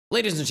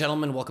Ladies and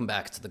gentlemen, welcome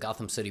back to the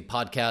Gotham City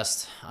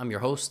Podcast. I'm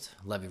your host,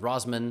 Levy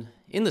Rozman.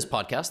 In this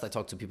podcast, I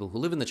talk to people who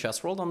live in the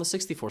chess world on the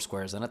 64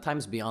 squares and at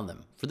times beyond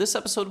them. For this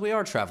episode, we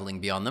are traveling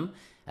beyond them,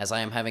 as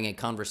I am having a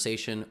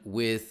conversation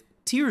with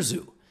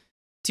TierZoo.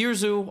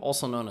 TierZoo,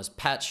 also known as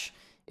Patch,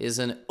 is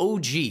an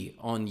OG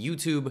on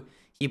YouTube.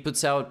 He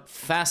puts out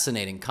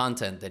fascinating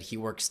content that he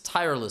works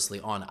tirelessly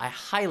on. I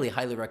highly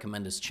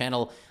recommend his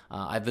channel.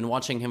 I've been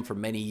watching him for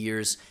many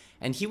years,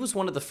 and he was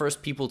one of the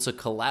first people to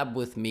collab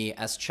with me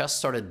as chess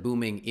started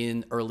booming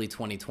in early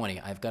 2020.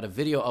 I've got a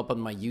video up on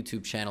my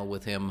YouTube channel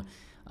with him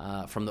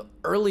from the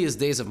earliest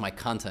days of my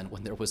content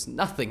when there was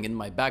nothing in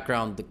my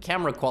background. The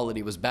camera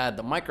quality was bad,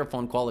 the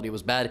microphone quality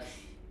was bad,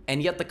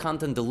 and yet the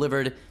content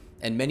delivered,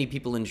 and many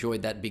people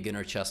enjoyed that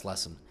beginner chess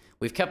lesson.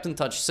 We've kept in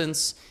touch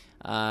since.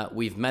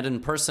 We've met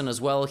in person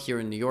as well here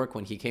in New York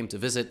when he came to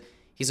visit.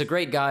 He's a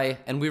great guy,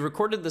 and we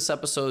recorded this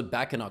episode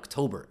back in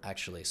October,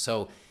 actually.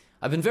 So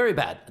I've been very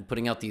bad at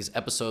putting out these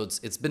episodes.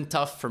 It's been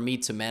tough for me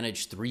to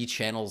manage 3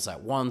 channels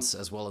at once,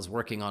 as well as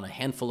working on a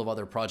handful of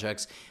other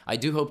projects. I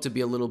do hope to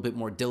be a little bit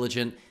more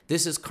diligent.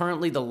 This is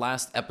currently the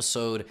last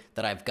episode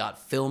that I've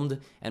got filmed,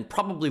 and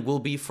probably will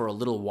be for a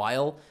little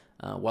while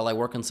I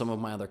work on some of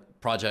my other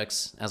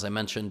projects, as I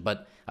mentioned,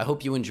 but I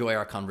hope you enjoy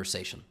our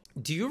conversation.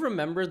 Do you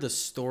remember the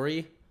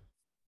story?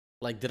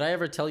 Like, did I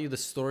ever tell you the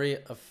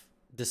story of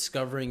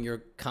discovering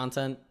your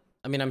content?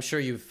 I mean, I'm sure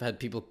you've had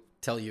people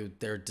tell you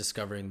they're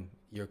discovering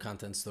your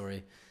content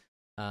story.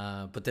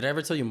 But did I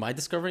ever tell you my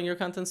discovering your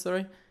content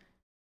story?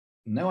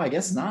 No, I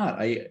guess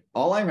not.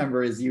 All I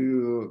remember is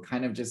you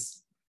kind of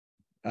just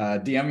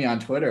DM me on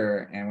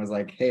Twitter and was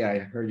like, hey, I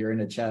heard you're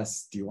into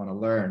chess. Do you want to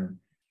learn?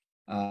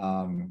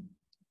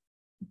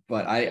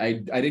 But I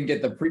didn't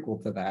get the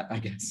prequel to that, I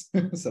guess.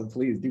 So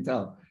please do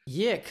tell.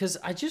 Yeah, because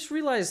I just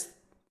realized,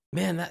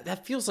 man,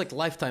 that feels like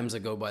lifetimes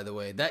ago, by the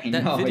way. That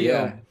video.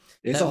 Yeah.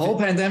 It's a whole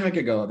pandemic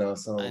ago, though.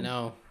 So I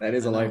know. That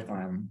is a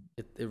lifetime.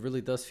 It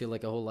really does feel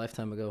like a whole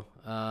lifetime ago.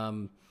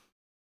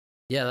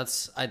 Yeah,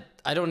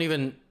 I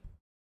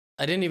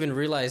didn't even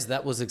realize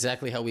that was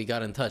exactly how we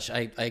got in touch.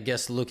 I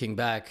guess looking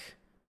back,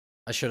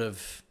 I should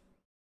have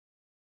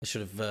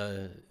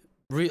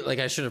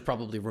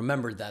probably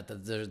remembered that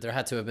there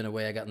had to have been a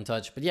way I got in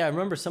touch. But yeah, I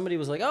remember somebody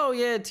was like, oh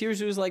yeah,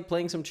 TierZoo's like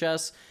playing some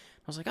chess.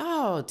 I was like,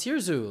 oh,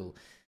 TierZoo.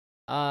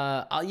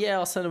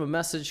 I'll send him a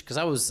message, because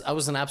I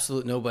was an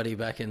absolute nobody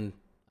back in,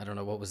 I don't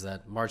know, what was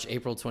that, March,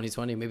 April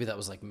 2020? Maybe that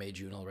was like May,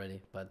 June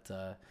already.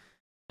 But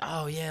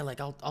oh yeah,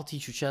 like I'll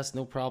teach you chess,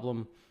 no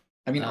problem.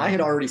 I mean, I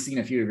had already seen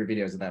a few of your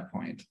videos at that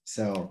point,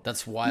 so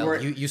that's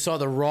wild. You saw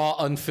the raw,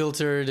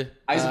 unfiltered.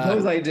 I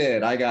suppose I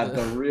did. I got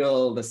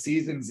the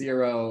season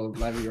 0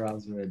 Levy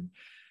Rozman.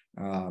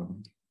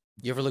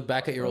 You ever look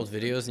back at your old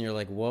videos and you're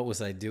like, what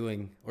was I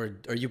doing? Or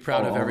are you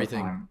proud of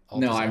everything?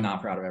 No, I'm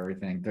not proud of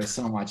everything. There's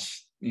so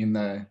much in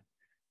the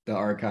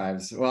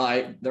archives.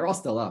 Well, they're all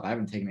still up. I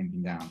haven't taken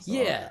anything down. So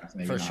yeah,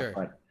 for sure.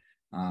 But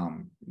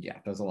yeah,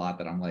 there's a lot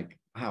that I'm like,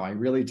 wow, I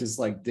really just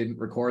like didn't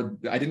record.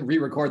 I didn't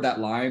re-record that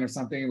line or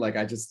something. Like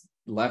I just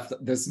left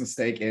this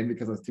mistake in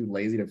because I was too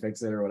lazy to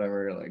fix it or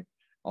whatever. Like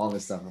all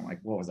this stuff. I'm like,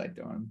 what was I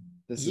doing?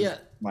 This is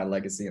my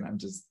legacy, and I'm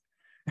just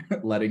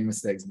letting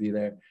mistakes be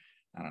there.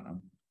 I don't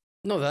know.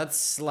 No,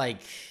 that's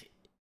like,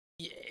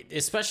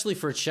 especially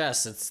for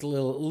chess, it's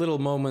little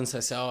moments. I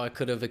say, oh, I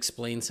could have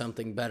explained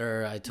something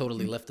better. I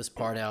totally left this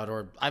part out.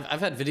 Or I've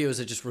had videos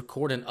that just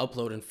record and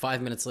upload, and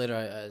 5 minutes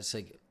later, I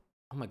say,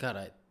 oh my God,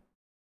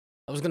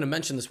 I was going to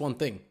mention this one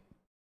thing,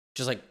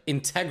 just like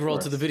integral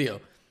to the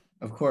video.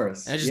 Of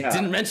course. And I just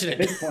didn't mention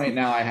it. At this point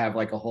now, I have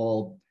like a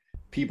whole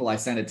people I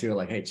send it to,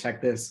 like, hey,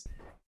 check this,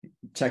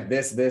 and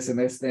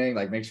this thing.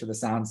 Like, make sure the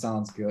sound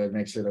sounds good.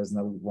 Make sure there's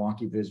no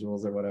wonky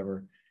visuals or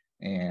whatever.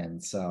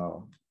 And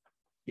so,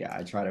 yeah,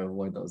 I try to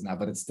avoid those now,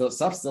 but it's still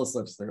stuff still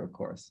slips through, of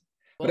course.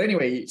 But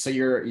anyway, so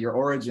your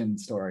origin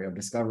story of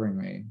discovering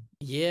me.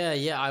 Yeah.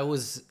 I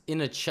was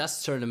in a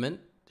chess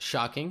tournament,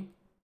 shocking,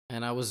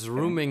 and I was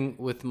rooming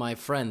with my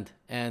friend,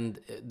 and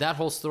that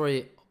whole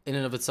story in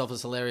and of itself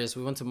is hilarious.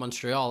 We went to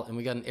Montreal and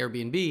we got an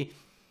Airbnb,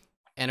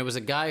 and it was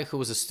a guy who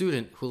was a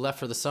student who left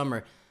for the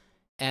summer,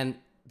 and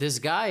this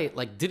guy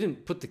like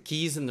didn't put the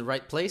keys in the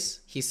right place.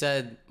 He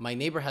said, my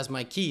neighbor has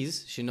my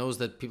keys. She knows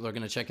that people are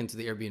going to check into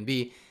the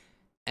Airbnb.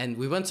 And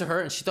we went to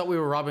her, and she thought we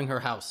were robbing her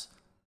house.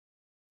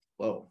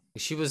 Whoa.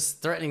 She was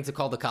threatening to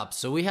call the cops.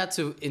 So we had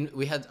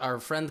our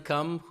friend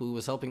come, who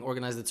was helping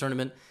organize the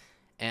tournament.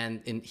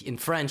 And in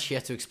French, he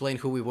had to explain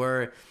who we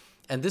were.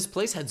 And this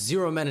place had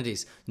 0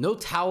 amenities. No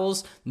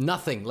towels,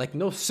 nothing. Like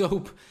no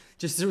soap.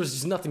 There was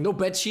just nothing. No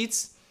bed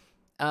sheets.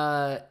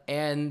 Yeah,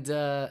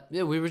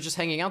 we were just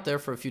hanging out there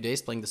for a few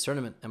days playing this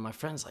tournament. And my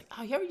friend's like,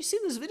 oh, have you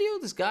seen this video?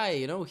 This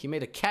guy, he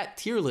made a cat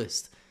tier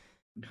list.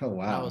 Oh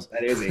wow,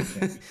 that is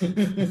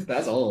ancient.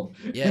 That's old.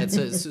 Yeah,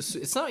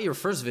 it's not your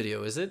first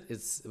video, is it? It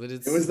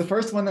was the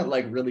first one that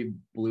like really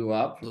blew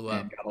up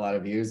and got a lot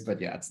of views. But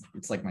yeah,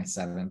 it's like my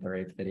 7th or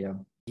 8th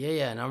video.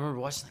 Yeah, and I remember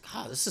watching like,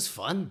 oh, this is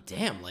fun.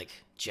 Damn, like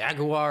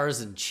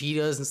jaguars and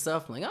cheetahs and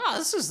stuff. I'm like, oh,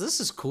 this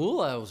is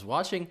cool. I was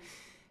watching,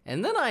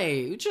 and then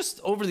I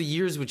just over the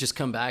years would just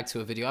come back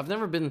to a video. I've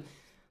never been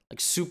like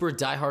super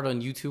diehard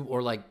on YouTube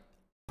or like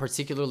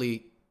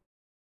particularly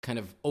kind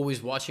of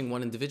always watching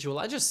one individual.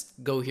 I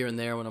just go here and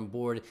there when I'm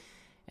bored,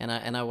 and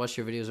I watch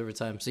your videos over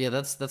time. So yeah,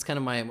 that's kind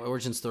of my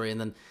origin story.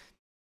 And then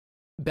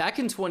back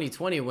in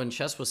 2020, when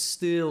chess was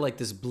still like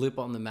this blip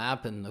on the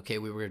map, and okay,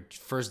 we were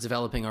first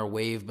developing our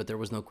wave, but there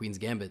was no Queen's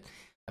Gambit.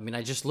 I mean,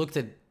 I just looked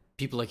at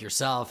people like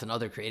yourself and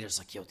other creators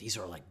like, yo, these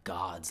are like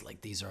gods.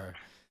 Like these are,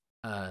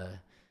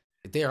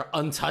 they are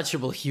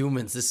untouchable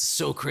humans. This is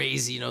so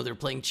crazy. You know, they're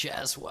playing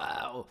chess.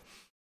 Wow.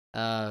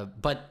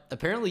 But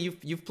apparently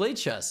you've played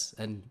chess,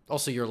 and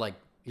also you're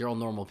all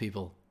normal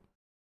people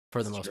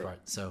for the most part.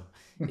 So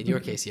in your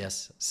case,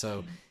 yes.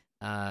 So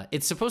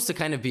it's supposed to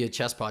kind of be a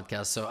chess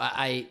podcast. So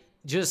I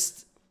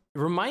just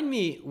remind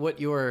me what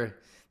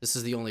this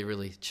is the only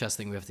really chess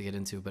thing we have to get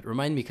into, but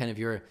remind me kind of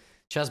your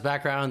chess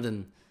background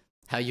and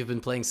how you've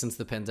been playing since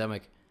the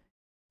pandemic.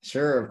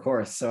 Sure, of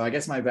course. So I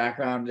guess my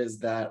background is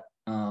that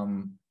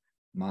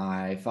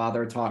my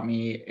father taught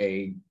me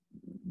a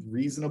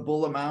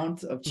reasonable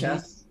amount of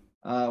chess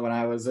when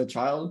I was a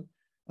child,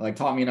 like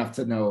taught me enough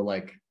to know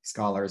like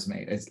Scholar's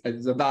Mate.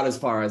 It's about as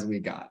far as we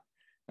got,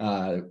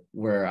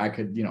 where I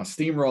could,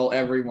 steamroll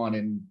everyone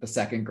in the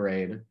second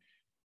grade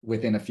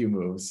within a few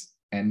moves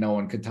and no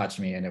one could touch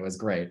me, and it was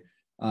great.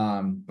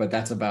 But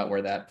that's about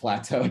where that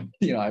plateaued.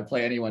 I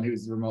play anyone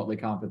who's remotely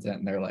competent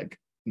and they're like,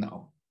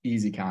 no,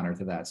 easy counter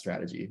to that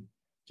strategy.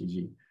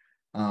 GG.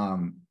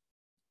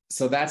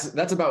 So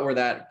that's about where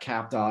that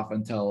capped off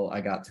until I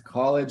got to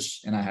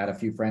college, and I had a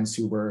few friends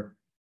who were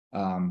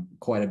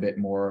quite a bit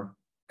more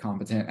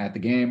competent at the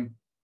game,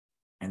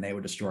 and they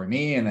would destroy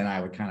me, and then I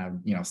would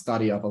kind of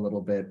study up a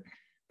little bit,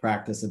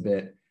 practice a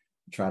bit,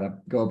 try to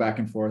go back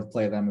and forth,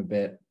 play them a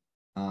bit,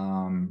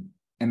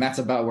 and that's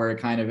about where it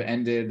kind of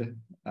ended.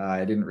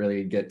 I didn't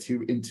really get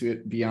too into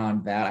it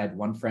beyond that. I had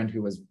one friend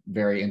who was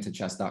very into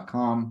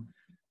chess.com.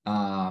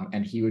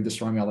 And he would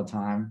destroy me all the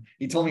time.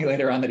 He told me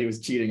later on that he was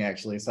cheating,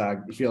 actually, so I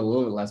feel a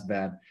little bit less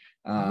bad.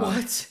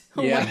 What?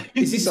 Oh yeah.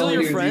 Is he still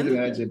your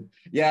friend?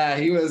 Yeah,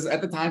 he was,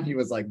 at the time, he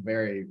was like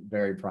very,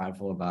 very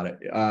prideful about it.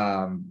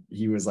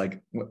 He was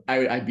like,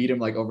 I beat him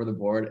like over the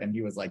board, and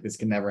he was like, this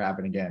can never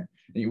happen again.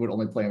 And he would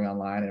only play me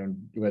online,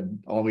 and he would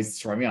always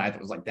destroy me. And I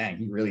was like, dang,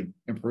 he really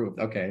improved.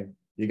 Okay,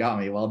 you got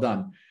me. Well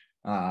done.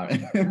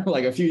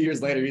 Like a few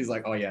years later, he's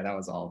like, oh yeah, that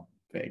was all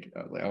fake.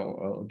 I was like,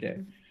 oh okay.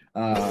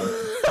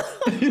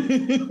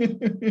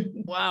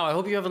 Wow, I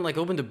hope you haven't like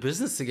opened a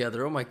business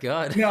together. Oh my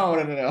god.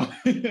 No.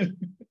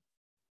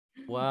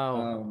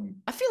 Wow.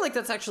 I feel like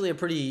that's actually a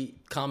pretty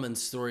common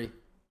story.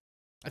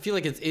 I feel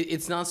like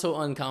it's not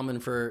so uncommon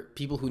for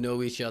people who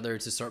know each other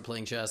to start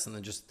playing chess, and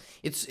then just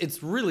it's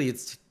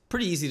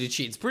pretty easy to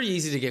cheat. It's pretty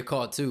easy to get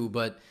caught too,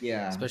 but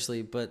yeah,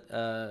 especially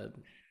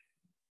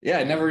yeah,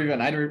 I never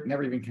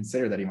even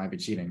considered that he might be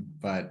cheating,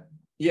 but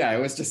yeah, it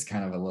was just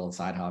kind of a little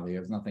side hobby. It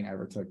was nothing I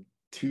ever took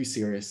too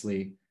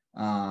seriously.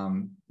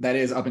 That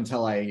is up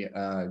until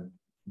I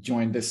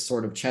joined this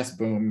sort of chess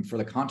boom for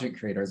the content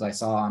creators. I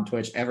saw on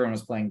Twitch everyone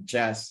was playing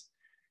chess,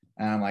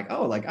 and I'm like,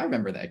 oh, like I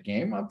remember that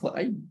game. I'm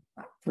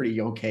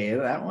pretty okay at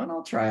that one.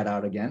 I'll try it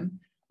out again.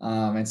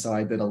 And so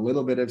I did a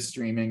little bit of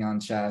streaming on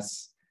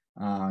chess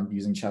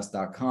using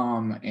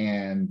chess.com,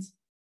 and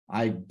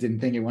I didn't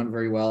think it went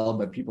very well,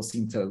 but people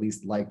seemed to at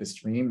least like the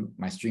stream.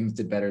 My streams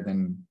did better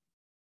than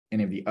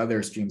any of the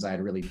other streams I had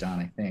really done,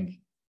 I think.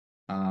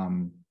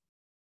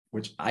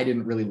 Which I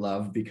didn't really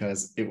love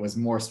because it was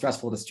more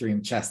stressful to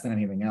stream chess than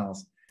anything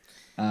else.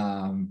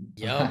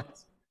 Yeah.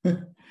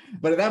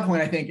 But at that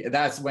point, I think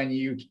that's when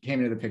you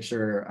came into the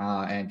picture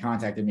and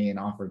contacted me and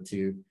offered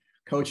to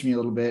coach me a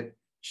little bit,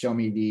 show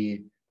me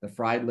the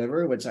fried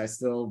liver, which I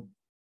still,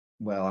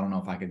 well, I don't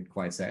know if I could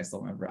quite say I still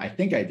remember. I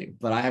think I do,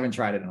 but I haven't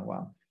tried it in a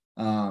while.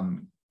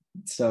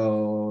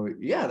 So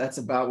yeah, that's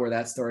about where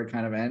that story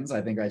kind of ends.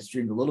 I think I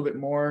streamed a little bit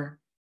more.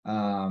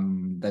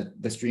 That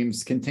the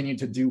streams continue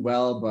to do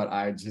well, but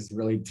I just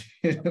really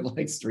didn't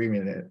like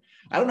streaming it.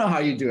 I don't know how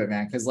you do it,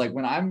 man, because like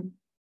when I'm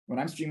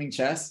streaming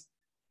chess,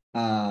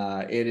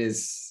 it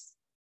is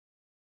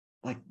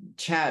like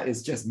chat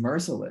is just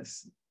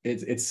merciless.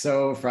 It's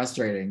so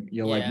frustrating.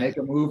 You'll like make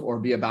a move or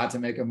be about to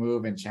make a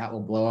move, and chat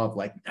will blow up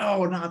like,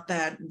 no, not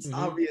that. It's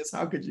obvious.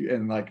 How could you?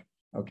 And like,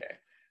 okay,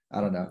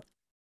 I don't know.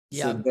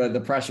 Yeah, so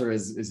the pressure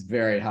is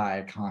very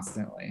high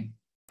constantly.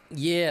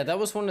 Yeah, that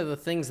was one of the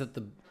things that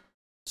the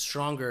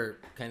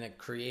stronger kind of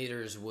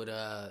creators would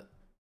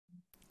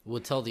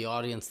tell the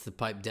audience to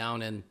pipe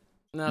down. And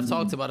I've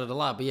talked about it a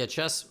lot, but yeah,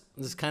 chess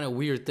is this kind of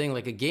weird thing.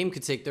 Like a game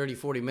could take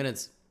 30-40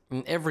 minutes,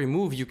 and every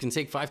move you can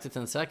take 5 to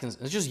 10 seconds.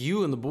 It's just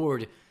you and the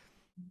board.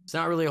 It's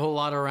not really a whole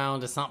lot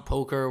around. It's not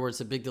poker where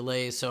it's a big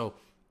delay. So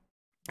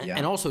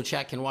and also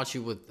chat can watch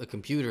you with a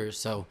computer,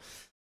 so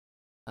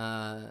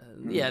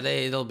yeah,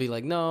 they'll be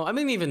like, no. I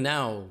mean, even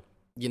now,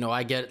 you know,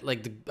 I get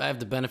like I have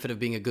the benefit of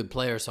being a good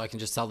player, so I can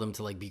just tell them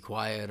to like be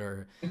quiet,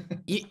 or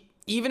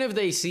even if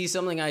they see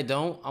something I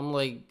don't, I'm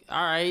like,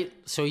 all right,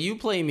 so you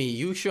play me,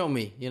 you show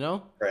me, you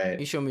know, right?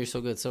 You show me you're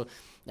so good. So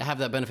I have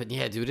that benefit.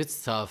 Yeah, dude,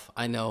 it's tough.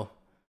 I know,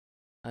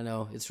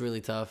 it's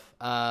really tough.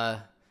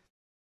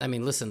 I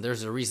mean, listen,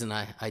 there's a reason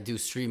I do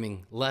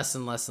streaming less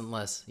and less and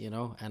less, you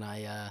know, and I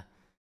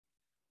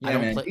Yeah,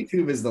 don't man, play.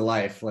 YouTube is the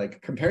life.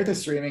 Like compared to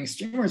streaming,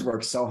 streamers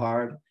work so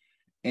hard.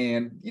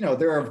 And you know,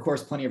 there are of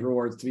course plenty of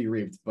rewards to be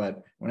reaped,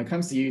 but when it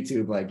comes to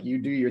YouTube, like you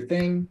do your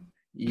thing,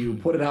 you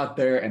put it out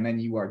there, and then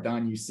you are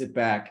done. You sit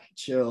back,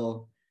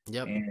 chill,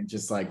 Yep. and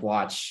just like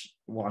watch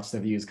the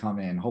views come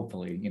in,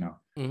 hopefully, you know.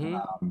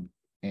 Mm-hmm.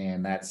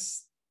 And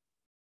that's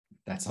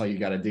all you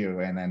got to do.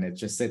 And then it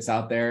just sits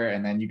out there,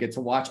 and then you get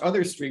to watch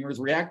other streamers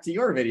react to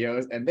your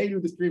videos, and they do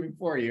the streaming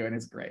for you, and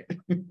it's great.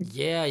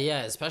 Yeah,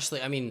 yeah.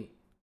 Especially, I mean,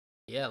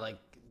 yeah, like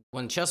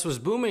when chess was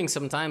booming,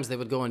 sometimes they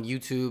would go on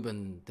YouTube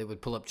and they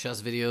would pull up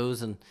chess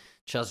videos and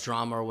chess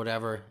drama or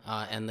whatever,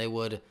 and they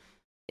would,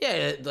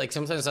 yeah, like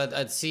sometimes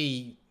I'd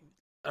see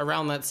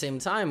around that same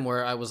time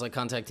where I was like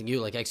contacting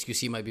you, like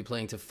XQC might be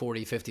playing to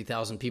 40,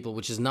 50,000 people,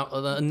 which is not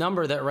a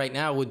number that right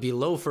now would be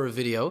low for a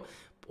video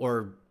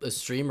or a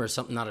stream or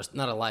something, not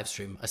a live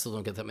stream. I still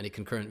don't get that many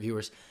concurrent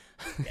viewers.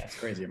 Yeah, it's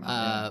crazy.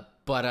 Man.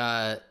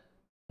 But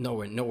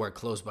nowhere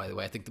close, by the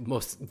way. I think the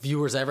most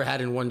viewers I ever had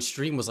in one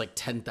stream was like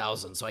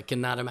 10,000. So I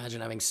cannot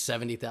imagine having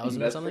 70,000 or something.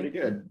 That's pretty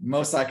good.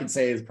 Most I could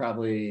say is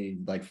probably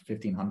like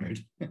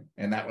 1,500.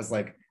 And that was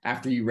like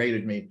after you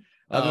rated me.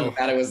 Other than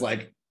that, it was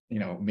like, you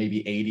know,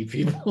 maybe 80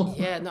 people.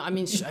 Yeah, no, I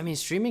mean,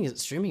 streaming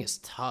is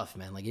tough,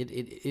 man. Like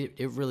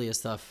it really is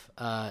tough.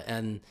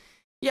 And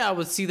yeah, I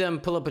would see them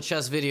pull up a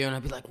chess video, and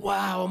I'd be like,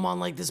 wow, I'm on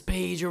like this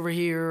page over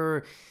here,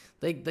 or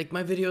like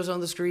my video's on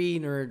the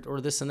screen, or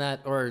this and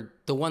that. Or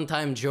the one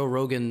time Joe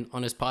Rogan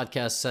on his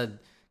podcast said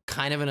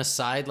kind of an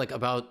aside like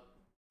about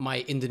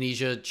my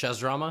Indonesia chess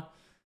drama.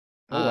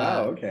 Oh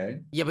wow, okay.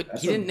 Yeah, but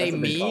he didn't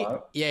name me.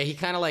 Yeah, he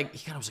kind of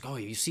was like, oh,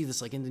 you see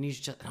this like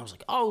Indonesia chess, and I was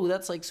like, oh,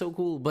 that's like so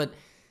cool. But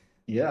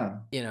yeah,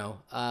 you know,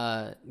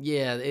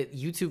 yeah,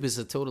 YouTube is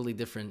a totally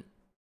different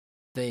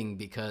thing,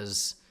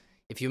 because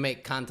if you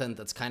make content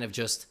that's kind of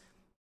just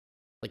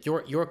like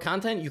your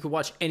content, you could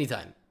watch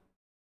anytime,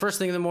 first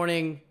thing in the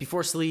morning,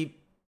 before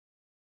sleep,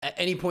 at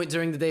any point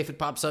during the day. If it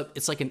pops up,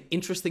 it's like an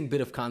interesting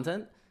bit of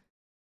content,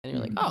 and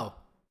you're like, oh,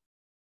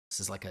 this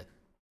is like a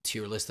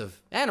tier list of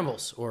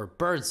animals or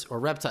birds or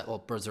reptiles. Well,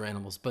 birds are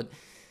animals, but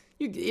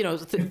you know,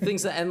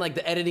 things that, and like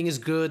the editing is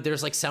good.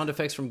 There's like sound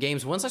effects from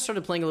games. Once I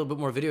started playing a little bit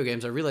more video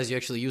games, I realized you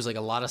actually use like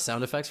a lot of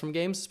sound effects from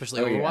games,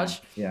 especially Overwatch.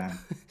 Yeah.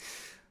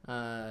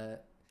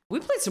 We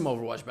played some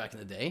Overwatch back in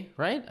the day,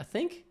 right? I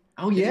think.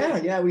 Oh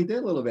yeah, we did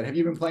a little bit. Have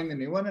you been playing the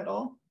new one at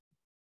all?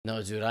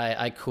 No, dude,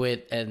 I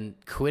quit, and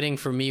quitting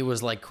for me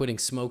was like quitting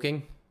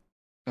smoking.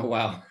 Oh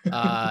wow.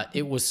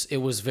 It was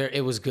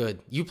good.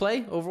 You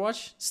play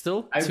Overwatch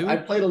still? I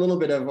played a little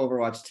bit of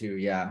Overwatch 2.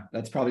 Yeah,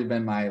 that's probably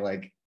been my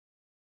like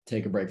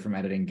take a break from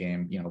editing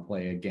game. You know,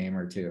 play a game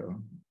or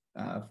two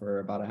for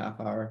about a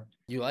half hour.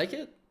 You like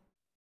it?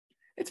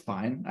 It's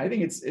fine. I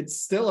think it's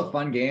still a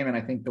fun game, and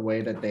I think the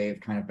way that they've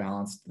kind of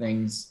balanced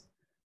things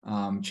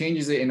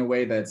changes it in a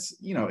way that's,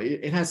 you know,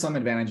 it has some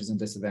advantages and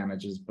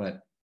disadvantages,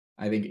 but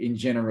I think in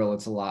general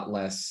it's a lot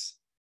less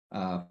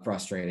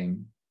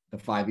frustrating. The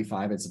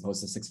 5v5 as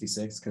opposed to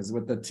 6v6, because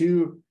with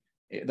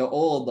the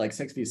old like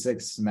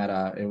 6v6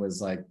 meta, it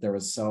was like there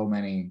was so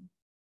many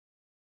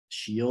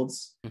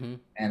shields,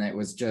 and it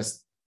was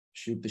just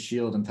shoot the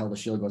shield until the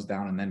shield goes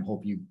down, and then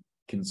hope you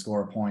can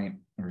score a point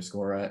or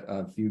score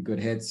a few good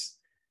hits,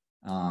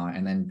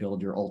 and then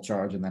build your ult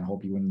charge and then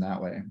hope you win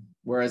that way.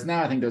 Whereas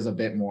now I think there's a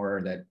bit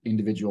more that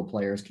individual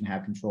players can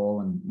have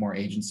control and more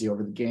agency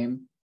over the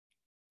game.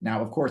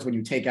 Now, of course, when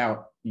you take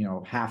out, you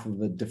know, half of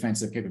the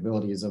defensive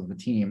capabilities of the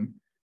team,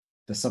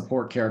 the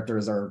support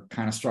characters are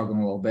kind of struggling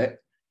a little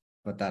bit,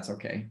 but that's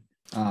okay.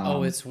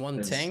 It's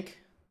one tank.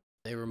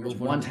 They removed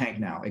one tank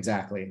now,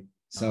 exactly.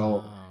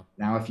 So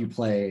now if you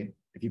play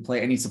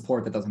any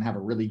support that doesn't have a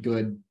really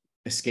good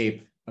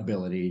escape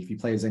ability, if you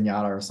play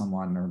Zenyatta or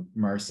someone or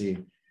Mercy,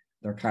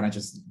 they're kind of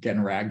just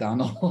getting ragged on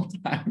the whole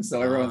time.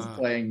 So everyone's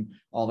playing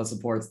all the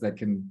supports that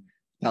can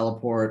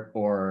teleport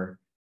or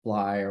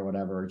fly or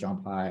whatever,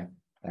 jump high,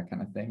 that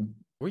kind of thing.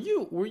 Were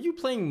you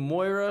playing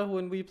Moira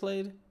when we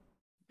played?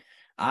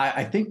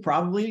 I think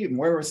probably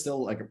Moira was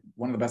still like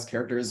one of the best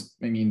characters.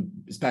 I mean,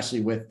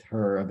 especially with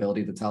her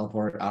ability to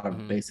teleport out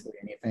of basically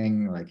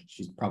anything. Like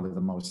she's probably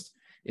the most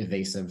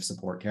evasive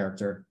support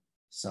character.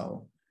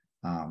 So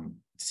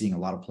seeing a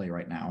lot of play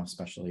right now,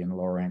 especially in the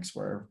lower ranks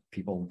where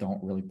people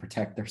don't really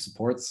protect their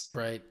supports.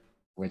 Right.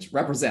 Which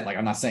represent, like,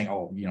 I'm not saying,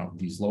 oh, you know,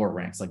 these lower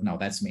ranks. Like, no,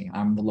 that's me.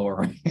 I'm the lower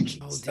rank.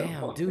 Oh, so.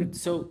 Damn, dude.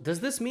 So does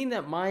this mean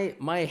that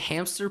my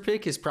hamster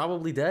pick is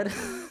probably dead?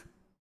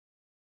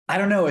 I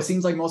don't know. It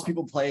seems like most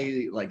people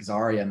play like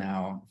Zarya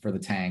now for the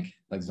tank,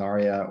 like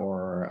Zarya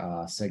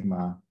or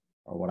Sigma,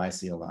 or what I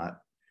see a lot.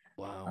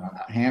 Wow.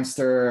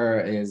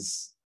 Hamster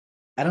is,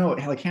 I don't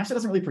know, like Hamster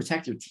doesn't really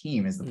protect your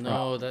team is the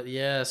problem.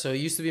 Yeah. So it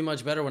used to be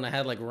much better when I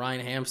had like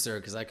Ryan Hamster,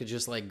 because I could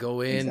just like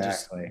go in,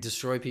 just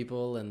destroy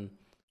people and.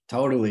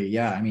 Totally.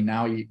 Yeah. I mean,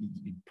 now you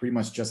pretty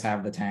much just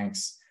have the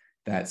tanks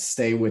that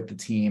stay with the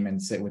team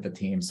and sit with the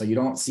team. So you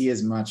don't see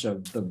as much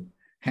of the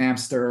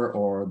Hamster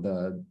or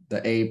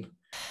the Ape,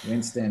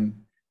 Winston,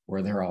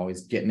 where they're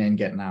always getting in,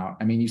 getting out.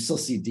 I mean, you still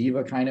see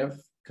Diva kind of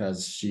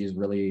because she's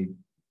really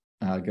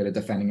good at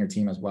defending her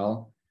team as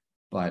well.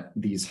 But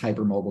these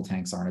hypermobile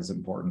tanks aren't as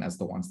important as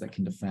the ones that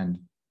can defend.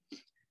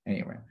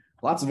 Anyway,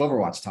 lots of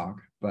Overwatch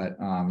talk, but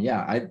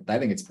yeah, I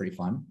think it's pretty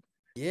fun.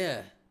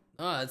 Yeah.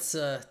 Oh, it's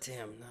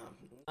damn no.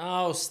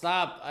 Oh,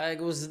 stop. I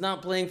was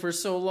not playing for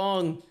so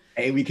long.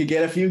 Hey, we could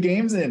get a few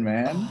games in,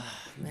 man. Oh,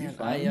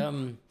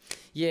 man,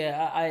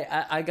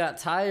 I got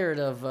tired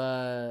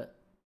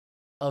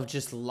of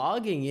just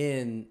logging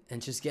in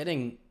and just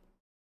getting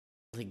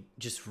like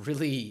just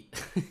really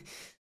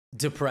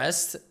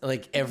depressed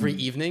like every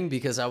evening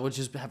because I would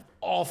just have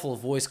awful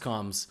voice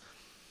comms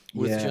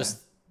with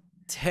just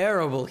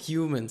terrible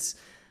humans.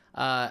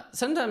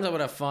 Sometimes I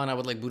would have fun. I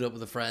would like boot up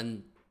with a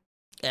friend,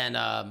 and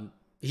I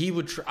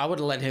would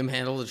let him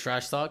handle the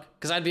trash talk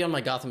because I'd be on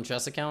my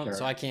GothamChess account,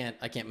 so I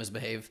can't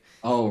misbehave.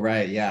 Oh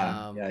right,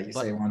 yeah, You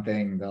say one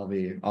thing, they'll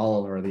be all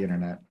over the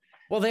internet.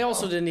 Well, they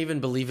also didn't even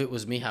believe it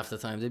was me half the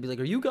time. They'd be like,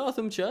 "Are you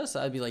GothamChess?"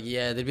 I'd be like,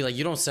 "Yeah." They'd be like,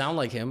 "You don't sound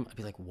like him." I'd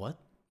be like, "What?"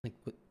 Like,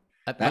 what?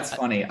 That's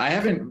funny.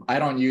 I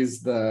don't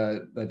use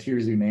the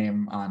TierZoo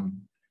name on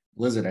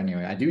Blizzard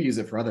anyway. I do use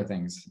it for other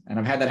things, and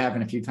I've had that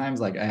happen a few times.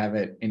 Like I have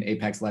it in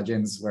Apex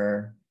Legends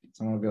where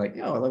someone will be like,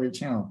 "Yo, I love your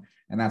channel,"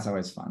 and that's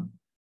always fun.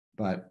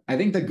 But I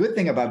think the good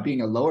thing about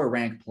being a lower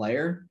ranked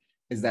player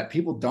is that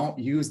people don't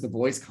use the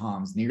voice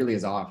comms nearly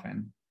as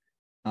often.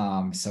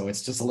 So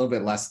it's just a little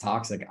bit less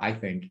toxic, I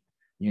think.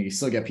 You know, you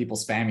still get people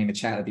spamming the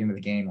chat at the end of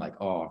the game, like,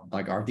 "Oh,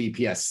 like our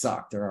DPS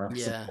sucked or our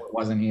support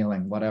wasn't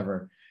healing,"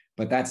 whatever.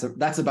 But that's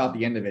about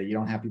the end of it. You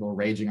don't have people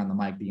raging on the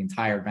mic the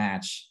entire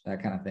match,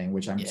 that kind of thing,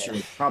 which I'm sure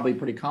is probably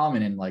pretty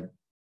common in like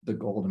the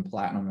gold and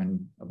platinum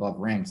and above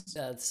ranks.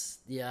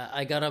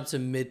 I got up to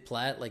mid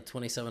plat, like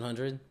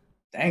 2700.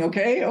 Dang,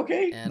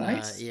 okay, and,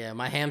 nice.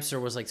 My hamster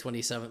was like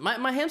 27.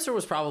 My hamster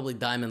was probably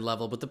diamond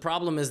level, but the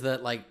problem is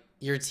that like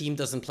your team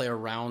doesn't play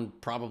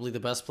around probably the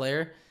best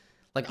player.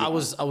 Like I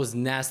was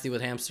nasty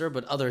with hamster,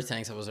 but other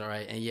tanks I was all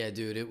right. And yeah,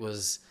 dude, it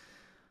was,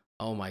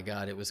 oh my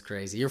God, it was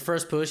crazy. Your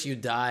first push, you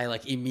die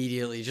like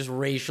immediately, just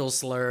racial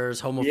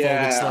slurs,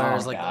 homophobic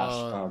slurs.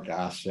 Oh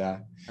gosh, yeah.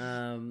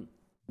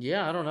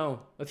 Yeah, I don't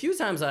know. A few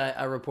times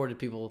I reported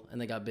people and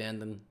they got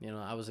banned, and you know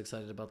I was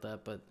excited about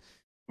that, but.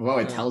 Well,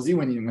 it tells you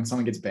when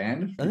someone gets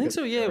banned? I think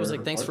so, yeah. It was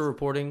like, thanks for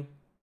reporting.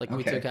 Like,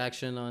 we took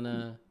action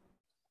on...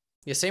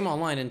 Yeah, same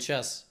online in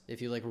chess.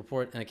 If you, like,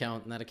 report an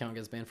account and that account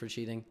gets banned for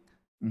cheating.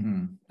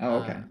 Mm-hmm. Oh,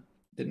 okay.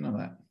 Didn't know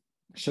that.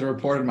 I should have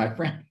reported my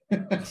friend.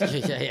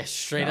 yeah.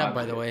 Straight up,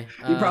 by the way.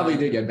 He probably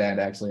did get banned,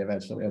 actually,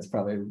 eventually. That's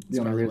probably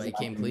the only reason. He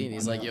came clean.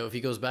 He's like, yo, if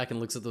he goes back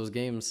and looks at those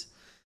games...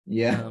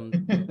 Yeah.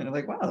 And I'm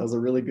like, wow, that was a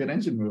really good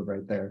engine move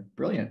right there.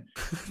 Brilliant.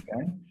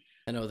 Okay.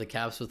 I know, the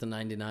caps with the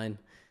 99.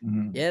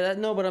 Mm-hmm. Yeah,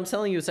 but I'm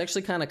telling you, it's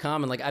actually kind of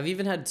common. Like, I've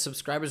even had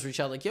subscribers reach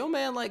out like, yo,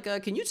 man, like,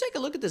 can you take a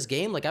look at this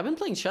game? Like, I've been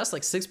playing chess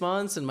like 6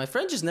 months, and my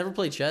friend just never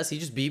played chess. He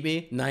just beat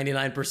me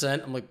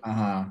 99%. I'm like,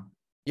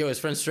 yo, his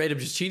friend's straight up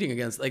just cheating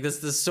against. Like,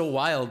 this is so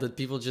wild that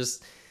people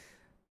just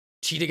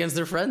cheat against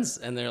their friends,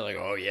 and they're like,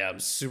 oh, yeah, I'm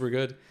super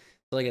good.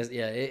 So, like,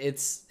 yeah,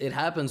 it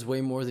happens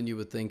way more than you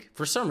would think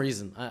for some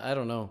reason. I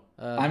don't know.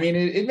 I mean,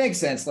 it makes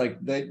sense.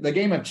 Like, the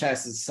game of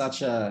chess is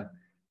such a...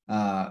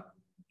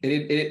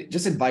 It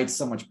just invites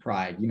so much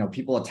pride. You know,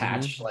 people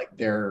attach like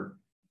their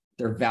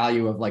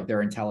value of like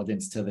their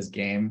intelligence to this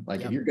game.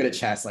 Like if you're good at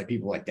chess, like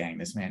people are like, dang,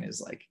 this man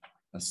is like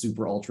a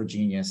super ultra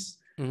genius.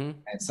 And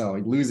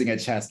so losing at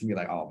chess can be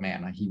like, oh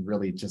man, he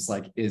really just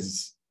like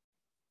is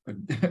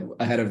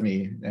ahead of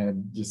me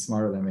and just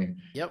smarter than me.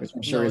 Which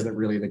I'm sure isn't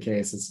really the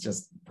case. It's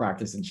just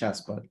practice in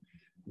chess, but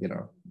you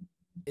know.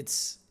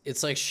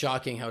 It's like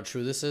shocking how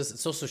true this is.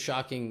 It's also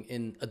shocking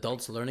in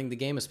adults learning the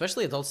game,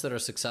 especially adults that are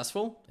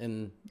successful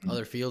in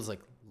other fields like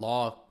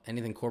law,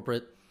 anything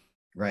corporate.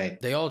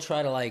 Right. They all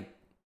try to like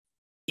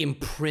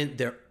imprint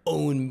their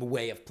own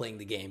way of playing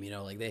the game. You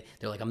know, like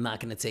they're like, I'm not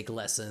gonna take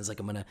lessons. Like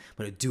I'm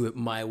gonna do it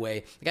my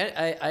way. Like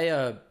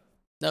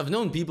I've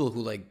known people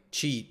who like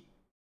cheat,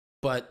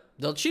 but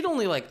they'll cheat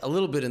only like a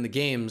little bit in the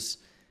games.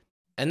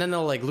 And then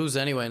they'll like lose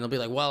anyway, and they'll be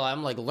like, well,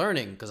 I'm like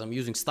learning because I'm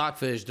using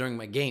Stockfish during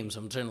my games.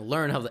 I'm trying to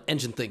learn how the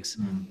engine thinks.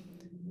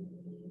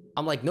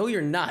 I'm like, no,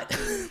 you're not.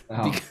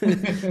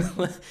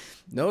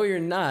 No, you're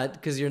not,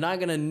 because you're not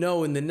going to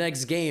know in the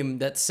next game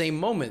that same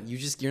moment.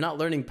 You're not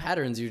learning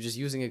patterns. You're just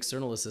using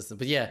external assistance.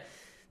 But yeah,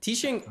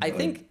 teaching, I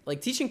think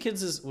like teaching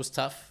kids was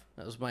tough.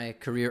 That was my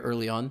career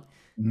early on.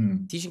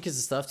 Teaching kids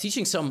is tough.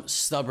 Teaching some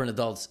stubborn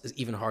adults is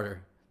even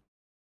harder.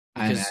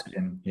 Because, I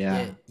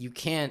imagine, you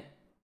can't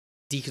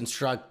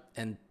deconstruct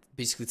and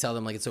basically tell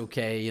them like it's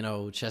okay, you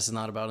know, chess is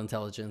not about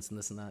intelligence and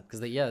this and that, because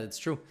it's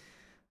true.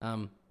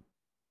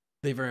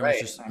 They very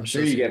much just I'm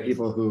sure you get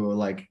people who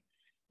like,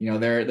 you know,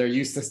 they're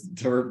used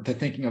to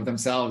thinking of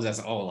themselves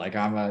as, oh, like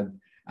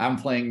I'm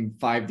playing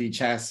 5D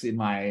chess in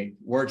my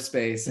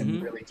workspace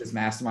and really just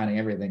masterminding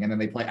everything, and then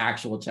they play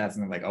actual chess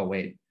and they're like, oh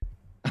wait,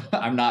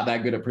 I'm not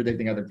that good at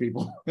predicting other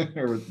people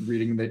or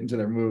reading into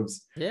their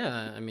moves.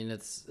 I mean,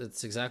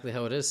 it's exactly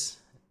how it is.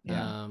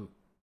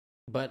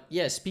 But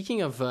yeah,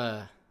 speaking of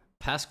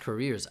past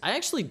careers, I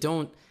actually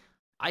don't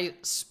I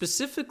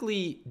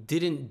specifically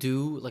didn't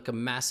do like a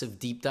massive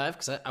deep dive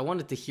because I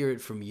wanted to hear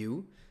it from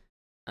you.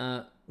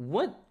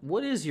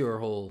 What is your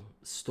whole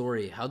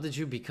story? How did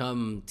you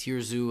become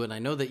TierZoo? And I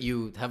know that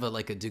you have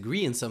a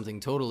degree in something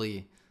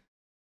totally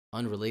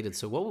unrelated.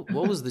 So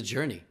what was the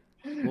journey?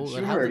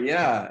 Sure.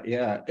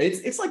 Yeah.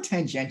 It's like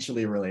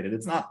tangentially related.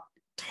 It's not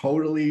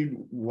totally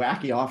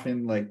wacky.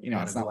 Often, like,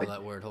 it's not like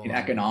that word. in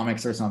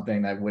economics or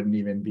something that wouldn't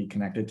even be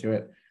connected to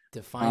it.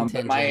 Define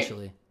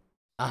tangentially.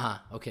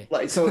 Okay.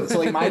 Like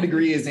my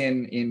degree is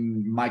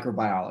in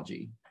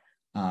microbiology.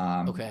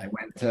 Okay. I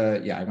went to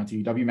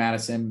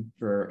UW-Madison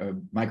for a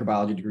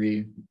microbiology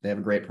degree. They have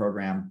a great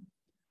program.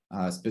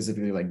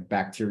 Specifically, like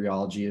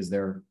bacteriology is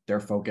their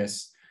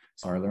focus.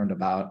 So I learned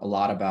a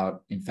lot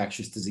about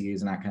infectious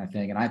disease and that kind of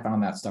thing. And I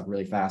found that stuff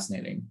really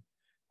fascinating.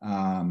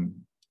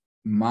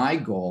 My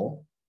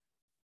goal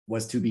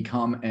was to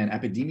become an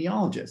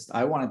epidemiologist.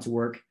 I wanted to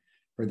work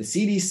for the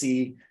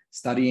CDC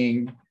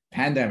studying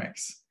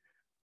pandemics.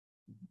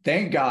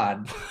 Thank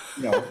God,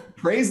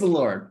 praise the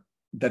Lord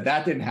that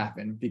didn't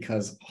happen,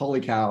 because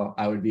holy cow,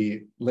 I would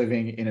be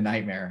living in a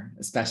nightmare,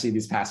 especially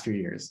these past few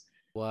years.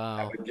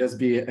 Wow. It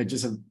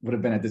would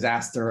have been a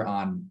disaster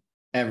on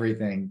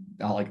everything,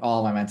 like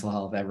all my mental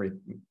health,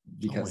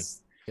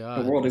 because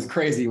the world is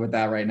crazy with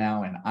that right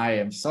now. And I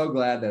am so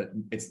glad that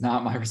it's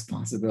not my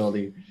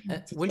responsibility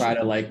to try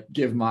to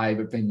give my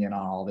opinion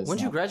on all this. When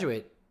did you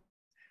graduate?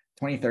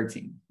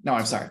 2013. No,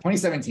 I'm sorry.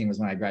 2017 was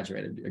when I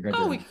graduated.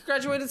 Oh, we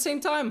graduated at the same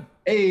time.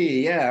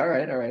 Hey, yeah. All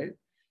right.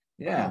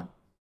 Yeah.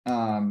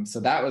 Wow. So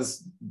that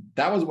was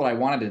what I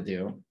wanted to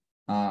do.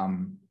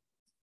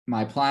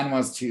 My plan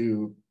was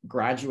to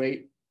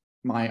graduate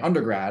my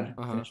undergrad,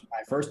 finish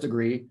my first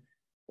degree,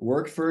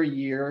 work for a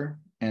year,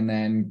 and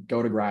then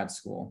go to grad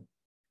school.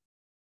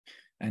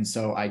 And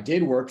so I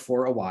did work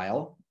for a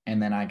while,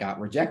 and then I got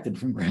rejected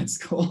from grad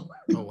school.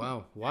 Oh,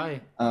 wow.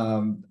 Why?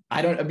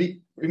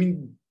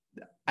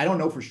 I don't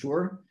know for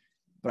sure,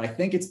 but I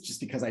think it's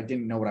just because I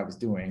didn't know what I was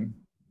doing.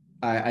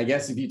 I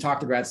guess if you talk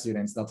to grad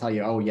students, they'll tell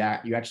you, oh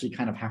yeah, you actually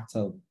kind of have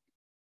to,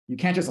 you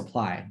can't just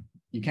apply.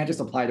 You can't just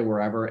apply to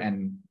wherever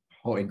and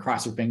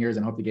cross your fingers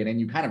and hope to get in.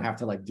 You kind of have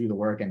to do the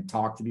work and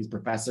talk to these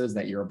professors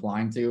that you're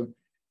applying to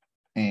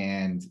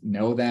and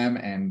know them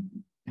and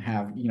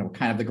have,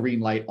 kind of the green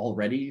light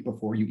already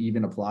before you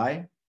even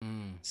apply.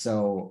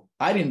 So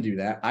I didn't do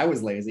that. I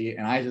was lazy,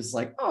 and I just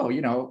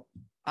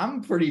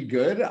I'm pretty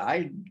good.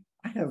 I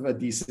have a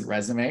decent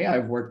resume.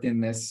 I've worked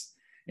in this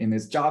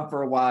job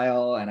for a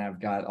while, and I've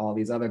got all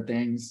these other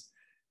things.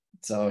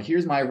 So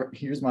here's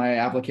my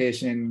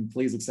application.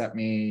 Please accept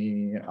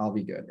me. I'll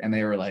be good. And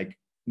they were like,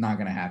 not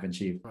going to happen,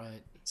 chief.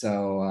 Right.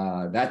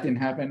 So that didn't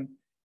happen,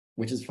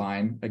 which is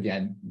fine.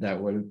 Again, that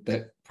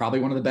probably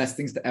one of the best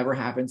things to ever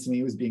happen to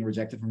me was being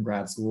rejected from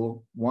grad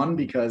school. One,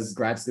 because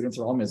grad students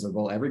are all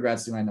miserable. Every grad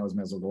student I know is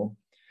miserable.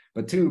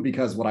 But two,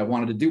 because what I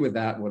wanted to do with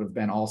that would have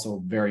been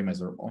also very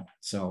miserable.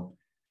 So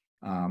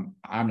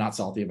I'm not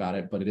salty about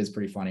it, but it is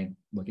pretty funny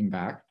looking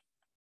back.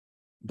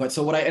 But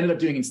so what I ended up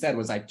doing instead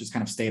was I just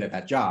kind of stayed at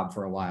that job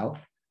for a while.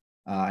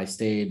 I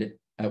stayed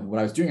what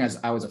I was doing as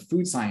I was a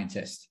food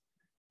scientist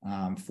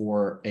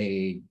for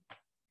a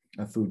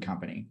food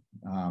company,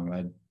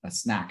 a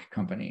snack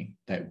company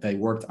that they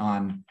worked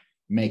on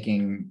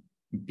making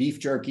beef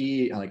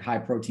jerky, like high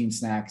protein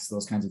snacks,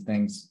 those kinds of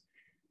things.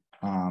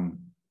 I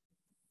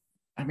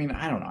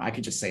don't know. I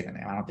could just say the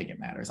name. I don't think it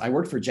matters. I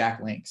worked for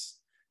Jack Link's,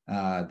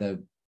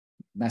 the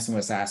Messing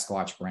with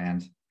Sasquatch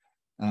brand.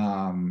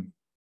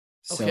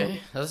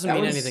 Okay, that doesn't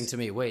mean anything to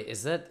me. Wait,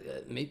 is that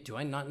do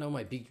I not know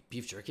my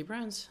beef jerky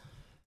brands?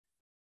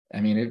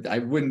 I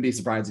wouldn't be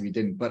surprised if you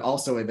didn't, but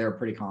also they're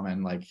pretty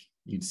common. Like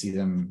you'd see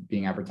them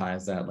being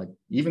advertised at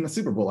even the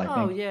Super Bowl, I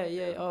think.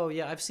 Oh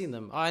yeah, I've seen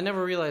them. I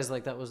never realized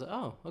that was.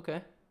 Oh,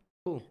 okay,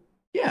 cool.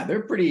 Yeah,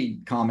 they're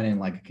pretty common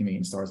in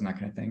convenience stores and that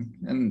kind of thing,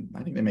 and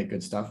I think they make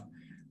good stuff.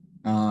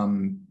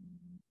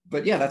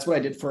 But yeah, that's what I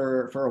did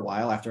for a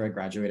while after I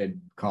graduated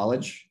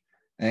college.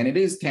 And it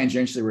is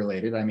tangentially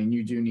related.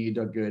 You do need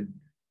a good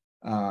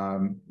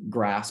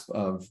grasp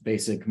of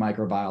basic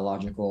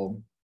microbiological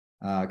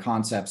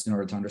concepts in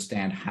order to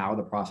understand how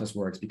the process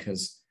works,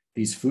 because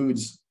these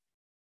foods,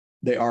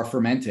 they are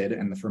fermented,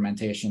 and the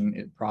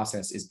fermentation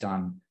process is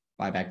done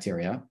by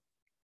bacteria.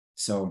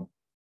 So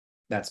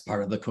that's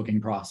part of the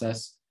cooking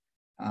process.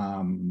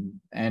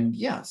 And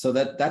yeah, so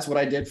that's what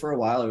I did for a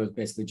while. It was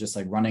basically just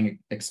running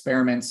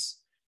experiments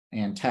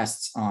and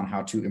tests on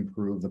how to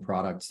improve the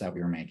products that we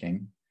were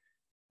making.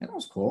 And it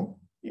was cool.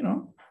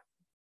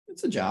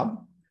 It's a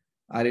job.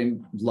 I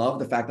didn't love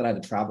the fact that I had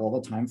to travel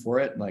all the time for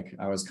it.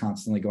 I was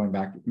constantly going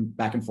back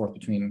and forth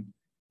between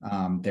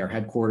their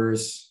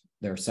headquarters.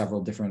 There are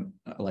several different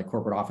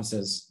corporate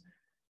offices,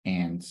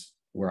 and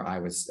where I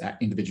was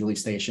individually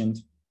stationed,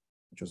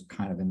 which was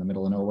kind of in the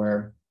middle of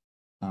nowhere.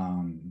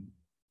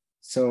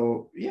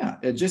 So yeah,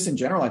 just in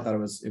general, I thought it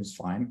was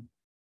fine.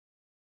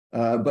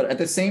 But at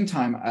the same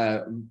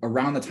time,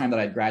 around the time that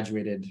I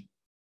graduated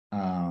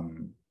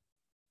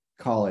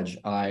college,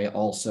 I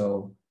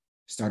also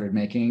started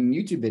making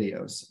YouTube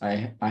videos.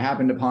 I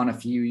happened upon a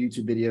few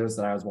YouTube videos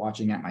that I was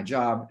watching at my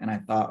job, and I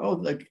thought, oh,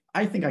 like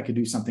I think I could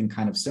do something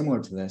kind of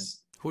similar to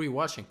this. Who are you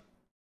watching?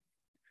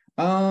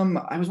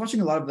 I was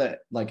watching a lot of the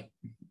like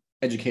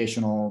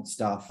educational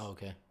stuff,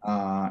 Okay.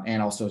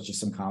 and also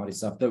just some comedy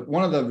stuff.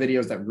 One of the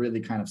videos that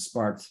really kind of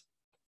sparked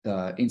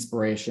the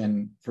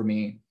inspiration for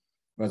me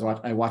was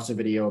I watched a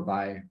video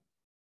by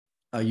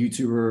a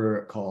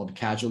YouTuber called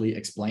Casually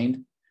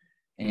Explained,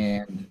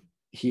 and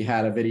he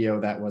had a video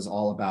that was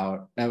all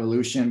about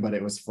evolution, but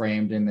it was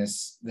framed in the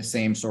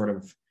same sort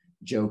of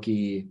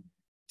jokey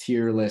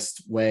tier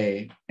list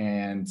way.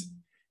 And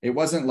it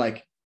wasn't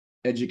like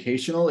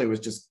educational, it was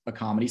just a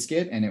comedy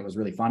skit, and it was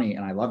really funny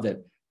and I loved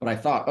it. But I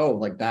thought, oh,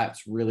 like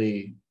that's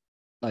really,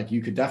 like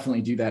you could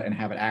definitely do that and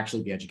have it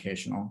actually be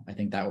educational. I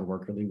think that would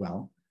work really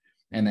well.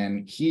 And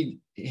then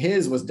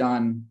his was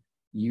done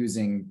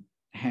using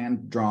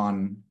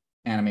hand-drawn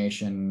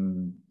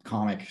animation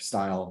comic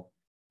style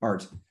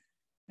art.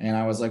 And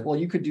I was like, well,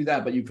 you could do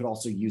that, but you could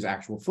also use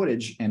actual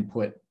footage and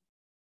put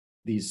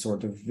these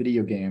sort of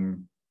video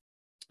game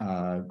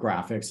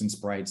graphics and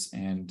sprites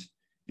and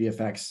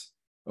VFX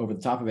over the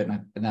top of it.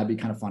 And that'd be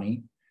kind of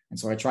funny. And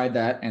so I tried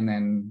that, and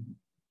then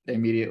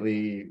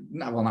immediately,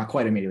 not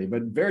quite immediately,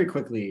 but very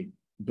quickly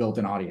built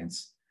an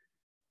audience.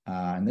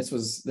 And this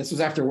was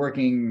after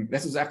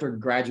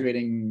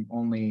graduating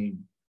only,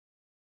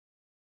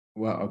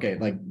 well, okay,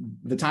 like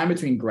the time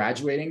between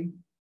graduating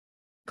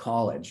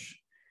college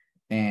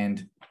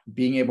and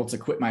being able to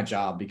quit my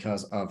job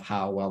because of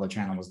how well the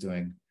channel was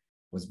doing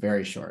was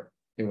very short.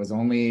 It was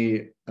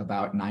only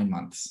about 9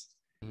 months.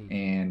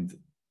 And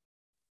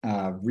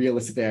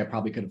realistically, I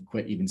probably could have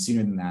quit even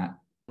sooner than that.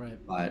 Right.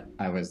 But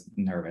I was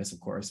nervous, of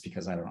course,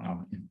 because I don't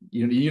know.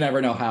 You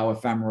never know how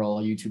ephemeral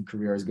a YouTube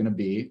career is going to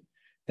be.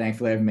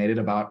 Thankfully, I've made it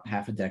about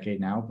half a decade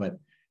now, but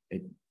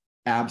it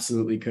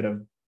absolutely could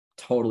have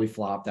totally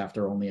flopped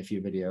after only a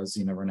few videos.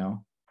 You never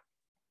know.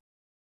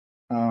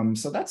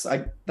 So that's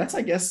I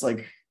guess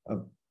like a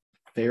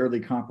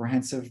fairly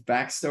comprehensive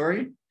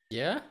backstory.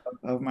 Yeah.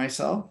 Of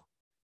myself.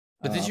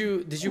 But did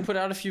you put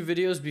out a few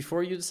videos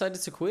before you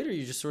decided to quit, or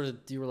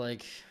you were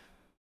like?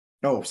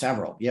 Oh,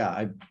 several. Yeah,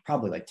 I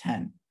probably like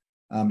 10.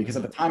 Because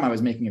at the time I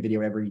was making a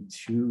video every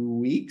 2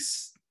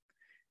 weeks,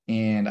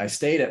 and I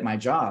stayed at my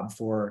job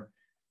for,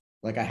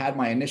 like, I had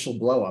my initial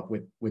blow up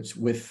which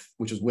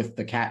was with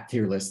the cat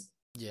tier list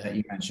that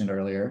you mentioned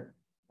earlier.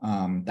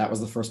 That was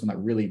the first one that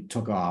really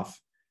took off.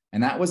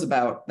 And that was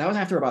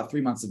after about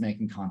 3 months of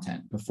making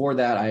content. Before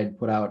that, I had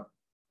put out,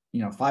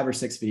 5 or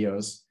 6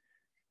 videos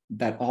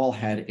that all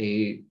had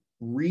a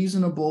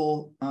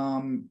reasonable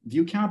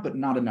view count, but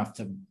not enough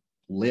to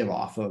live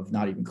off of,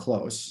 not even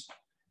close.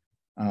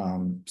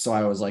 So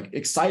I was like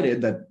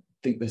excited that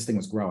this thing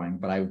was growing,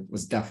 but I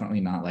was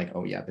definitely not like,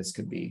 oh yeah, this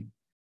could be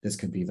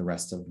the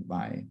rest of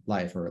my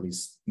life, or at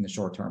least in the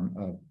short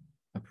term,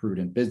 a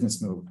prudent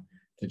business move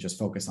to just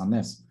focus on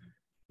this.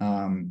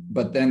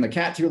 But then the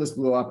cat tier list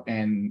blew up,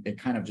 and it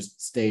kind of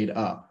just stayed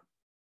up.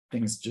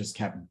 Things just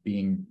kept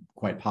being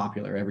quite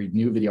popular. Every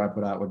new video I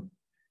put out would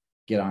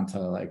get onto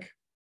like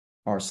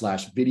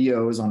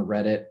r/videos on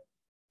Reddit,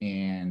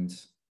 and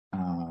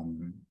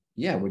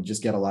would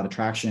just get a lot of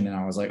traction. And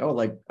I was like, oh,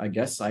 like I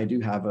guess I do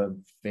have a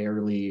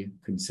fairly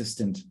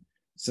consistent,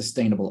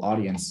 sustainable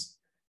audience.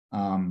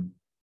 And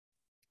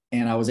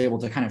I was able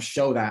to kind of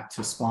show that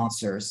to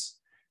sponsors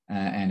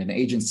and an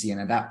agency. And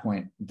at that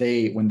point,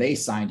 when they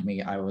signed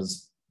me, I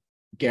was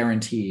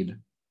guaranteed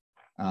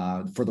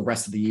for the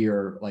rest of the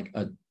year, like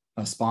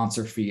a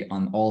sponsor fee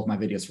on all of my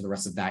videos for the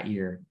rest of that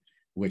year,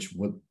 which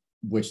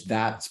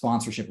that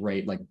sponsorship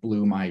rate like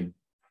blew my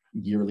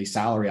yearly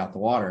salary out the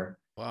water.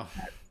 Wow.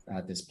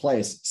 At this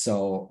place.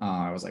 So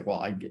I was like,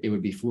 well, it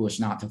would be foolish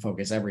not to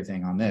focus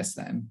everything on this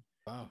then.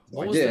 Wow.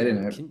 So I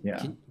did.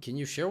 Can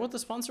you share what the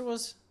sponsor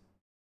was?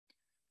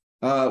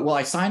 Well,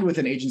 I signed with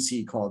an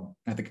agency called,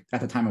 at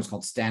the time it was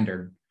called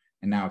Standard,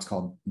 and now it's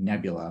called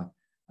Nebula.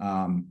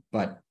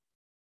 But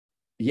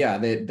yeah,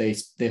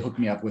 they hooked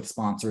me up with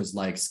sponsors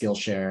like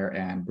Skillshare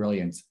and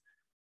Brilliant,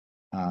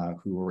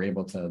 who were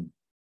able to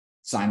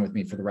sign with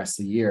me for the rest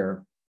of the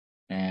year.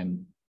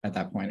 And at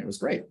that point, it was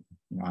great.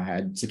 I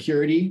had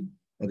security,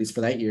 at least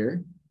for that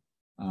year,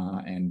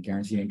 and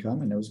guaranteed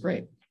income, and it was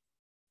great.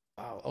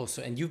 Wow. Oh,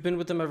 and you've been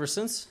with them ever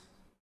since?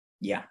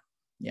 Yeah.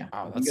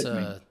 Wow,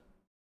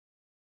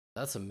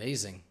 that's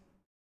amazing.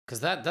 Because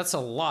that's a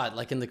lot.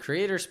 Like in the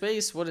creator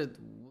space, what is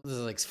it,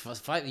 like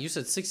 5? You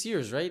said 6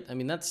 years, right? I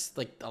mean, that's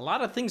like a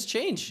lot of things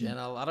change, and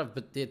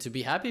but to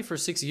be happy for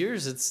 6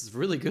 years, it's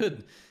really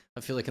good.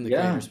 I feel like in the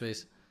creator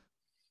space.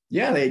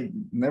 Yeah, they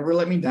never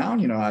let me down.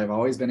 I've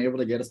always been able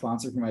to get a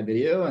sponsor for my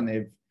video, and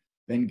they've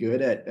been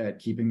good at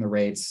keeping the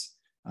rates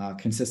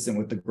consistent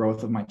with the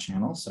growth of my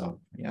channel.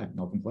 So yeah,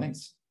 no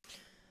complaints.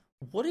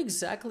 What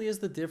exactly is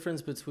the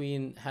difference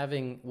between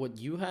having what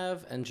you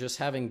have and just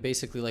having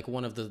basically like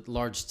one of the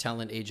large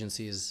talent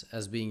agencies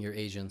as being your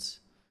agents?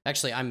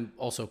 Actually, I'm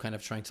also kind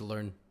of trying to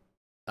learn.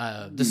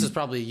 This is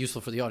probably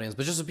useful for the audience,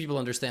 but just so people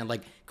understand,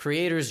 like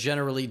creators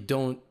generally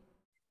don't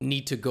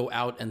need to go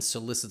out and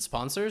solicit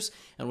sponsors.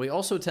 And we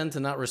also tend to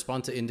not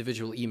respond to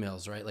individual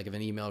emails, right? Like if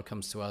an email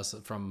comes to us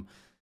from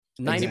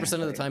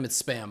 90% of the time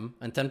it's spam,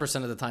 and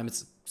 10% of the time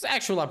it's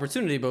actual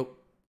opportunity, but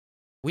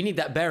we need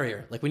that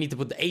barrier. Like we need to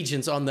put the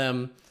agents on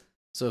them.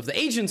 So if the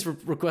agents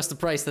request a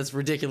price that's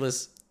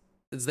ridiculous,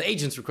 it's the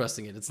agents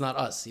requesting it. It's not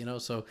us, you know?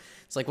 So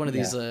it's like one of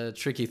these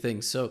tricky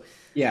things. So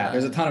yeah,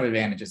 there's a ton of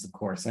advantages, of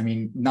course. I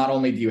mean, not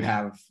only do you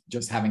have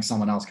just having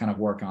someone else kind of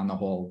work on the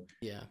whole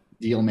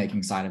deal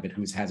making side of it,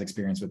 who has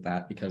experience with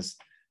that, because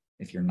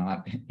if you're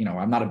not, you know,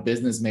 I'm not a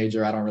business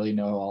major, I don't really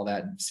know all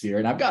that sphere,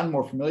 and I've gotten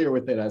more familiar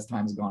with it as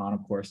time's gone on,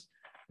 of course,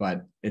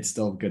 but it's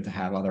still good to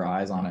have other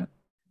eyes on it,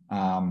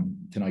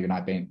 to know you're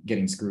not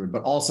getting screwed.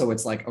 But also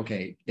it's like,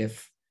 okay,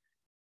 if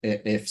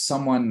a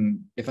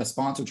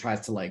sponsor tries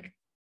to like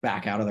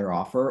back out of their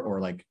offer or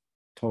like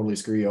totally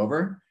screw you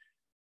over,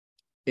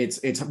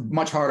 it's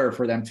much harder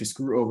for them to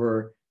screw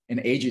over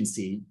an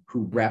agency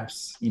who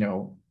reps, you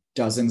know,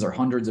 dozens or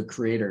hundreds of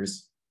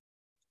creators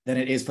than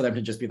it is for them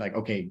to just be like,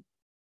 okay,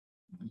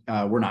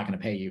 we're not going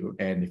to pay you,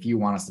 and if you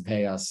want us to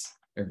pay us,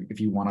 or if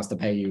you want us to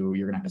pay you,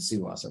 you're gonna have to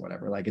sue us or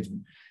whatever. Like, it's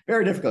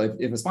very difficult.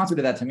 If a sponsor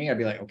did that to me, I'd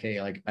be like,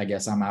 okay, like I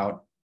guess I'm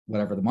out,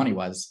 whatever the money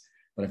was.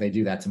 But if they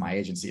do that to my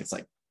agency, it's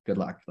like, good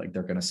luck. Like,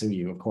 they're gonna sue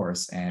you, of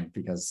course, and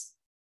because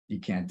you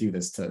can't do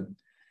this to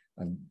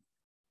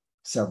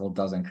several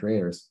dozen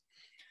creators.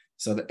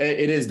 So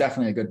it is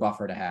definitely a good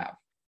buffer to have.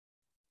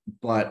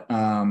 But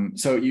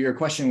so your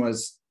question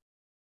was,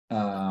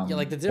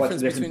 like the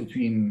difference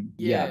between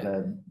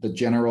the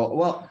general,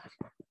 well,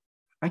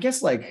 I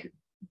guess like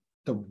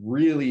the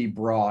really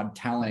broad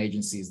talent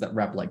agencies that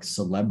rep like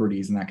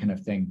celebrities and that kind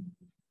of thing.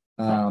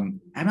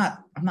 I'm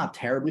not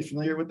terribly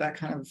familiar with that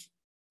kind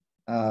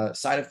of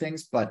side of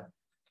things, but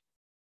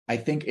I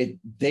think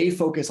they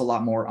focus a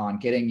lot more on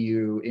getting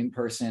you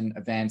in-person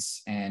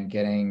events and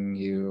getting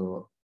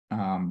you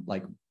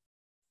like,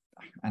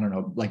 I don't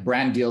know, like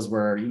brand deals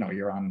where, you know,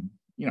 you're on,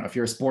 you know, if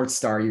you're a sports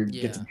star, you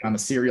get to be on the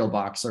cereal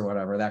box or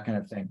whatever, that kind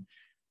of thing.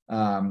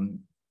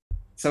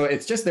 So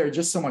it's just, they're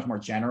just so much more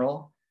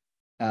general,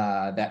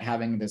 that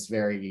having this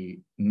very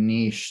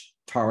niche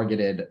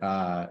targeted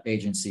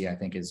agency, I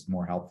think, is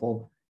more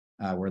helpful,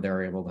 where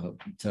they're able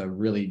to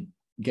really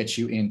get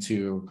you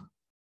into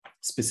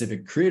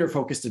specific creator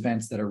focused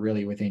events that are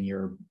really within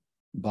your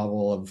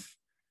bubble of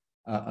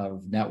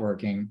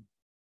networking,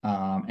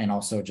 and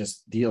also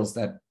just deals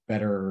that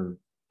better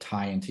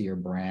tie into your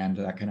brand,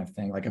 that kind of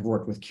thing. Like, I've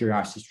worked with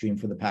CuriosityStream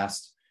for the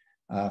past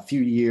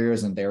few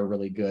years, and they're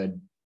really good.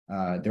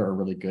 They're a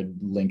really good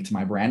link to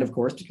my brand, of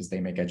course, because they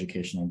make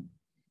educational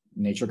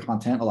nature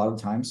content a lot of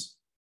the times.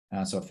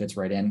 So it fits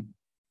right in.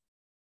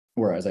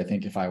 Whereas I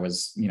think if I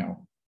was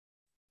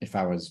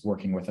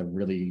working with a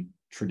really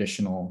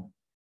traditional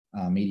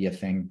media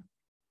thing,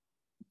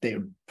 they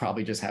would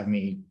probably just have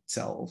me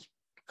sell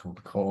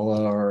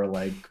Coca-Cola or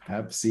like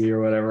Pepsi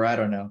or whatever. I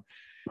don't know.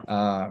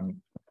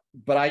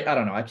 But I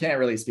don't know. I can't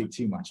really speak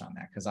too much on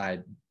that because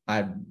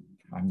I'm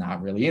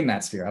not really in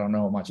that sphere. I don't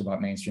know much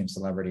about mainstream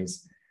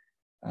celebrities.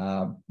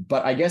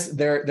 But I guess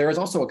there is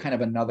also a kind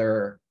of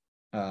another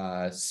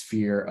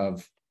sphere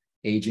of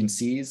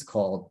agencies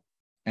called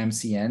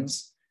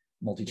MCNs,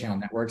 multi-channel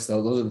networks.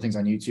 So those are the things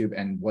on YouTube.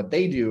 And what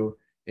they do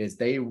is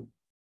they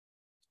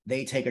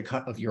take a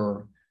cut of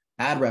your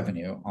ad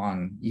revenue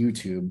on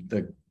YouTube,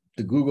 the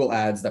Google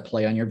ads that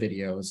play on your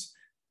videos.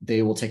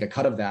 They will take a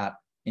cut of that,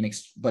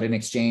 but in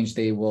exchange,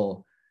 they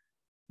will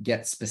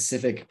get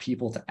specific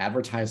people to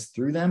advertise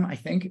through them. I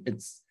think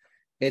it's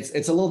a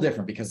little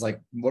different because,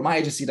 like, what my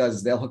agency does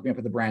is they'll hook me up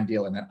with a brand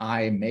deal, and then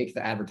I make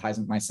the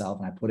advertisement myself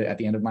and I put it at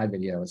the end of my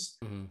videos.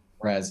 Mm-hmm.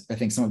 Whereas I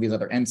think some of these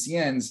other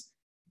MCNs,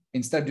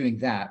 instead of doing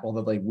that,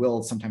 although they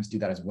will sometimes do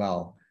that as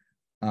well,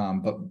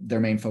 but their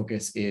main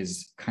focus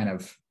is kind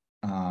of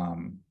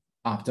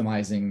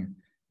optimizing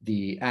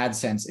the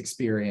AdSense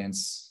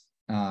experience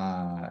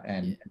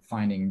and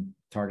finding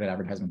targeted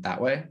advertisement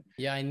that way.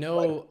 Yeah, I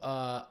know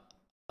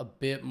a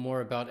bit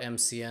more about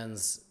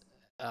MCNs.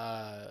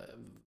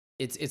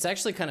 It's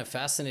actually kind of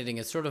fascinating.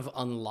 It sort of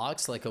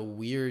unlocks like a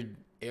weird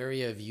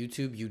area of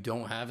YouTube you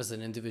don't have as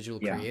an individual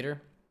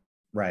creator.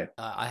 Right.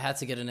 I had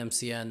to get an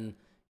MCN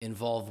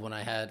involved when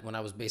I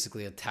was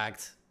basically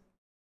attacked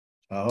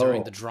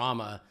during the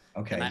drama.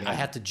 Okay. And I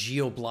had to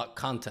geo-block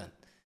content.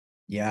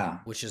 Yeah.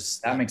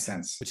 That makes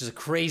sense. Which is a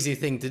crazy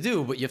thing to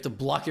do, but you have to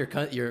block your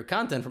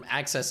content from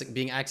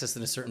being accessed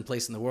in a certain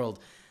place in the world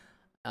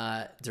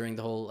during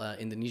the whole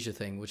Indonesia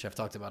thing, which I've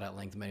talked about at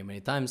length many,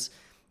 many times.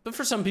 But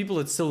for some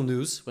people, it's still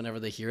news. Whenever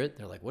they hear it,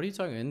 they're like, "What are you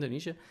talking about,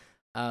 Indonesia?"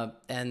 I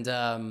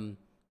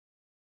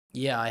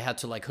had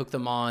to like hook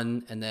them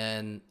on, and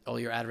then all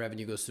your ad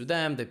revenue goes through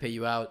them. They pay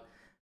you out.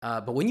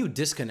 But when you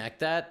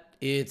disconnect that,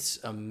 it's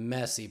a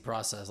messy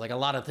process. Like, a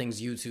lot of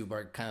things YouTube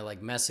are kind of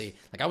like messy.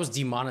 Like, I was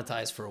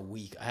demonetized for a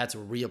week. I had to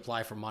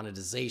reapply for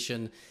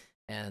monetization,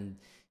 and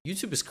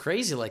YouTube is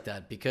crazy like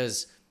that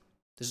because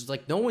there's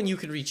like no one you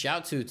can reach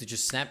out to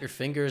just snap your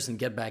fingers and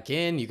get back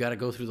in. You got to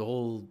go through the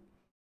whole,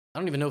 I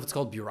don't even know if it's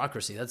called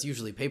bureaucracy. That's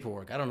usually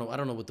paperwork. I don't know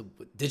what the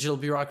digital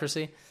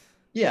bureaucracy.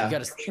 Yeah, You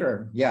got to. for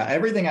sure. Yeah,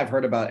 everything I've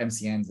heard about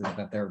MCNs is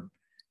that they're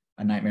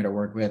a nightmare to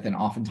work with, and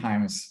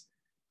oftentimes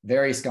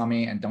very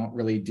scummy and don't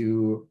really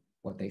do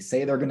what they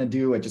say they're going to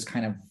do. It just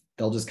kind of,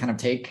 they'll just kind of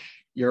take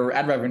your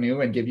ad revenue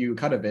and give you a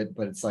cut of it,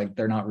 but it's like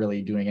they're not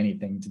really doing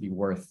anything to be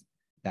worth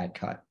that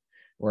cut.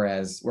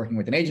 Whereas working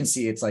with an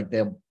agency, it's like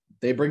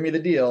they bring me the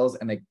deals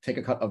and they take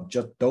a cut of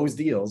just those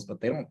deals, but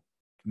they don't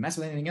mess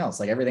with anything else.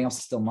 Like everything else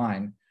is still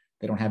mine.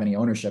 They don't have any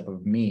ownership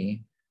of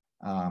me.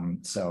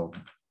 So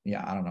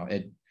yeah, I don't know.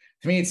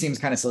 To me, it seems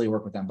kind of silly to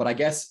work with them, but I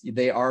guess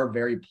they are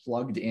very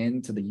plugged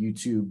into the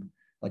YouTube,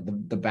 like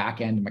the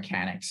back end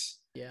mechanics.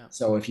 Yeah.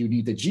 So if you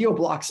need to geo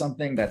block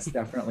something, that's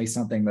definitely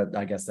something that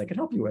I guess they could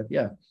help you with.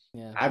 Yeah.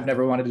 Yeah. I've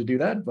never wanted to do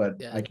that, but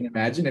Yeah. I can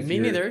imagine if me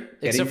neither,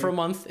 except for a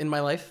month in my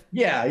life.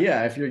 Yeah.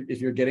 Yeah. If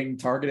you're getting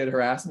targeted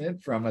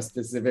harassment from a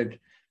specific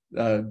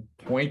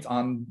point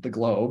on the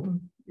globe.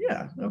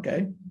 Yeah.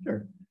 Okay.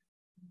 Sure.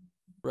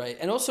 Right.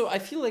 And also I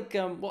feel like,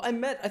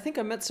 I think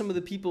I met some of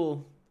the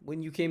people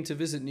when you came to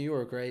visit New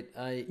York, right?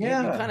 You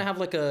kind of have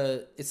like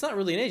it's not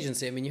really an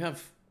agency. I mean, you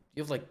have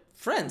like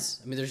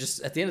friends. I mean, they're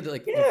just at the end of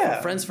the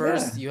friends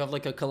first. You have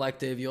like a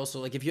collective. You also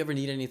like if you ever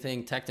need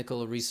anything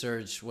technical,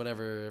 research,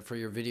 whatever for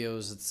your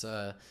videos, it's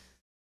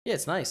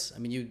nice. I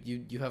mean,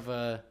 you have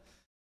a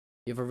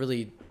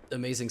really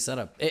amazing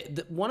setup.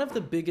 One of the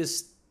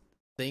biggest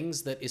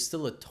things that is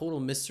still a total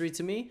mystery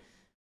to me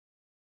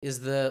is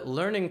the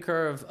learning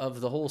curve of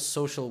the whole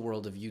social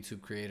world of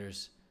YouTube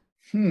creators.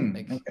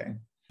 Okay.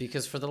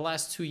 Because for the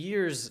last 2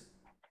 years,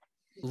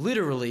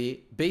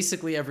 literally,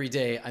 basically every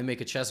day, I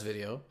make a chess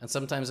video, and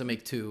sometimes I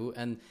make two,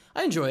 and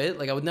I enjoy it.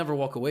 Like I would never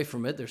walk away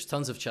from it. There's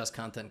tons of chess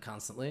content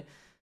constantly,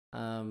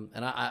 and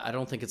I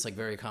don't think it's like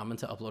very common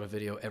to upload a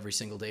video every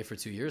single day for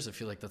 2 years. I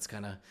feel like it's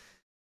kind of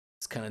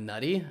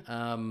nutty.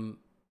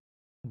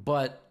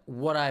 But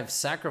what I've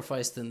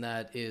sacrificed in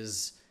that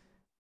is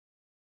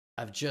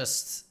I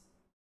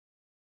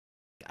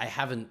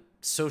haven't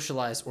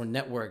socialized or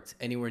networked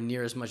anywhere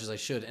near as much as I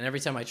should. And every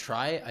time I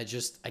try, I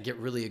get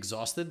really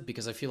exhausted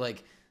because I feel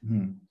like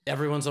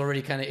everyone's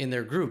already kind of in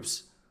their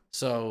groups.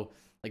 So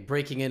like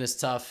breaking in is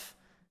tough,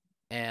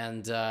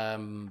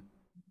 and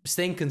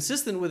staying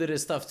consistent with it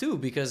is tough too,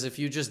 because if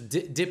you just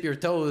dip your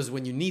toes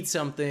when you need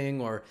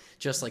something or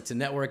just like to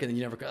network and then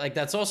you never, like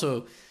that's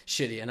also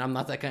shitty. And I'm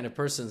not that kind of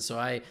person. So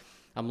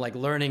I'm like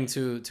learning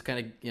to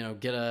kind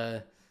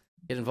of,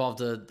 get involved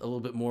a little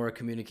bit more,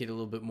 communicate a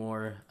little bit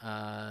more,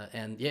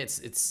 and yeah,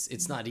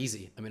 it's not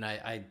easy. I mean,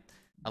 I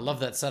love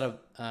that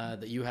setup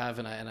that you have,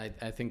 and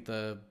I think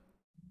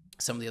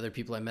some of the other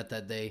people I met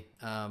that day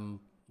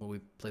when we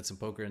played some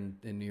poker in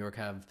New York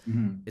have.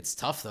 It's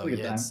tough though.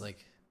 Yeah, it's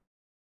like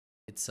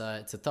it's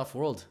a tough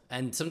world,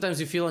 and sometimes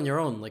you feel on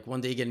your own. Like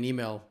one day you get an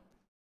email,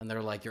 and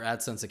they're like, your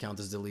AdSense account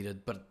is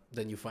deleted, but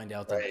then you find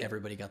out that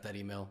everybody got that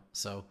email.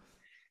 So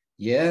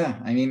yeah,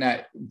 I mean,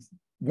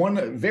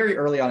 one very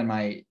early on in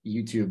my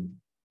YouTube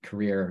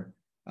career,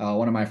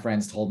 one of my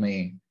friends told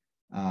me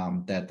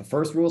that the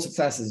first rule of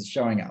success is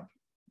showing up.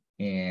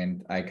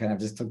 And I kind of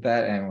just took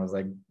that and was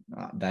like,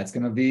 that's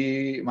going to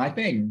be my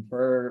thing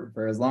for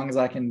as long as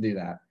I can do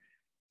that.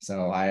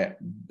 So at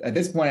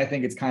this point, I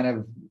think it's kind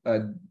of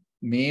a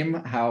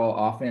meme how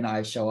often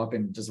I show up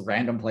in just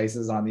random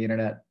places on the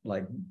internet,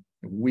 like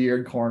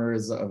weird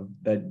corners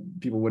that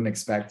people wouldn't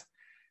expect.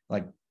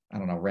 Like, I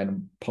don't know,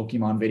 random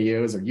Pokemon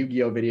videos or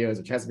Yu-Gi-Oh videos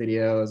or chess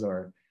videos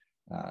or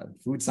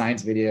food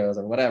science videos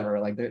or whatever.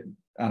 Like,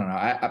 I don't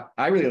know.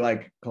 I really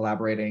like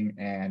collaborating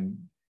and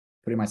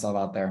putting myself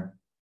out there,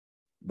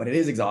 but it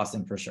is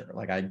exhausting for sure.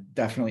 Like, I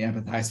definitely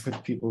empathize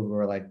with people who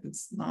are like,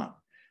 it's not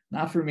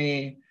for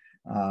me,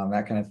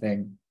 that kind of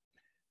thing.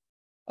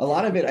 A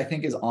lot of it, I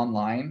think, is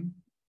online,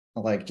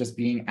 like just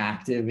being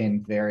active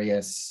in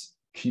various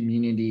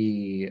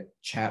community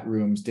chat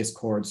rooms,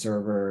 Discord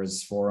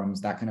servers,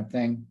 forums, that kind of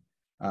thing.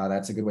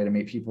 That's a good way to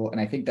meet people. And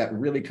I think that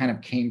really kind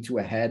of came to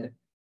a head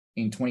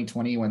in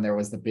 2020 when there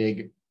was the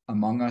big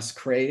Among Us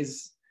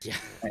craze. Yeah.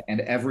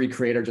 And every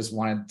creator just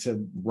wanted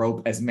to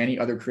rope as many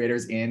other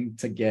creators in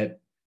to get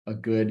a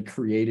good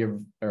creative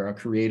or a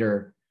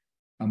creator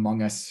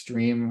Among Us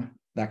stream,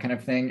 that kind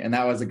of thing. And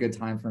that was a good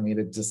time for me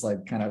to just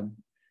like kind of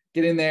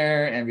get in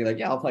there and be like,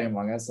 yeah, I'll play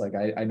Among Us. Like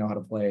I know how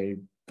to play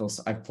those.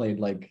 I've played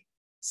like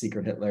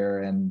Secret Hitler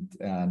and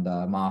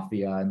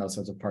Mafia and those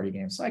sorts of party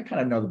games. So I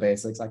kind of know the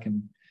basics. I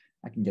can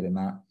get in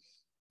that.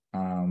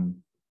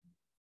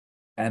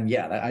 And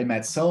yeah, I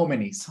met so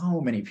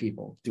many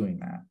people doing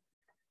that.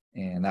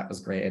 And that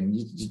was great. And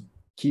just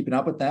keeping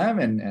up with them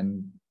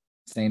and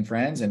staying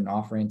friends and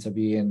offering to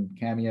be in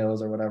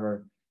cameos or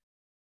whatever.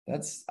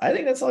 I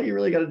think that's all you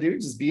really got to do.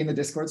 Just be in the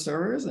Discord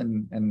servers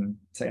and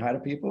say hi to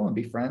people and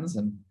be friends.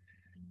 And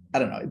I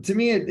don't know, to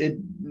me, it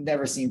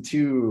never seemed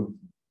too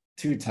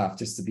tough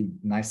just to be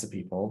nice to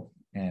people.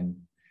 And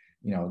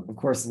of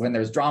course, when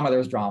there's drama,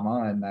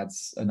 and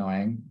that's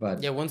annoying.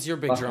 But yeah, when's your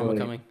big drama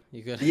coming?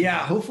 You good? Yeah,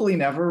 hopefully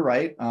never,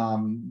 right?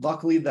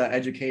 Luckily, the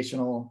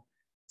educational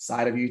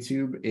side of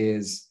YouTube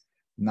is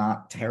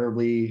not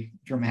terribly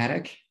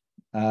dramatic.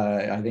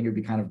 I think it'd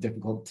be kind of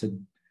difficult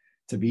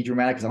to be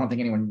dramatic because I don't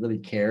think anyone really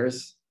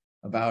cares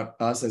about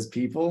us as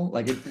people,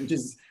 like which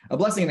is a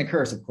blessing and a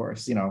curse, of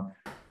course. You know,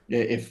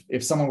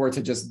 if someone were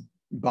to just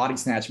body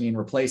snatch me and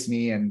replace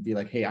me and be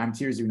like, hey, I'm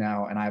TierZoo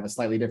now and I have a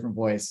slightly different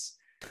voice,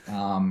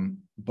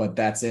 but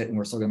that's it, and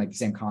we're still gonna make the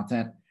same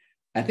content,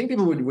 I think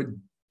people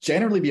would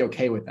generally be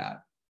okay with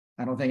that.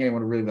 I don't think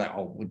anyone would really be like,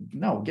 oh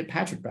no, get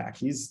Patrick back.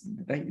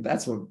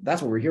 That's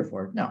what we're here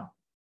for. No,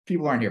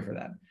 people aren't here for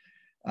that.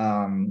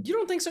 You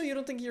don't think so? You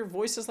don't think your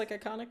voice is like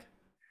iconic?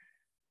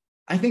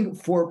 I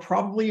think for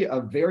probably a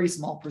very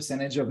small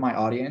percentage of my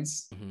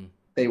audience,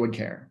 they would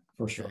care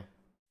for sure. Okay.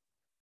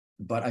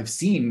 But I've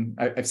seen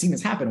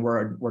this happen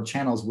where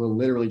channels will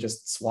literally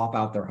just swap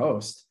out their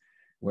host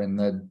when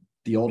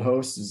the old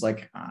host is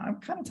like,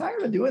 I'm kind of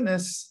tired of doing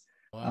this.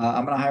 Wow.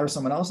 I'm going to hire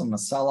someone else. I'm going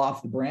to sell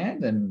off the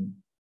brand, and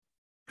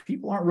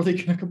people aren't really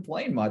going to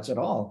complain much at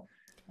all.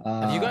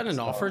 Have you gotten an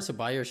offer to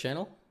buy your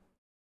channel?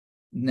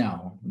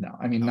 No.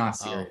 I mean, not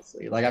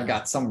seriously. Like I've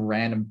got some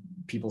random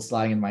people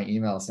sliding in my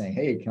email saying,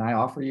 hey, can I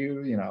offer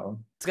you, you know,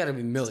 it's got to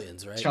be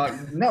millions, right?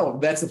 No,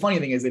 that's the funny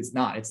thing is it's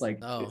not. It's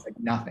like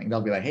nothing.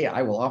 They'll be like, hey,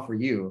 I will offer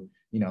you,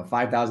 you know,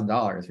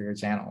 $5,000 for your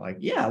channel. Like,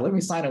 yeah, let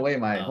me sign away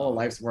my whole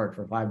life's work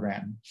for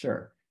 $5,000.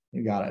 Sure,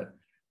 you got it.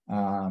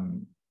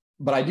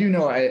 But I do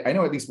know, I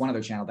know at least one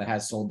other channel that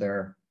has sold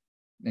their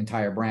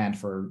entire brand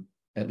for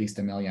at least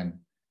 $1 million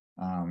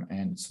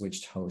and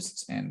switched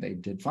hosts, and they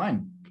did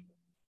fine.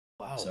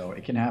 Wow. So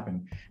it can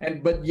happen.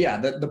 But yeah,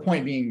 the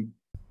point being,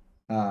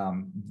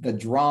 the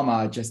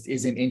drama just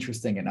isn't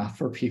interesting enough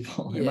for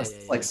people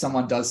unless like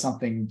someone does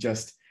something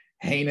just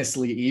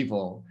heinously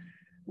evil,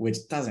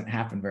 which doesn't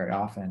happen very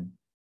often.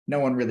 No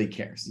one really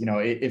cares. You know,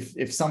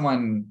 if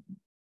someone,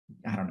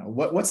 I don't know,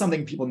 what's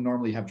something people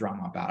normally have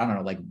drama about? I don't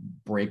know, like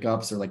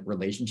breakups or like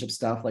relationship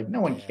stuff. Like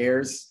no one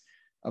cares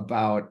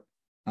about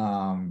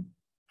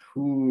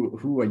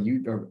who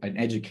an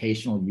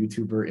educational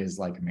YouTuber is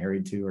like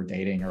married to or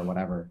dating or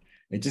whatever.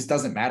 It just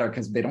doesn't matter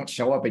because they don't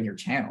show up in your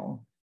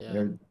channel.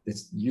 Yeah.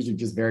 It's usually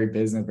just very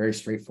business, very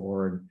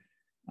straightforward.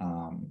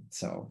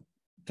 So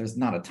there's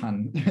not a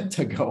ton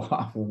to go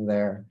off of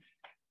there.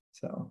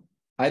 So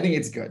I think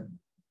it's good.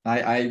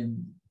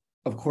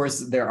 Of course,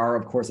 there are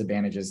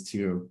advantages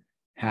to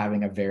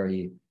having a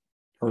very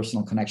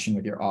personal connection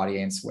with your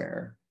audience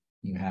where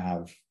you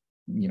have,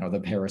 you know, the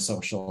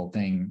parasocial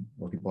thing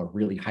where people are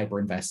really hyper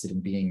invested in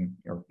being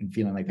or in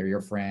feeling like they're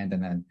your friend.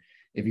 And then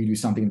if you do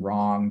something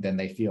wrong, then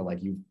they feel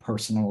like you've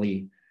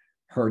personally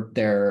hurt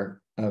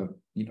their,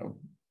 you know,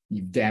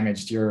 you've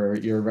damaged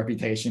your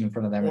reputation in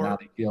front of them, and now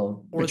they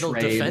feel betrayed. They'll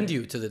defend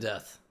you to the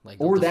death. Like,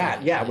 or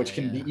that, which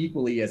can be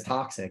equally as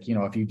toxic. You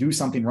know, if you do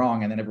something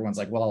wrong and then everyone's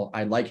like, well,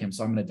 I like him,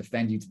 so I'm going to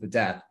defend you to the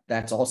death.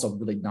 That's also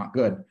really not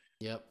good.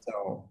 Yep.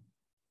 So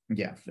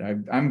yeah,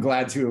 I'm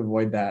glad to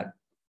avoid that.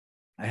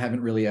 I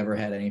haven't really ever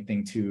had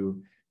anything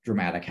too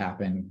dramatic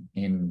happen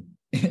in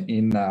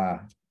the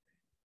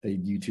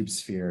YouTube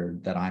sphere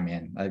that I'm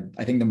in.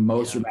 I think the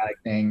most dramatic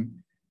thing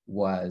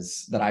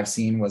that I've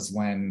seen was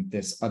when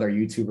this other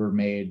YouTuber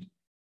made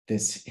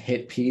this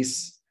hit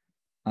piece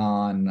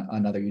on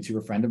another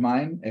YouTuber friend of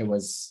mine. It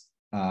was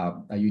a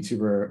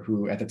YouTuber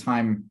who at the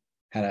time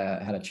had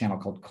a channel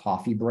called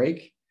Coffee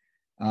Break,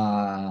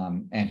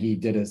 and he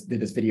did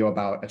this video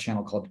about a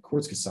channel called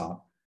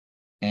Kurzgesagt,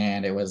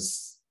 and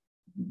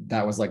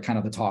that was like kind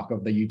of the talk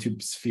of the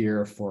YouTube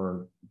sphere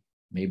for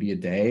maybe a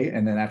day,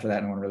 and then after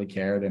that no one really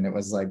cared, and it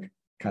was like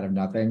kind of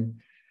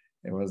nothing.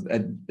 It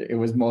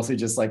was mostly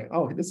just like,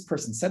 oh, this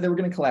person said they were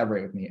going to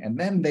collaborate with me, and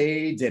then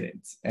they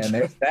didn't, and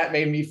that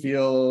made me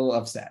feel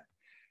upset.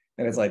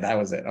 And it's like, that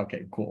was it.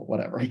 Okay, cool,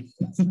 whatever.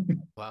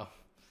 Wow,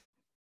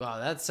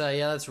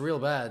 that's real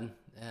bad.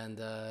 And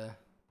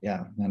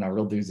yeah, no,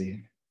 real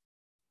doozy.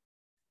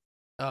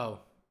 Oh,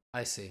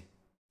 I see.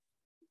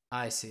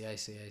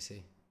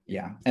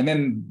 Yeah, and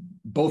then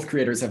both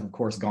creators have, of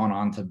course, gone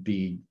on to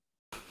be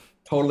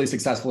totally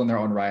successful in their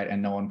own right,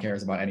 and no one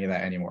cares about any of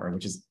that anymore,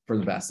 which is for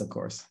the best, of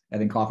course. I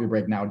think Coffee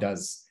Break now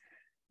does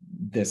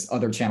this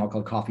other channel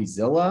called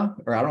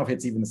CoffeeZilla, or I don't know if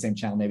it's even the same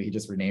channel, maybe he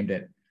just renamed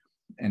it.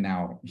 And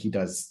now he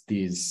does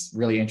these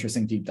really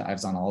interesting deep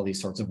dives on all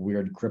these sorts of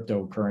weird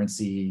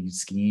cryptocurrency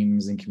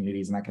schemes and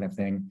communities and that kind of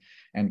thing.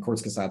 And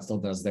Kurzgesagt still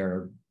does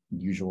their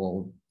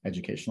usual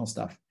educational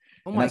stuff.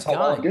 Oh my God.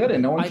 All good,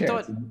 and no one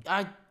cares.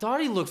 I thought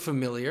he looked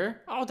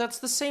familiar. Oh, that's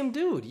the same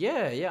dude.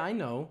 Yeah, I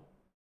know.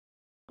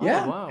 Oh,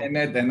 yeah, wow. And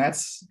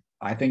that's,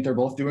 I think they're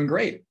both doing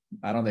great.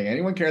 I don't think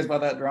anyone cares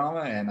about that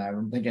drama, and I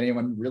don't think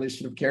anyone really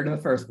should have cared in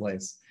the first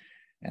place.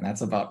 And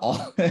that's about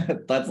all.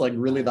 That's like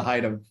really the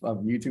height of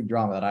YouTube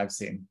drama that I've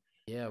seen.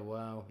 Yeah,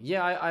 wow.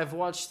 Yeah, I've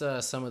watched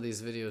some of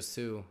these videos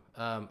too.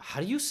 How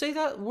do you say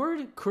that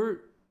word?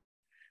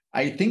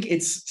 I think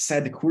it's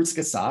said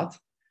Kurzgesagt,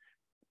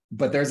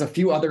 but there's a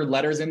few other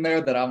letters in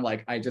there that I'm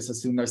like, I just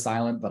assume they're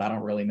silent, but I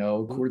don't really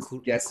know.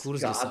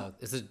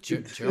 Kurzgesagt. Is it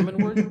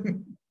German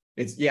word?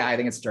 I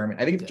think it's German.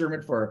 I think it's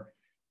German for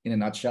in a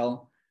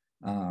nutshell,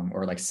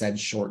 or like said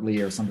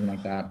shortly or something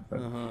like that, but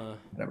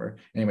whatever.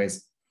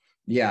 Anyways,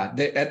 yeah,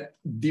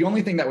 the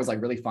only thing that was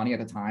like really funny at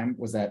the time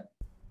was that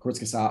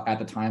Kurzgesagt at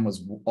the time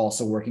was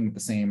also working with the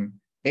same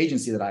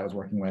agency that I was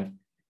working with,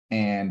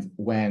 And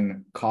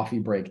when Coffee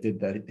Break did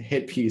the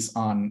hit piece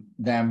on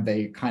them,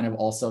 they kind of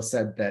also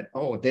said that,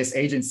 oh, this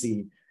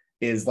agency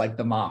is like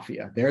the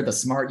mafia. They're the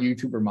smart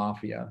YouTuber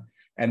mafia.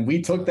 And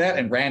we took that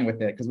and ran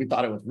with it because we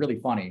thought it was really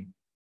funny.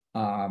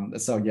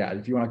 So yeah,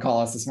 if you want to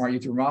call us the smart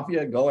YouTuber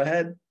mafia, go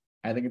ahead.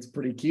 I think it's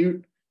pretty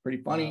cute,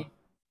 pretty funny,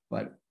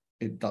 but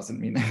it doesn't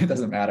mean, it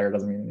doesn't matter. It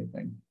doesn't mean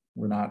anything.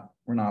 We're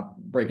not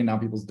breaking down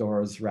people's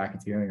doors,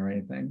 racketeering or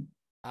anything.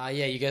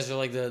 Yeah, you guys are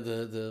like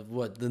the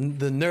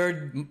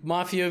nerd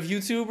mafia of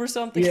YouTube or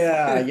something.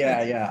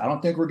 Yeah. I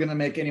don't think we're gonna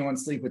make anyone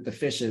sleep with the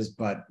fishes,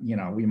 but you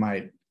know, we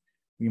might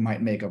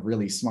make a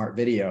really smart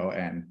video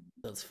and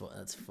that's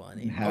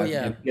funny.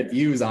 Have, get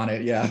views on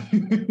it. Yeah.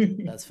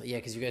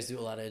 Because you guys do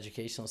a lot of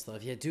educational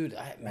stuff. Yeah, dude.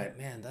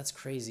 Man, that's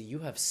crazy. You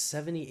have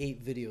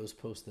 78 videos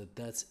posted.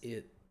 That's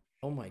it.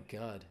 Oh my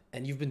god.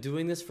 And you've been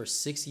doing this for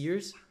 6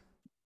 years?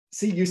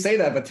 See, you say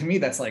that, but to me,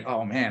 that's like,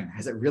 oh man,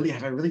 have I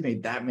really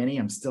made that many?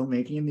 I'm still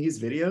making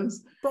these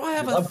videos. Bro, I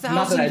have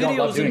 1,000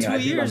 videos in 2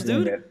 years,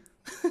 dude.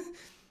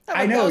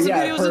 I know,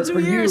 yeah. For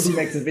you who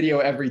makes a video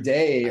every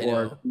day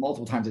or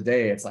multiple times a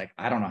day, it's like,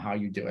 I don't know how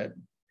you do it.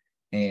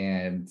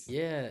 And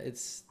yeah,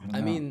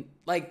 I mean,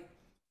 like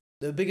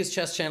the biggest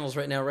chess channels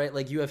right now, right?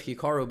 Like you have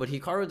Hikaru, but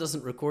Hikaru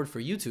doesn't record for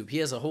YouTube. He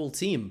has a whole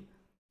team.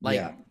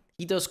 Like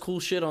he does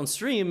cool shit on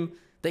stream.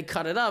 They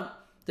cut it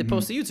up. They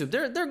post to YouTube.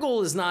 Their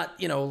goal is not,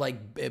 you know,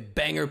 like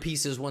banger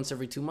pieces once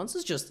every 2 months.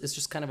 It's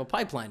just kind of a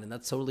pipeline, and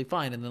that's totally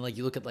fine. And then like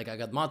you look at like I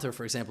got Mater,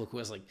 for example, who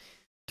has like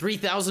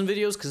 3,000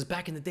 videos, because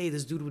back in the day,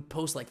 this dude would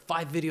post like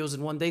 5 videos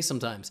in one day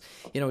sometimes.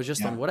 You know,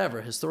 just on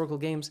whatever historical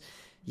games.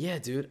 Yeah,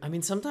 dude. I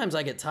mean, sometimes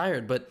I get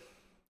tired, but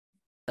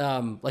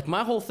like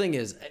my whole thing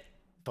is,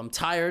 if I'm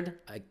tired,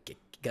 I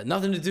got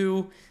nothing to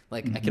do.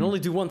 Like I can only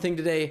do one thing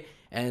today,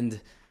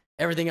 and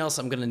everything else,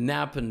 I'm going to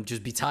nap and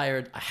just be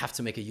tired. I have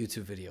to make a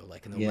YouTube video,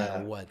 like no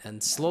matter what.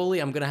 And slowly,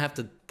 I'm going to have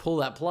to pull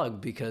that plug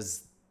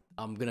because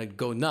I'm going to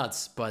go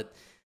nuts. But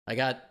I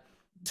got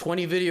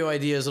 20 video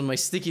ideas on my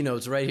sticky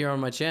notes right here on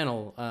my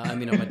channel. On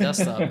my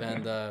desktop.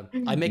 And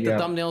I make the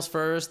thumbnails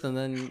first, and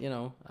then, you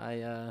know,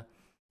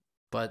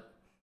 but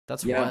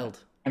that's wild.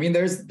 I mean,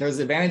 there's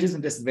advantages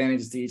and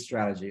disadvantages to each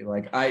strategy.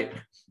 Like I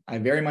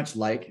very much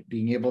like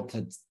being able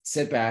to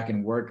sit back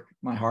and work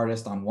my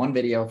hardest on one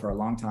video for a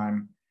long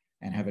time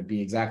and have it be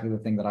exactly the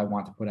thing that I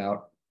want to put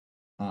out.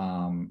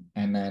 And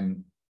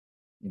then,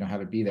 you know,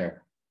 have it be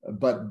there.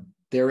 But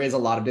there is a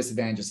lot of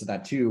disadvantages to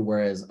that too.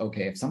 Whereas,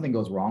 okay, if something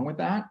goes wrong with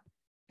that,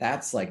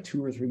 that's like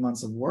 2 or 3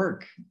 months of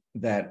work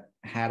that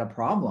had a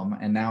problem.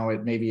 And now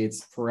maybe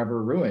it's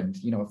forever ruined.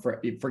 You know, for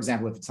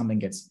example, if something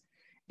gets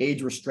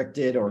age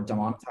restricted or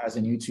demonetized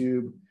on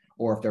YouTube,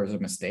 or if there was a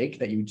mistake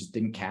that you just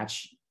didn't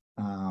catch,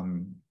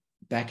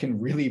 that can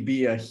really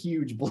be a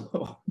huge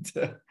blow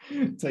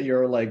to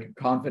your like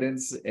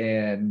confidence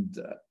and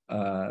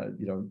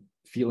you know,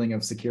 feeling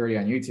of security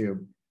on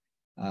YouTube.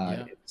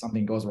 If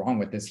something goes wrong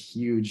with this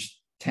huge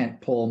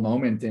tent pole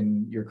moment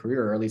in your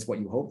career, or at least what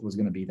you hoped was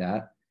going to be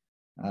that.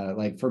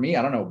 Like for me,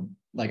 I don't know,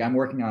 like I'm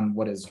working on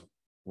what is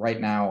right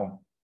now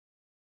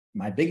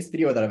my biggest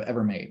video that I've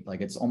ever made.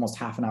 Like it's almost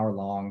half an hour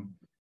long.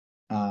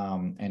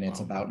 And it's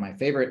about my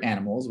favorite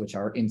animals, which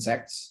are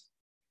insects,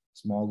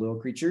 small little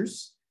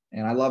creatures.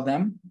 And I love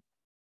them,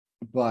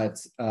 but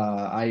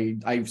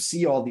I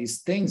see all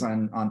these things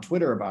on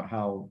Twitter about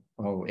how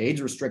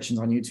age restrictions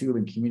on YouTube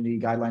and community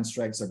guideline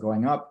strikes are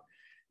going up.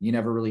 You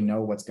never really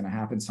know what's going to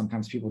happen.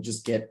 Sometimes people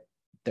just get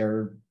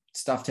their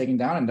stuff taken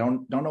down and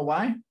don't know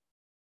why.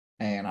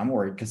 And I'm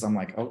worried because I'm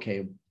like,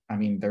 okay, I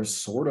mean,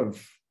 there's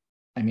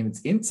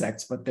it's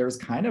insects, but there's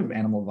kind of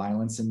animal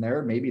violence in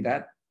there. Maybe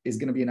that is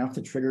going to be enough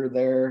to trigger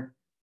their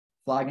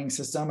flagging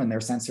system and their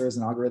sensors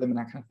and algorithm and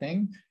that kind of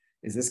thing.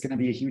 Is this going to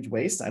be a huge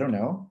waste? I don't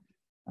know.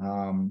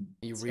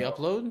 You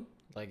re-upload?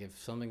 Like if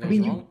something goes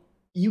wrong?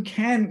 You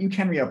can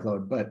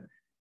re-upload, but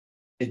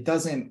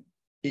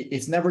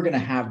it's never going to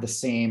have the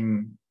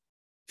same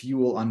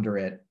fuel under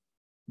it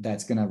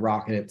that's going to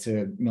rocket it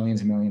to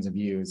millions and millions of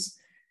views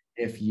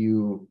if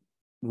you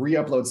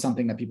re-upload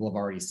something that people have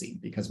already seen,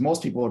 because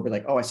most people would be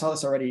like, oh, I saw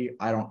this already,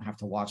 I don't have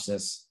to watch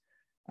this.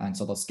 And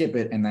so they'll skip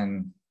it, and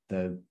then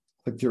the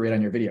click-through rate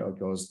on your video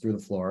goes through the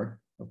floor,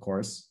 of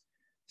course.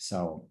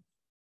 So,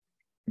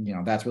 you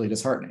know, that's really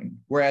disheartening.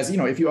 Whereas, you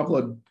know, if you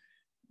upload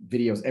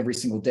videos every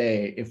single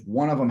day, if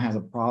one of them has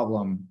a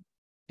problem,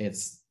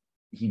 it's,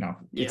 you know,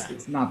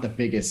 it's not the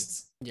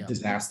biggest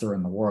disaster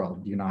in the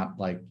world. You're not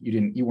like,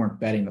 you weren't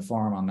betting the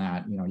farm on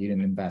that. You know, you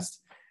didn't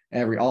invest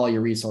all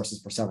your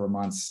resources for several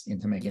months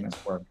into making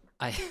this work.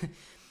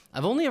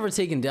 I've only ever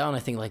taken down, I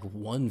think, like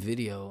one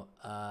video,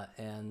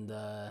 and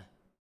I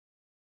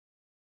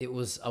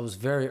was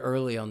very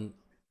early on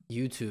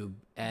YouTube,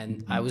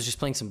 and I was just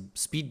playing some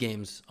speed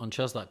games on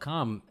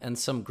chess.com, and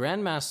some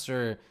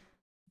grandmaster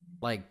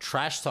like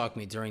trash talked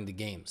me during the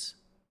games.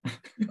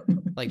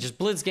 Like just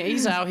blitz game.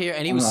 He's out here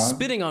and he was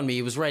spitting on me.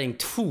 He was writing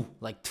 "tu,"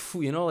 like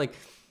 "tu," you know, like,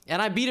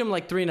 And I beat him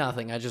like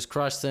 3-0. I just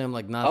crushed him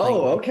like nothing.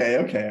 Oh,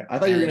 okay. I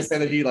thought you were gonna say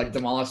that he like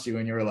demolished you,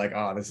 and you were like,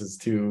 "Oh, this is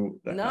too."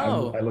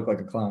 No, I look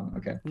like a clown.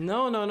 Okay.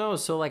 No.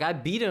 So like I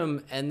beat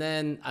him, and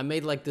then I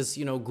made like this,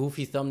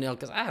 goofy thumbnail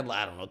because I had,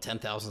 I don't know,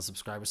 10,000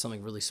 subscribers,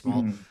 something really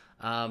small.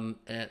 And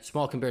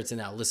small compared to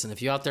now. Listen,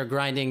 if you're out there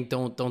grinding,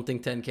 don't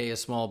think 10K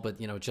is small, but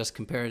just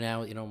compare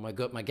now.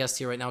 My guest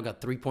here right now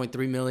got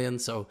 3.3 million,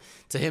 so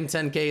to him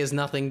 10K is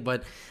nothing.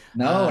 But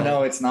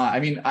no, it's not.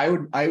 I mean,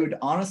 I would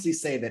honestly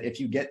say that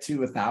if you get to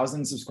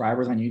 1,000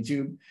 subscribers on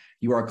YouTube,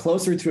 you are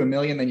closer to 1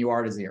 million than you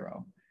are to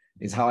 0.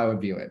 Is how I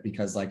would view it,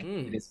 because like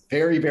it is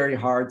very, very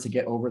hard to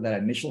get over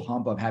that initial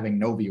hump of having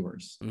no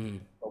viewers.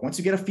 But once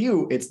you get a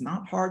few, it's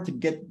not hard to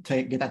get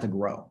that to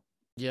grow.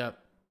 Yep.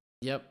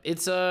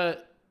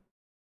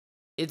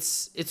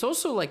 It's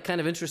also like kind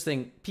of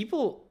interesting.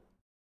 People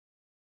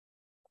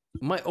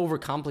might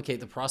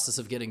overcomplicate the process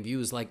of getting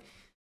views. Like,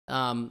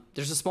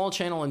 there's a small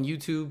channel on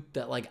YouTube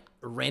that like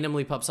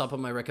randomly pops up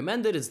on my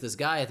recommended. It's this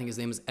guy, I think his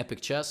name is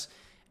Epic Chess.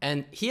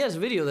 And he has a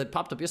video that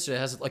popped up yesterday,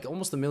 has like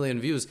almost 1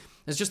 million views.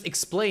 It's just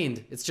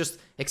explained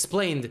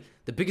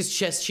the biggest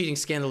chess cheating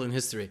scandal in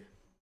history.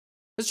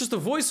 It's just a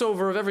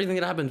voiceover of everything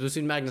that happened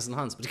between Magnus and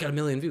Hans, but he got 1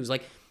 million views.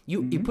 Like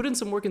you put in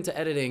some work into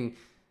editing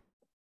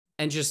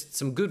and just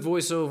some good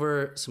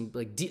voiceover, some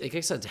like I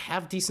said, to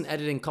have decent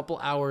editing, couple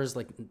hours,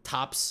 like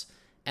tops,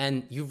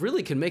 and you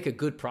really can make a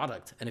good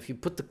product. And if you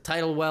put the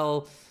title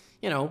well,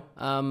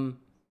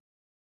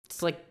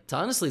 it's like,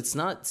 honestly, it's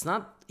not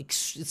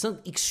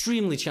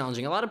extremely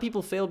challenging. A lot of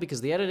people fail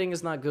because the editing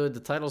is not good, the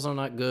titles are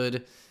not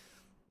good.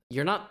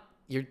 You're not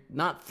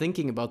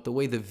thinking about the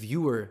way the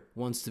viewer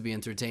wants to be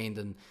entertained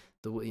and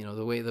the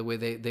way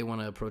they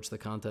want to approach the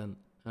content.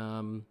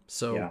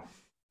 Yeah,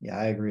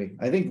 I agree.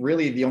 I think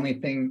really the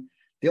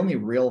only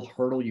real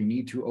hurdle you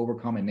need to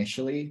overcome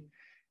initially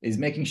is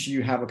making sure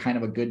you have a kind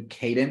of a good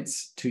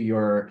cadence to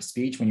your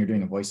speech when you're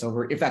doing a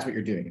voiceover. If that's what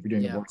you're doing, if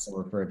you're doing a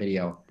voiceover for a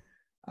video,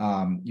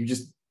 you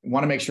just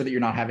want to make sure that you're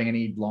not having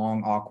any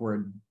long,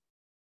 awkward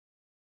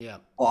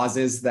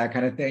pauses, that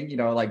kind of thing.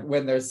 Like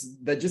when there's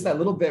just that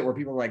little bit where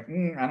people are like,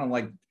 I don't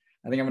like,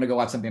 I think I'm going to go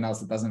watch something else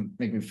that doesn't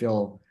make me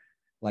feel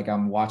like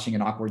I'm watching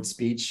an awkward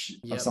speech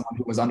of someone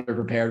who was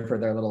underprepared for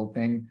their little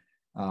thing.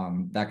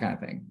 That kind of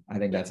thing. I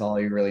think that's all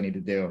you really need to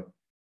do.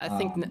 I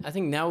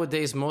think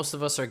nowadays most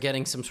of us are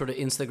getting some sort of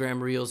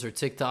Instagram reels or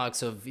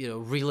TikToks of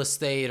real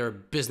estate or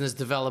business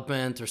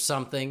development or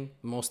something.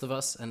 Most of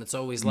us, and it's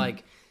always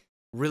like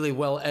really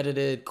well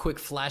edited, quick,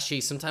 flashy.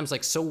 Sometimes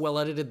like so well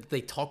edited that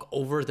they talk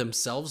over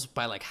themselves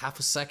by like half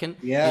a second.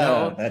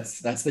 Yeah,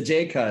 that's the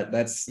J cut.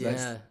 That's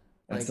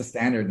like, the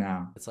standard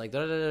now. It's like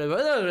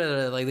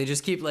like they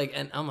just keep like,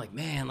 and I'm like,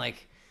 man,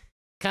 like,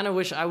 kind of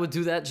wish I would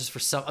do that just for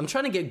some. I'm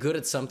trying to get good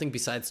at something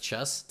besides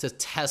chess to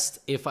test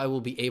if I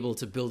will be able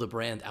to build a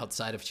brand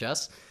outside of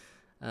chess.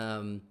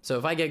 So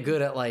if I get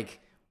good at like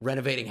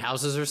renovating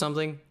houses or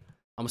something,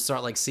 I'm gonna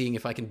start like seeing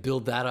if I can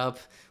build that up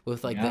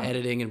with like the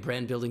editing and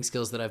brand building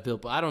skills that I've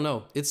built. But I don't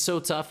know. It's so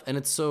tough, and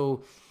it's a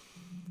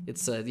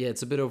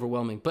bit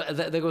overwhelming. But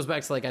that goes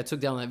back to like, I took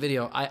down that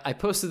video. I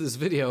posted this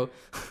video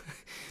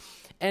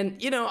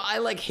and I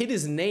like hid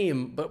his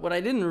name, but what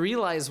I didn't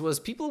realize was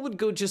people would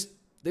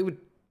they would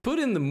put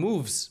in the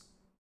moves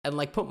and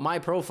like put my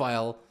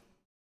profile,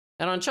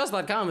 and on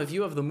chess.com, if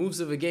you have the moves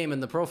of a game in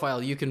the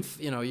profile, you can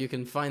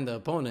find the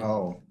opponent.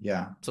 Oh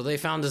yeah. So they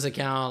found his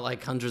account,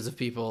 like hundreds of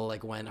people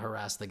like went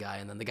harassed the guy,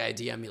 and then the guy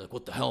DM'd me like,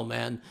 what the hell,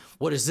 man,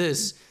 what is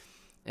this?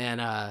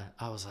 And I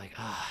was like,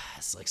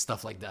 it's like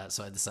stuff like that.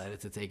 So I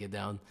decided to take it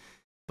down.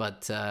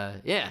 But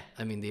I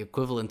mean, the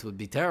equivalent would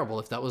be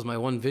terrible if that was my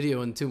one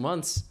video in 2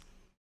 months.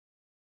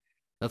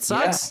 That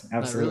sucks. Yeah,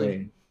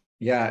 absolutely.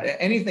 Yeah,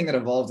 anything that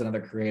involves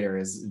another creator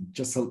is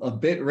just a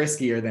bit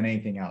riskier than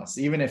anything else.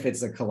 Even if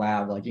it's a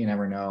collab, like you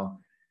never know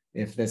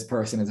if this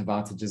person is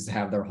about to just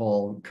have their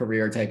whole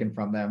career taken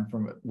from them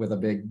with a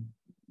big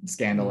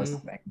scandal or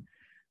something.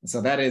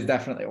 So that is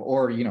definitely,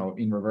 or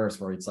in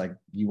reverse, where it's like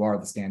you are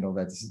the scandal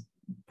that's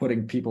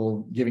putting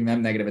people, giving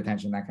them negative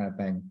attention, that kind of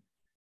thing.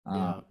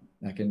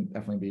 That can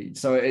definitely be.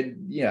 So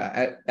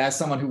as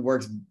someone who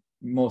works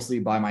mostly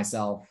by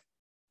myself,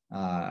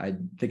 I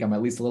think I'm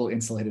at least a little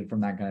insulated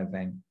from that kind of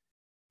thing.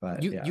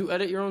 But you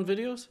edit your own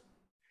videos?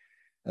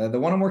 The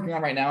one I'm working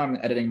on right now, I'm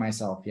editing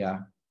myself. Yeah.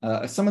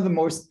 Some of the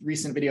most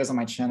recent videos on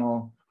my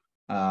channel,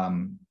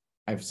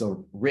 I've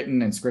still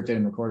written and scripted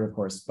and recorded, of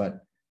course,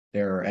 but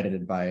they're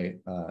edited by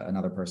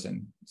another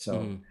person.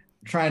 So I'm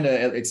trying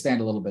to expand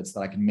a little bit so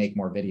that I can make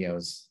more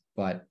videos.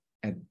 But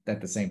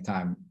at the same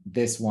time,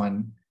 this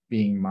one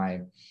being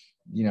my,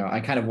 I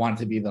kind of want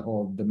it to be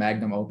the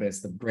magnum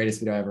opus, the greatest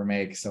video I ever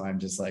make. So I'm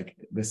just like,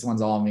 this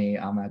one's all me.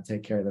 I'm going to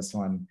take care of this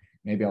one.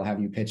 Maybe I'll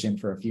have you pitch in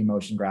for a few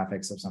motion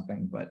graphics or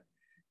something, but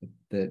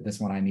this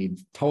one I need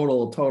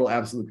total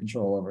absolute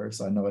control over.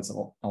 So I know it's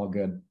all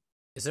good.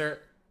 Is there,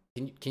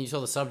 can you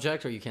tell the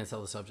subject, or you can't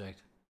tell the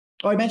subject?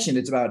 Oh, I mentioned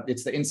it's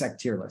the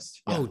insect tier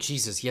list. Yeah. Oh,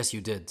 Jesus. Yes, you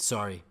did.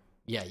 Sorry.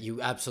 Yeah,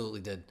 you absolutely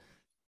did.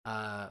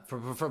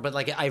 But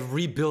like I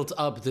rebuilt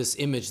up this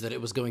image that it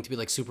was going to be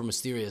like super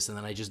mysterious, and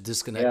then I just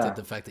disconnected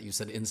the fact that you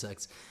said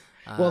insects.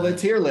 Well, the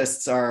tier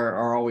lists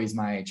are always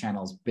my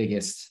channel's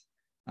biggest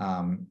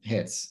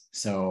hits.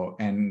 So,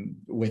 and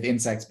with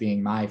insects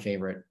being my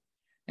favorite,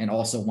 and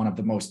also one of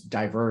the most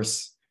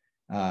diverse,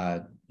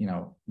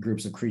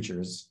 groups of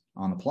creatures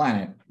on the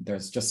planet,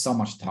 there's just so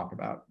much to talk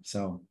about.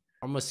 So,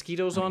 are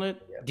mosquitoes on it?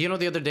 Yeah. Do you know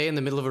the other day in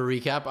the middle of a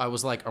recap, I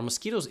was like, are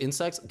mosquitoes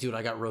insects? Dude,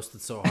 I got roasted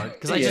so hard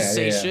because I just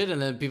say shit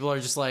and then people are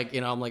just like,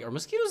 I'm like, are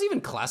mosquitoes even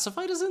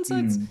classified as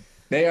insects?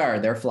 They are.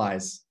 They're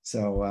flies.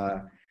 So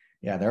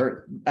I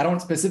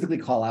don't specifically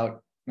call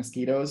out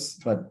mosquitoes,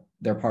 but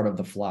they're part of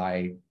the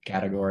fly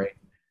category.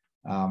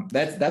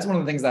 That's one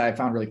of the things that I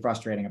found really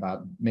frustrating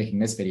about making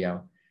this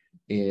video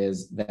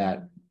is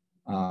that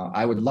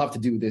I would love to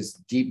do this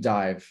deep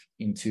dive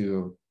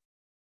into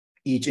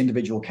each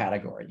individual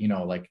category.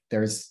 Like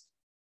there's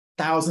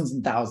thousands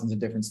and thousands of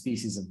different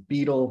species of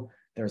beetle.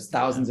 There's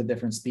thousands of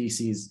different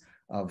species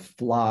of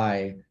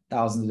fly,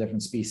 thousands of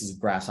different species of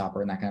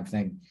grasshopper and that kind of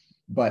thing.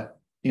 But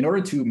in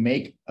order to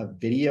make a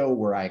video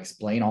where I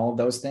explain all of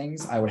those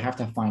things, I would have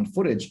to find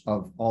footage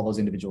of all those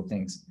individual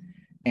things.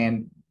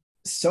 And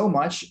so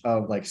much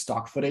of like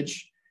stock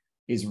footage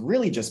is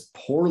really just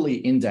poorly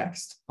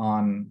indexed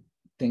on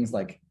things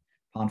like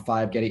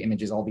Pond5, Getty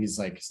Images, all these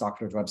like stock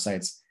footage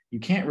websites. You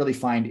can't really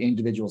find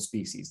individual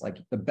species. Like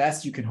the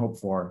best you can hope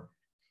for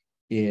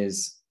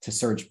is to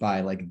search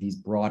by like these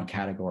broad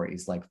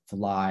categories like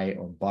fly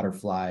or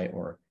butterfly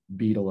or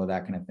beetle or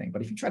that kind of thing.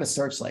 But if you try to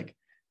search like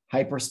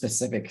hyper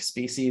specific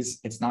species,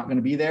 it's not going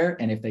to be there.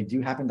 And if they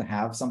do happen to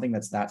have something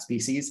that's that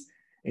species,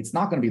 it's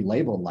not going to be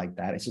labeled like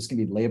that. It's just going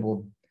to be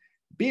labeled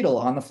beetle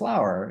on the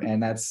flower.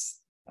 And that's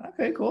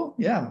okay, cool.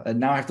 Yeah. And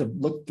now I have to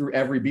look through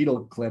every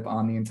beetle clip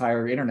on the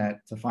entire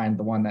internet to find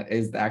the one that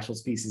is the actual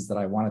species that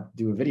I want to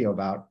do a video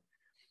about.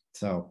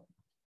 So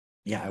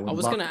yeah, I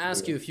was going to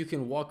ask you if you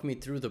can walk me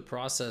through the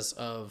process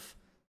of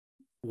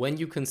when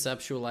you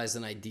conceptualize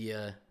an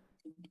idea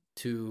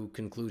to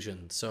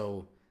conclusion.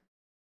 So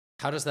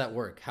how does that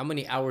work? How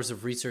many hours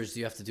of research do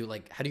you have to do?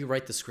 Like, how do you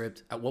write the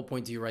script? At what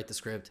point do you write the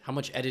script? How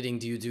much editing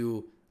do you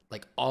do,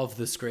 like, of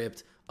the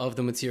script, of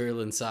the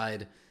material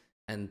inside?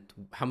 And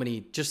how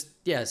many, just,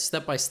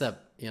 step by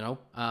step,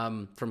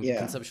 from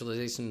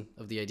conceptualization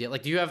of the idea?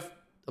 Like, do you have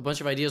a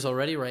bunch of ideas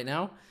already right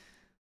now?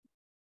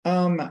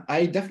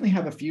 I definitely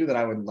have a few that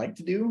I would like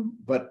to do,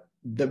 but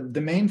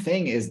the main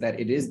thing is that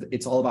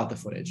it's all about the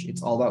footage.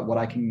 It's all about what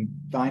I can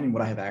find and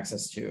what I have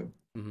access to.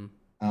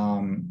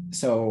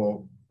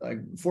 So like,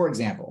 for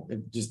example,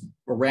 just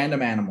a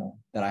random animal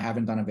that I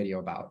haven't done a video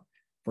about.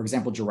 For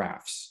example,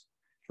 giraffes.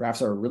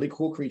 Giraffes are a really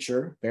cool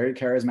creature, very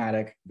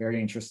charismatic,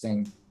 very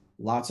interesting,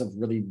 lots of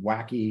really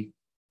wacky,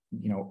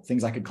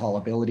 things I could call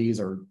abilities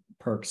or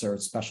perks or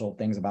special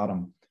things about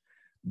them.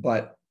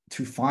 But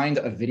to find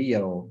a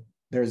video,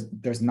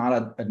 there's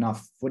not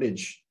enough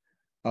footage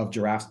of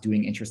giraffes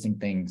doing interesting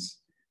things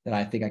that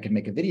I think I could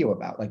make a video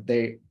about. Like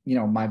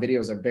my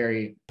videos are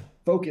very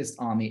focused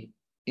on the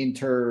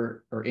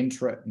interspecies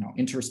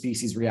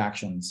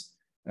reactions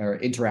or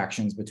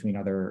interactions between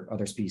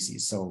other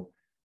species. So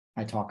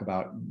I talk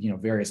about,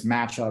 various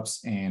matchups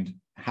and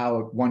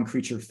how one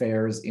creature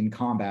fares in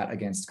combat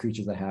against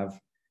creatures that have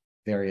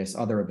various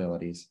other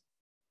abilities.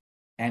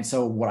 And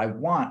so what I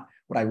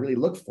really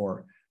look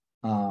for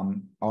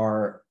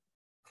are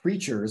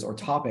creatures or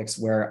topics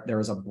where there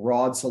is a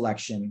broad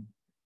selection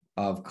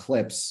of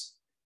clips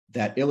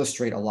that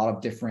illustrate a lot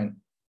of different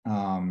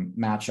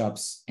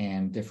matchups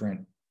and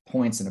different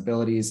points and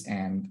abilities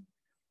and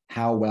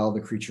how well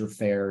the creature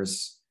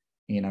fares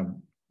in a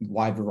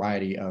wide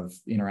variety of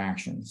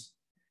interactions.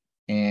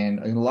 And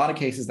in a lot of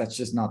cases, that's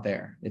just not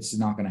there. It's just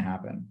not going to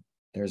happen.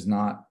 There's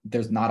not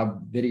a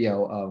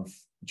video of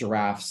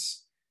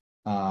giraffes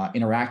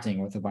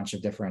interacting with a bunch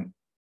of different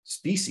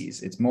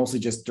species. It's mostly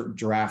just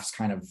giraffes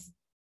kind of,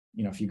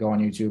 if you go on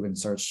YouTube and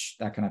search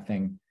that kind of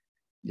thing,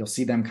 you'll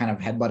see them kind of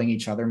headbutting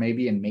each other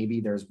maybe, and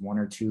maybe there's one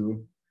or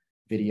two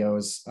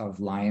videos of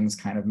lions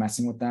kind of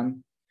messing with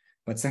them.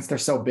 But since they're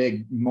so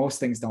big,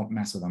 most things don't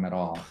mess with them at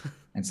all.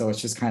 And so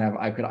it's just kind of,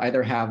 I could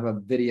either have a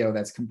video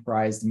that's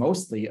comprised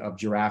mostly of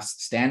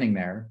giraffes standing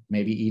there,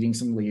 maybe eating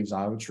some leaves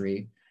out of a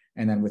tree,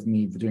 and then with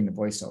me doing the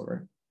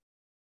voiceover.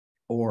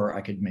 Or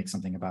I could make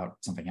something about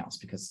something else,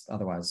 because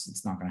otherwise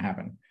it's not going to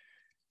happen.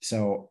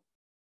 So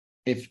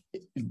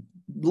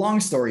long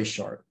story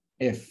short,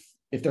 if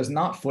there's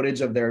not footage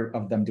of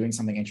them doing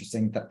something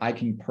interesting that I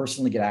can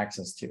personally get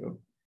access to,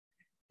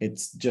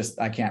 it's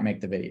just, I can't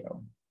make the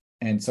video.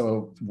 And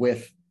so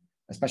with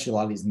especially a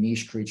lot of these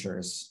niche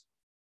creatures,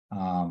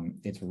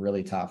 it's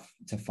really tough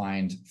to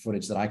find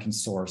footage that I can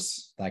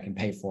source, that I can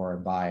pay for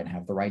and buy and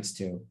have the rights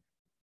to,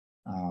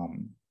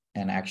 and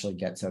actually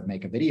get to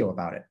make a video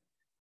about it.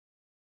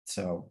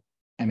 So,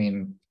 I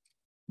mean,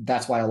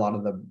 that's why a lot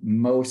of the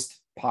most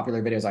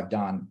popular videos I've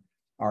done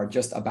are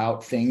just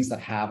about things that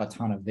have a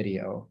ton of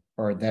video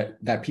or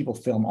that people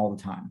film all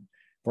the time.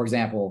 For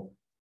example,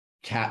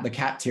 the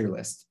cat tier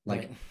list.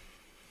 Like, right.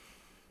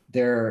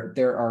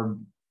 There are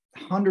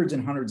hundreds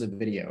and hundreds of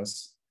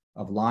videos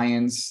of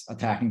lions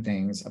attacking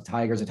things, of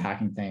tigers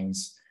attacking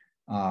things,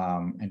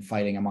 and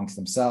fighting amongst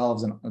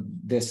themselves and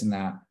this and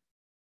that.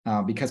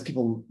 because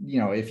people,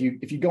 if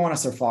you go on a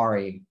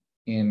safari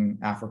in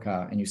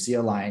Africa and you see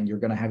a lion, you're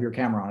going to have your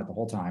camera on it the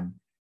whole time.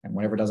 And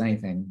whenever it does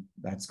anything,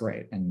 that's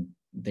great. And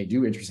they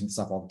do interesting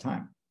stuff all the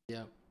time.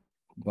 Yeah.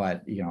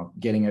 But,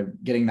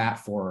 getting that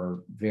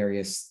for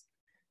various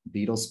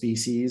beetle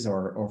species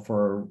or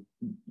for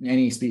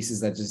any species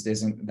that just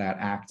isn't that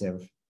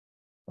active,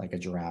 like a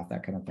giraffe,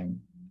 that kind of thing.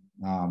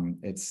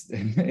 It's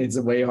it's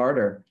way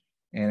harder.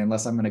 And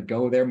unless I'm going to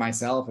go there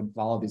myself and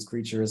follow these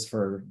creatures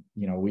for,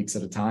 weeks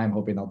at a time,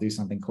 hoping they'll do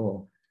something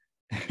cool,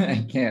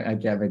 I can't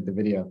make the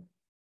video.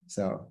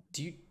 So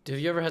have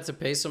you ever had to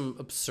pay some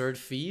absurd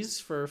fees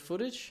for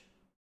footage?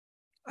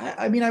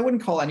 I mean, I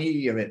wouldn't call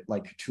any of it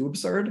like too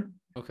absurd.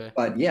 Okay.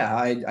 But yeah,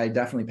 I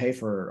definitely pay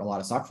for a lot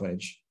of stock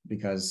footage,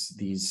 because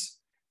these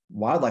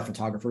wildlife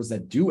photographers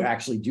that do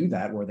actually do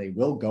that, where they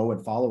will go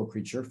and follow a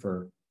creature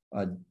for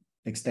an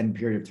extended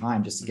period of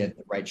time just to get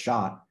the right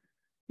shot,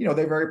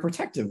 they're very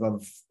protective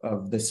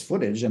of this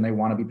footage, and they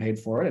want to be paid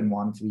for it and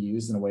want it to be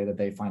used in a way that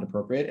they find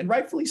appropriate, and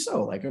rightfully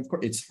so. Like, of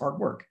course, it's hard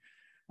work.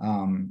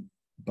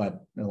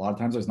 But a lot of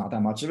times there's not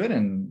that much of it,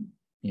 and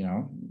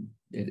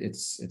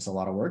it's a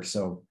lot of work.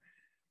 So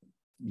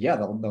yeah,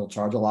 they'll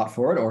charge a lot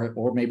for it,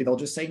 or maybe they'll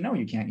just say, no,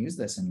 you can't use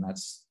this, and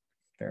that's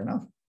fair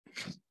enough.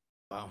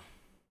 Wow.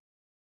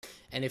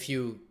 And if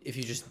you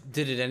just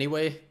did it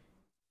anyway,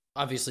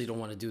 obviously you don't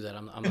want to do that.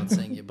 I'm not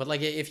saying it, but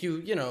like if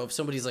if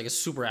somebody's like a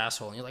super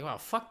asshole and you're like, wow,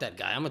 fuck that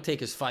guy, I'm gonna take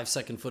his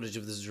 5-second footage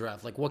of this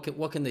giraffe. Like,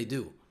 what can they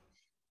do?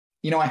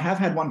 I have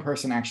had one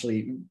person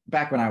actually,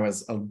 back when I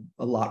was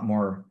a lot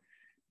more,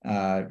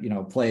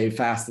 play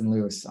fast and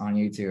loose on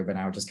YouTube, and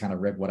I would just kind of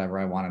rip whatever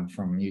I wanted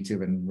from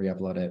YouTube and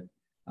re-upload it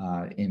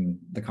in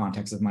the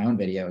context of my own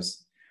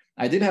videos.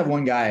 I did have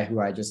one guy who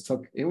I just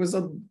took, it was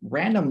a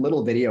random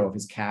little video of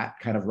his cat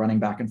kind of running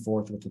back and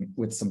forth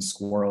with some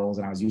squirrels,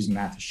 and I was using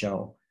that to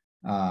show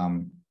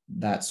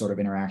that sort of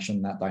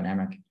interaction, that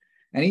dynamic.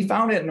 And he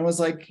found it and was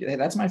like, hey,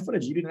 that's my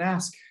footage, you didn't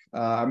ask.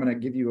 I'm going to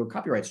give you a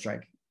copyright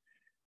strike.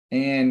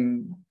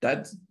 And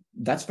that's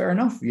fair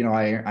enough.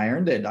 I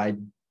earned it. I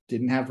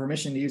didn't have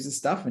permission to use his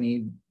stuff, and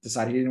he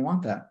decided he didn't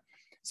want that.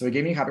 So he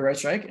gave me a copyright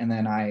strike, and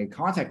then I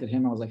contacted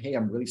him. I was like, hey,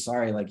 I'm really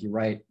sorry. Like, you're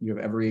right. You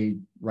have every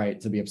right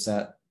to be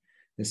upset.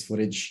 This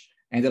footage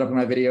ended up in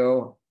my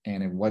video,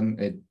 and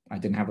I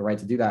didn't have the right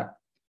to do that.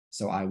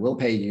 So I will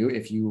pay you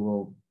if you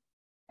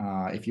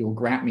will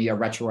grant me a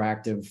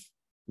retroactive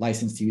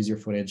license to use your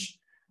footage.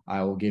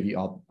 I'll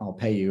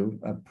pay you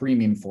a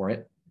premium for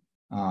it.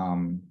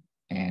 And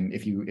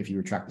if you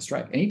retract the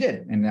strike, and he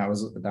did, and that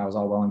was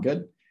all well and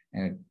good.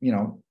 And it,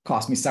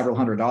 cost me several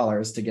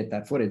 $100s to get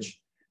that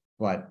footage,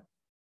 but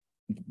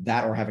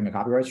that, or having a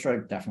copyright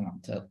strike, definitely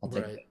I'll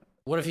take it.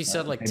 What if he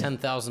said like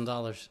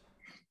 $10,000?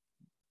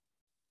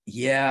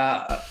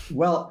 Yeah,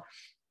 well,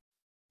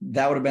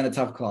 that would have been a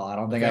tough call. I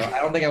don't think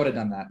I would have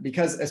done that,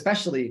 because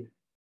especially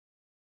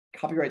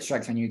copyright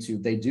strikes on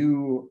YouTube, they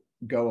do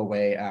go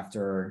away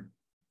after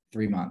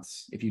 3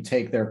 months. If you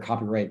take their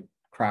copyright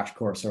crash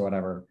course or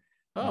whatever,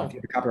 if you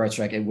have a copyright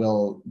strike, it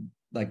will,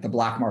 like, the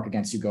black mark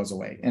against you goes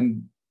away.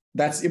 And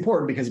that's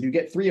important, because if you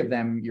get 3 of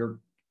them,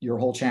 your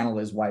whole channel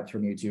is wiped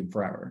from YouTube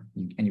forever,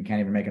 and you can't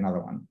even make another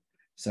one.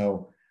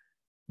 So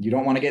you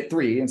don't want to get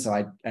 3. And so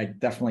I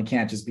definitely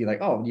can't just be like,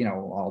 oh,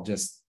 I'll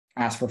just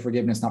ask for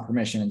forgiveness, not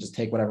permission, and just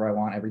take whatever I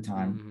want every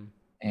time. Mm-hmm.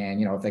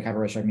 And, if they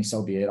copyright strike me,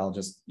 so be it. I'll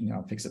just,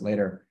 fix it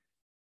later.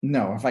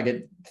 No, if I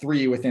get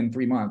 3 within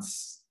 3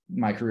 months,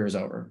 my career is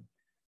over.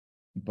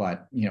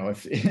 But,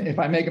 if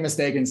I make a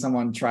mistake and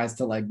someone tries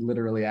to, like,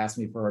 literally ask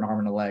me for an arm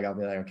and a leg, I'll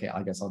be like, okay,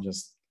 I guess I'll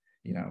just,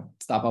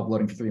 stop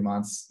uploading for 3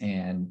 months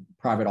and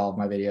private all of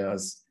my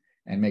videos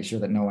and make sure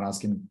that no one else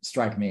can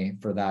strike me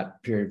for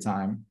that period of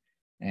time.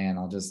 And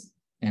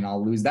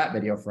I'll lose that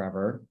video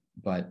forever,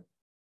 but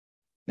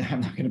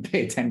I'm not going to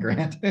pay 10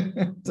 grand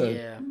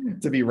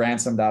to be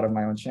ransomed out of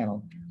my own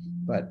channel.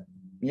 But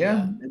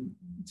yeah,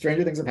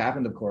 stranger things have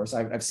happened, of course.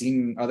 I've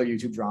seen other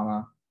YouTube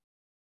drama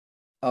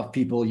of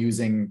people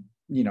using,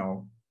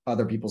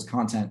 other people's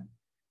content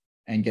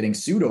and getting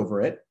sued over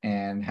it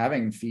and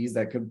having fees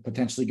that could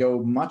potentially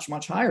go much,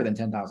 much higher than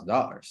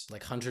 $10,000.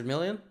 Like 100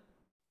 million?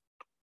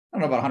 I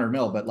don't know about 100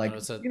 mil, but like,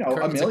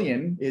 a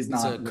million is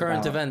not. It's a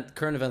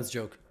current events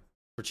joke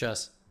for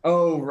chess.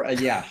 Oh,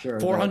 yeah, sure.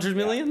 400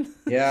 million?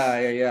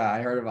 Yeah.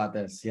 I heard about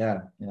this.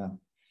 Yeah.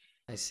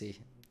 I see.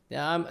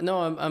 Yeah,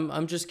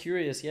 I'm just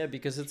curious. Yeah,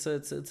 because it's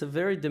a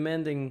very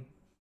demanding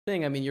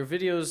thing. I mean, your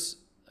videos,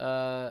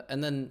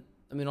 and then,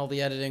 all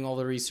the editing, all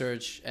the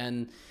research,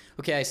 and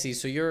okay, I see.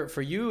 So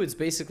for you, it's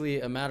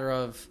basically a matter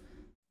of,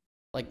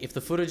 like, if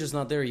the footage is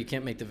not there, you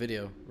can't make the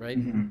video, right?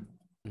 Mm-hmm.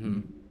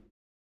 Mm-hmm.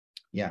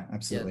 Yeah,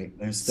 absolutely.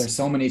 Yeah. There's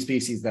so many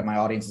species that my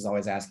audience is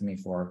always asking me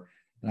for,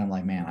 and I'm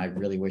like, man, I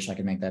really wish I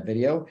could make that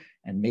video.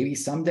 And maybe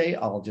someday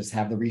I'll just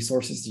have the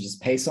resources to just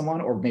pay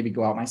someone, or maybe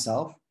go out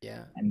myself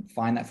and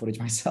find that footage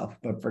myself.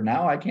 But for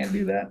now, I can't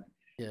do that.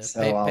 Yeah,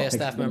 so pay a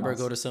staff member,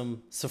 go to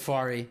some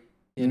safari,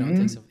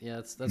 take some,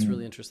 that's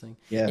really interesting.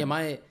 Yeah,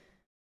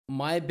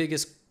 my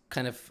biggest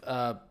kind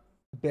of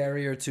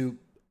barrier to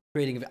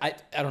creating, I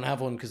don't have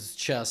one because it's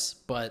chess,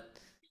 but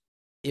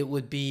it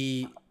would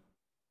be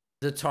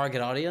the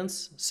target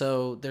audience.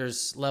 So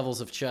there's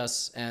levels of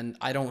chess, and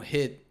I don't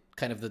hit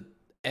kind of the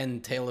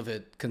end tail of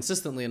it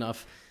consistently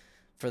enough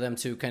for them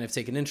to kind of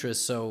take an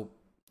interest. So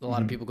a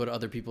lot of people go to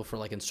other people for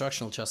like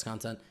instructional chess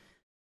content.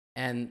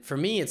 And for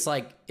me, it's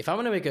like, if I'm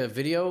going to make a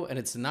video and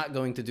it's not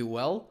going to do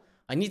well,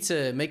 I need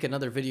to make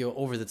another video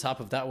over the top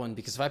of that one,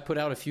 because if I put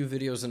out a few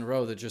videos in a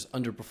row that just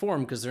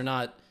underperform because they're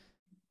not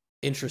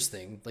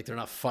interesting, like they're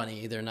not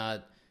funny,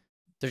 they're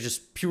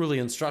just purely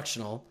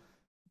instructional,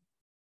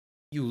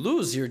 you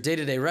lose your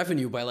day-to-day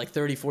revenue by like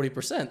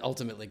 30-40%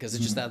 ultimately, because it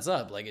just adds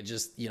up. Like it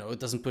just, you know, it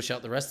doesn't push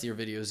out the rest of your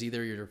videos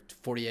either. Your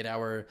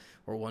 48-hour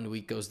or 1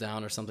 week goes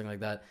down or something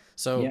like that.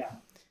 So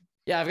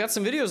yeah, I've got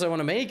some videos I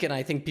want to make, and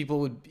I think people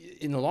would,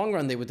 in the long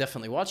run, they would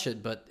definitely watch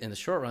it. But in the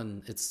short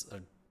run,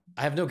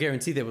 I have no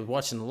guarantee they would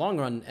watch in the long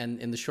run. And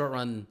in the short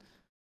run,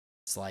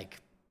 it's like,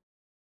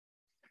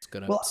 it's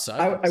going to suck.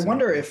 I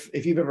wonder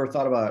if you've ever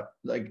thought about,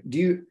 like, do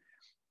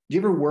you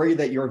ever worry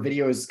that your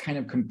videos kind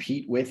of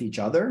compete with each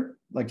other?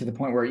 Like to the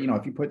point where, you know,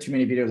 if you put too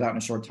many videos out in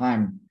a short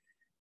time,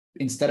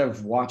 instead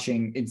of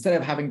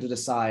having to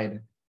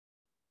decide,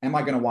 am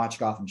I going to watch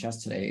Gotham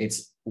Chess today?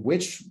 It's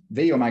which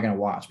video am I going to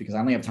watch? Because I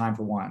only have time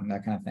for one,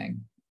 that kind of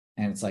thing.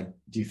 And it's like,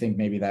 do you think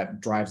maybe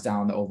that drives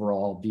down the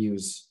overall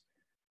views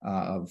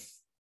of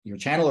your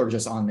channel, or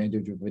just on the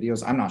individual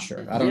videos? I'm not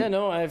sure.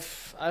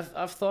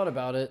 I've thought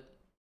about it.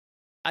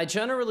 I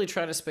generally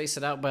try to space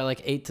it out by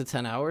like 8 to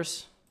 10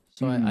 hours.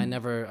 So I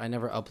never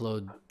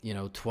upload, you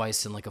know,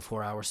 twice in like a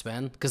 4-hour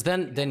span, because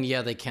then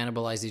yeah, they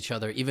cannibalize each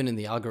other, even in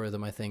the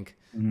algorithm, I think.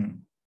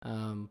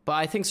 But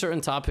I think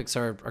certain topics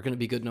are going to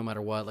be good no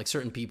matter what. Like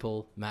certain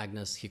people,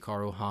 Magnus,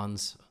 Hikaru,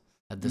 Hans,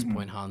 at this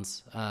point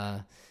Hans,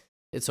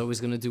 it's always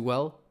going to do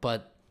well.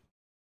 But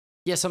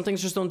yeah, some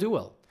things just don't do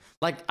well.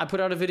 Like I put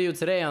out a video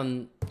today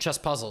on chess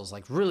puzzles,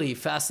 like really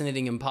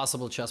fascinating,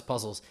 impossible chess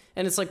puzzles.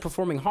 And it's like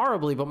performing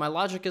horribly, but my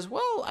logic is,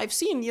 well, I've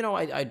seen, you know,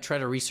 I try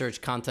to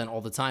research content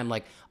all the time.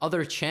 Like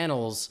other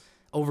channels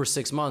over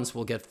 6 months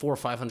will get 400,000 or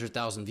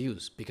 500,000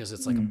 views, because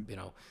it's like, you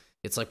know,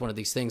 it's like one of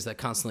these things that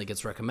constantly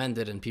gets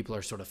recommended and people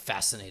are sort of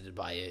fascinated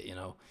by it, you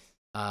know?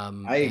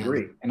 I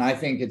agree. And I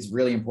think it's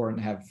really important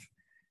to have,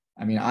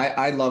 I mean,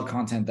 I love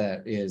content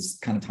that is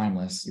kind of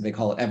timeless. They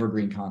call it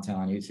evergreen content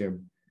on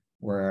YouTube,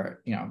 where,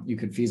 you know, you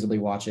could feasibly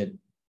watch it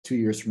 2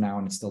 years from now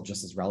and it's still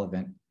just as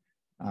relevant.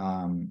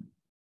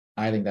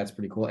 I think that's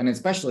pretty cool. And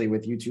especially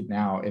with YouTube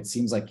now, it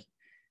seems like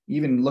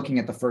even looking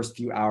at the first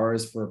few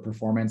hours for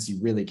performance, you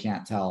really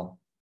can't tell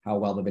how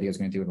well the video is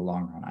going to do in the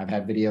long run. I've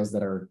had videos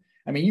that are,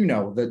 I mean, you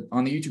know,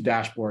 on the YouTube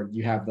dashboard,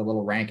 you have the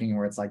little ranking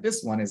where it's like,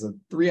 this one is a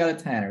 3 out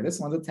of 10, or this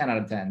one's a 10 out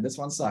of 10. This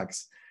one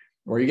sucks.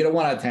 Or you get a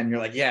 1 out of 10. You're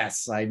like,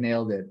 yes, I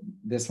nailed it.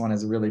 This one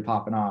is really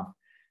popping off.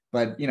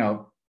 But, you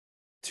know,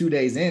 2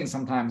 days in,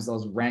 sometimes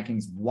those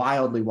rankings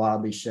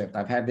wildly shift.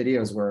 I've had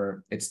videos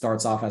where it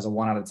starts off as a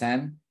 1 out of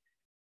 10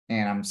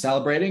 and I'm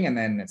celebrating, and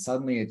then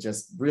suddenly it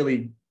just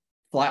really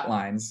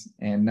flatlines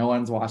and no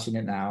one's watching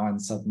it now,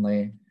 and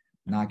suddenly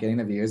not getting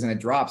the views, and it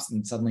drops,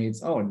 and suddenly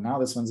it's, oh, now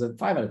this one's a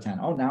 5 out of 10.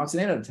 Oh, now it's an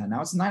 8 out of 10.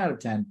 Now it's a 9 out of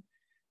 10.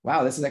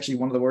 Wow, this is actually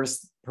one of the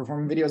worst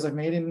performing videos I've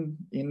made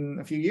in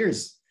a few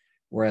years.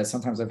 Whereas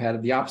sometimes I've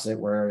had the opposite,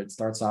 where it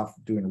starts off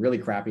doing really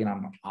crappy and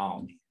I'm like,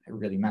 oh, I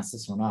really messed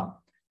this one up.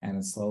 And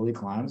it slowly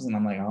climbs, and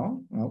I'm like,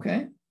 oh,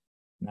 okay,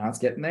 now it's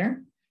getting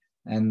there.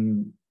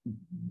 And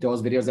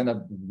those videos end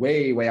up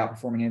way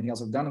outperforming anything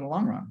else I've done in the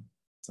long run.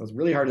 So it's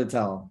really hard to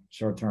tell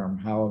short term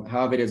how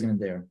a video is going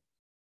to do.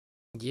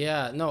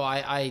 Yeah, no,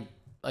 I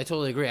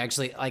totally agree.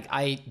 Actually, like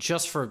I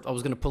was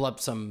going to pull up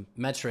some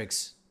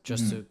metrics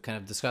just to kind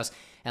of discuss.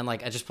 And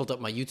like, I just pulled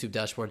up my YouTube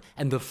dashboard,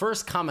 and the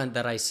first comment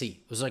that I see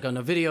was like on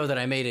a video that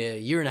I made a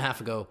year and a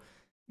half ago.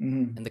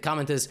 And the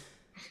comment is,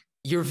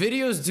 your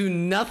videos do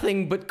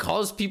nothing but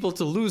cause people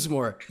to lose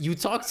more. You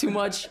talk too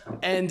much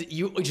and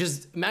you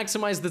just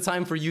maximize the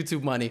time for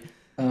YouTube money.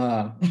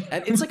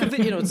 And it's like a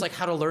video, you know, it's like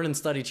how to learn and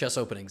study chess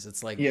openings.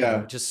 It's like, you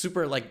know, just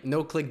super, like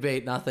no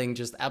clickbait, nothing,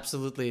 just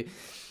absolutely.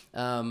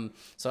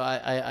 So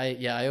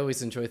I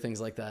always enjoy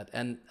things like that.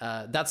 And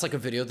that's like a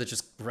video that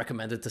just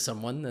recommended to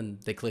someone and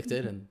they clicked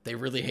it and they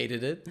really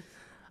hated it.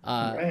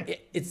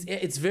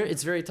 It's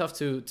very tough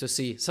to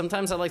see.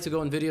 Sometimes I like to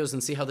go in videos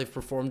and see how they've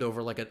performed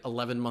over like an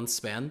 11-month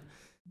span.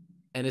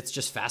 And it's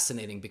just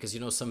fascinating because, you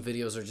know, some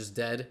videos are just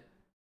dead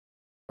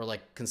or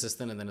like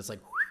consistent, and then it's like,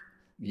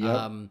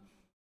 yeah.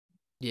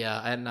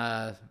 And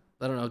I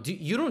don't know.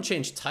 You don't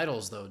change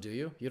titles though, do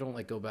you? You don't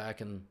like go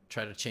back and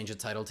try to change a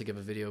title to give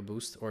a video a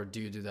boost, or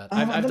do you do that?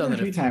 I've done it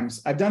a few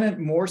times. I've done it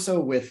more so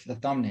with the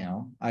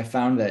thumbnail. I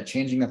found that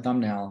changing the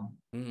thumbnail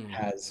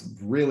has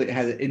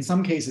in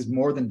some cases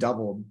more than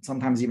doubled,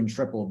 sometimes even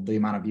tripled the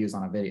amount of views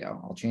on a video.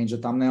 I'll change the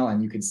thumbnail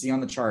and you can see on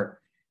the chart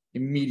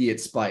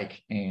immediate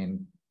spike,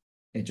 and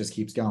it just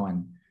keeps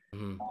going.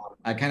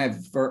 I kind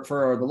of,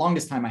 for the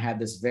longest time, I had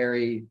this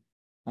very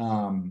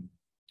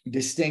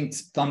distinct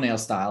thumbnail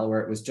style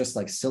where it was just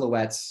like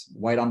silhouettes,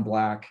 white on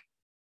black,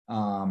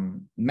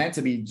 meant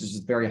to be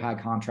just very high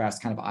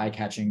contrast, kind of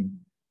eye-catching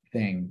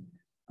thing.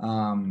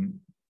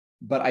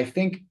 But I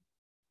think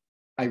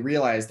I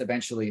realized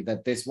eventually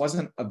that this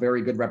wasn't a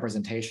very good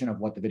representation of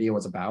what the video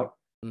was about.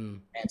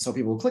 And so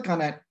people would click on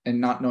it and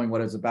not knowing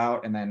what it's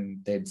about. And then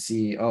they'd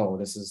see, oh,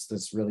 this is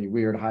this really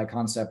weird high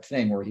concept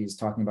thing where he's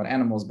talking about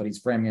animals, but he's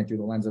framing it through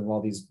the lens of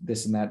all these,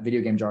 this and that video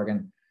game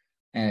jargon.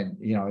 And,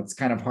 you know, it's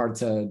kind of hard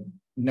to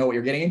know what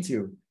you're getting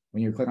into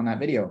when you click on that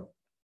video.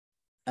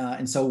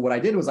 And so what I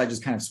did was I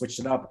just kind of switched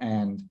it up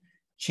and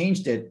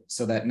changed it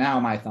so that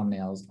now my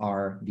thumbnails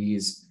are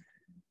these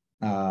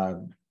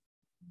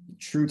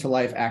true to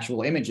life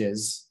actual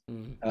images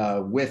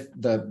with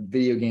the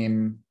video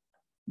game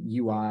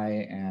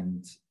UI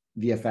and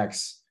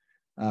VFX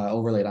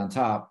overlaid on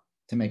top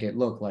to make it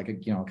look like a,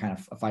 you know, kind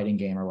of a fighting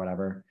game or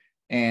whatever.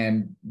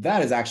 And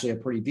that is actually a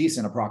pretty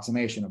decent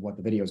approximation of what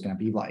the video is going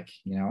to be like,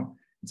 you know?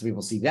 And so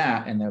people see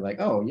that and they're like,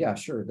 oh yeah,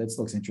 sure. This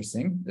looks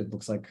interesting. It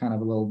looks like kind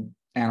of a little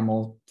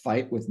animal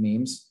fight with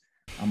memes.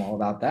 I'm all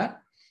about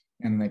that.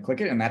 And then they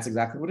click it and that's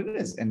exactly what it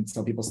is. And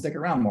so people stick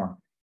around more.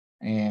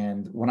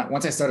 And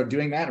once I started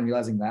doing that and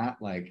realizing that,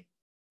 like,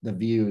 the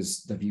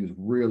views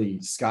really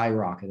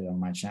skyrocketed on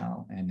my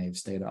channel and they've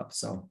stayed up.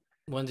 So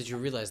when did you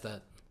realize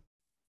that?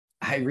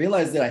 I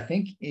realized it, I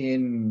think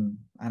in,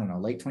 I don't know,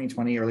 late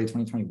 2020, early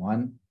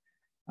 2021.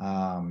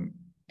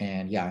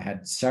 And yeah, I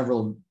had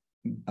several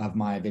of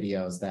my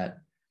videos that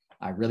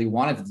I really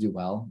wanted to do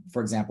well.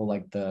 For example,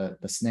 like the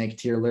snake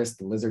tier list,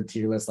 the lizard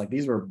tier list, like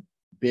these were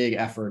big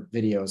effort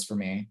videos for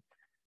me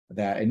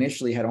that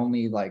initially had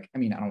only like, I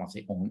mean, I don't want to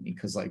say only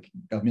because like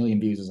 1 million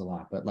views is a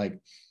lot, but like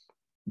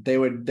they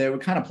would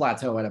kind of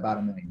plateau at about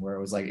 1 million, where it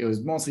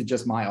was mostly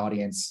just my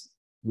audience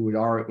who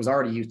was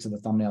already used to the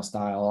thumbnail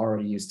style,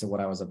 already used to what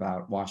I was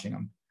about watching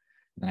them.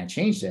 And then I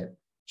changed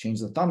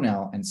the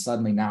thumbnail, and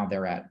suddenly now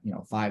they're at, you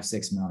know,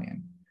 5-6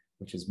 million,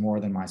 which is more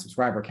than my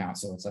subscriber count.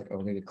 So it's like,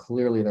 okay,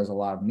 clearly there's a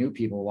lot of new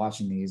people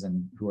watching these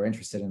and who are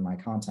interested in my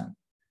content.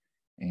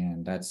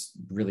 And that's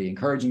really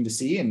encouraging to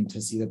see, and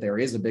to see that there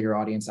is a bigger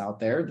audience out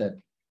there that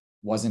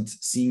wasn't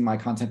seeing my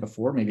content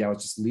before. Maybe I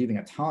was just leaving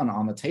a ton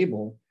on the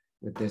table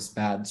with this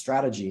bad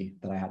strategy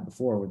that I had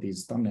before with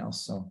these thumbnails.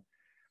 So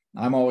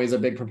I'm always a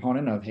big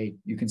proponent of, hey,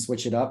 you can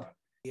switch it up.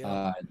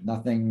 Yeah.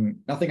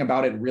 Nothing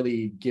about it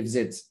really gives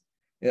it,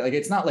 like,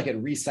 it's not like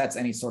it resets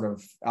any sort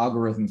of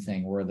algorithm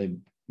thing where the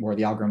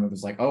algorithm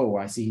is like, oh,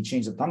 I see he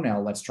changed the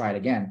thumbnail, let's try it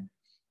again.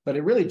 But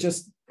it really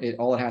just,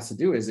 all it has to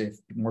do is, if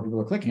more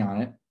people are clicking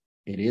on it,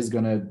 it is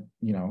going to,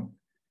 you know,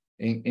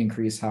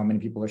 increase how many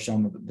people are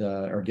shown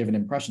or given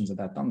impressions of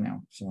that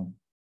thumbnail. So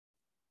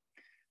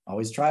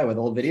always try with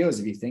old videos.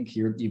 If you think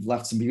you've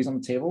left some views on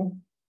the table,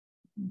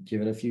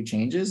 give it a few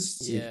changes.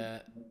 See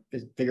if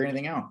you figure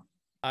anything out.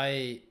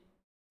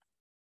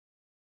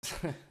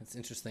 It's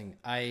interesting.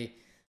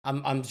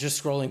 I'm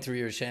just scrolling through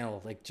your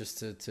channel, like, just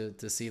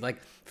to see,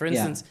 like, for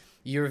instance,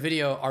 your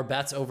video, "Are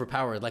bats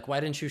overpowered?" Like, why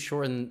didn't you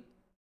shorten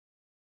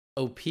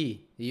OP?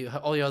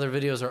 All your other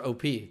videos are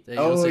OP.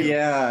 Oh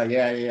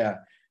yeah.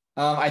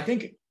 I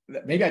think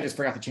maybe I just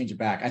forgot to change it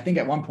back. I think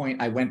at one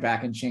point I went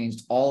back and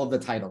changed all of the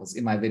titles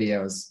in my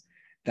videos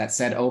that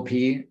said OP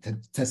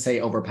to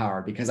say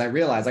overpowered, because I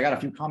realized I got a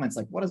few comments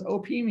like, what does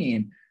OP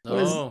mean? What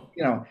is,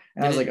 you know,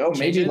 and I was like, oh,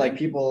 maybe like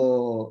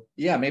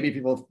maybe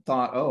people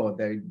thought, oh,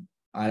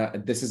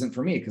 this isn't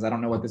for me because I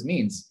don't know what this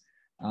means.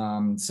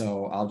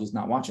 So I'll just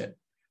not watch it.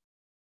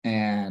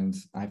 And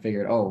I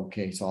figured, oh,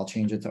 okay, so I'll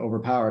change it to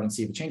overpowered and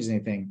see if it changes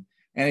anything.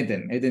 And it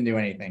didn't do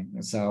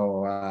anything.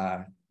 So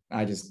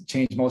I just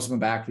changed most of them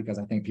back because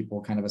I think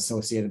people kind of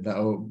associated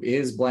the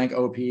is blank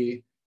OP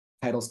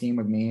title scheme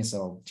with me.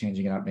 So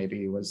changing it up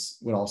maybe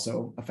would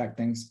also affect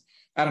things.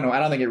 I don't know. I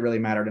don't think it really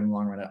mattered in the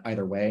long run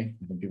either way.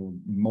 I think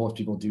most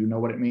people do know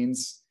what it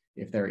means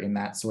if they're in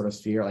that sort of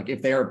sphere. Like,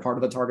 if they are part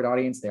of the target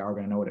audience, they are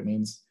going to know what it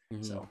means.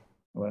 Mm-hmm. So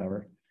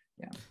whatever.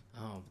 Yeah.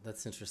 Oh,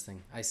 that's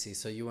interesting. I see.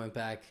 So you went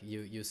back,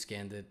 you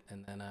scanned it,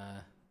 and then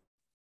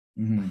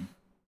mm-hmm.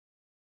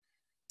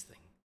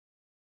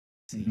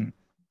 See. Mm-hmm.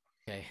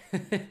 Okay.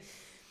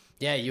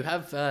 Yeah, you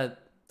have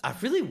I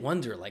really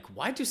wonder, like,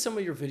 why do some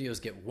of your videos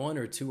get 1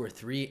 or 2 or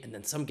 3 and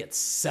then some get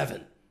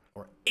 7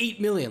 or 8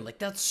 million? Like,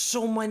 that's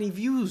so many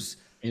views.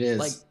 It is.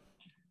 Like,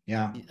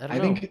 yeah. I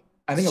think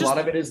a lot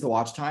of it is the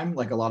watch time.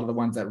 Like, a lot of the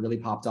ones that really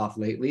popped off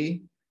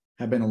lately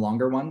have been the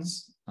longer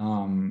ones.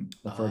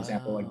 For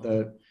example, like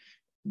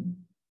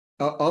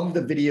of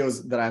the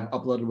videos that I've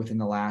uploaded within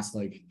the last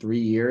like 3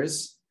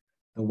 years,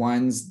 the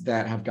ones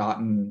that have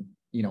gotten,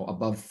 you know,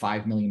 above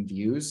 5 million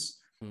views,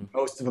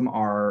 most of them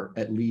are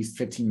at least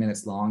 15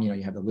 minutes long. You know,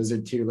 you have the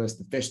lizard tier list,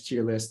 the fish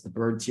tier list, the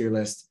bird tier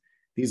list.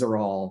 These are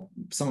all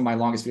some of my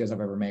longest videos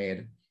I've ever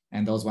made.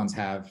 And those ones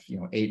have, you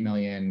know, 8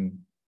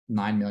 million,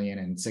 9 million,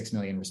 and 6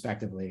 million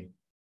respectively.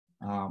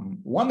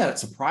 One that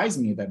surprised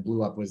me that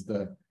blew up was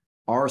the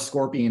 "Are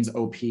Scorpions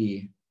OP"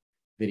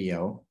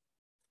 video.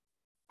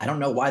 I don't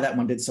know why that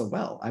one did so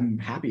well. I'm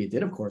happy it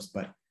did, of course,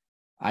 but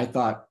I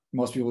thought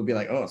most people would be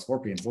like, oh,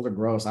 scorpions, those are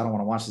gross. I don't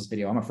want to watch this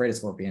video. I'm afraid of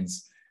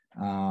scorpions.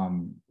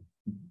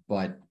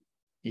 But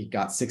it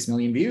got 6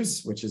 million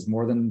views, which is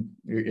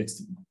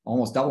it's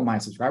almost double my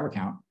subscriber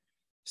count.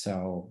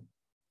 So,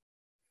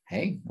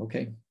 hey,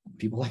 okay,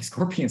 people like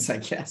scorpions, I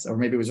guess, or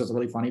maybe it was just a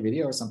really funny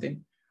video or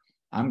something.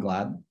 I'm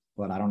glad,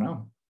 but I don't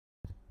know.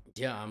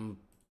 Yeah, I'm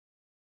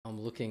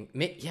looking.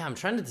 Yeah, I'm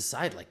trying to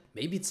decide. Like,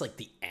 maybe it's like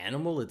the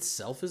animal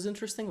itself is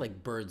interesting.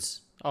 Like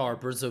birds. Oh, are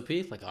birds OP?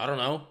 Like, I don't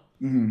know.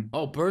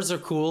 Oh, birds are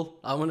cool.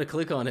 I'm gonna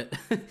click on it.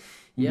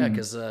 Yeah,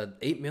 because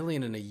 8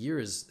 million in a year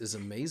is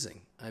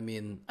amazing. I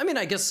mean,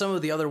 I guess some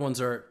of the other ones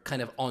are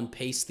kind of on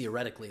pace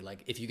theoretically.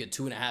 Like, if you get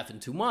 2.5 in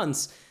 2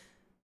 months,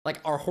 like,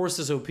 our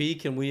horses OP.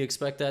 Can we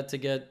expect that to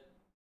get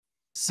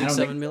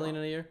 6-7 million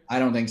in a year? I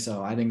don't think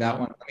so. I think that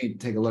one. Let me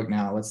take a look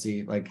now. Let's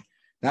see. Like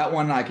that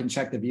one, I can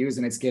check the views,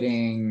 and it's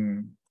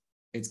getting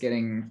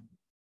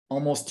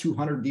almost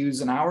 200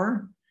 views an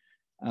hour.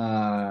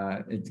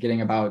 It's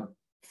getting about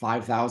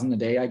 5,000 a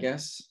day, I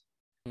guess.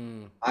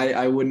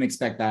 I wouldn't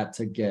expect that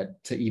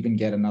to even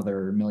get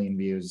another million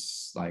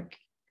views, like,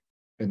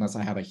 unless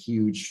I have a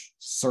huge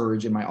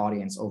surge in my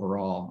audience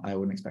overall. I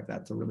wouldn't expect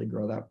that to really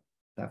grow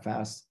that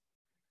fast.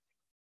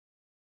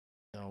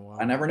 Oh, wow.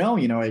 I never know.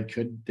 You know, it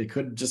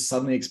could just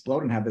suddenly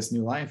explode and have this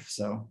new life.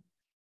 So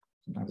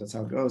sometimes that's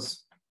how it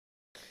goes.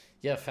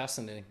 Yeah,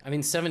 fascinating. I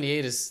mean,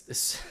 78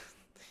 is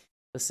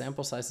the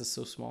sample size is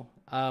so small.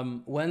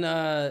 When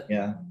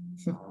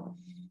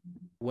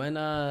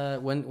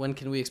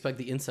can we expect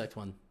the insect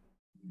one?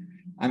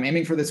 I'm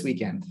aiming for this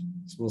weekend.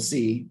 So we'll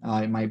see.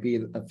 It might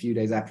be a few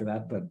days after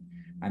that, but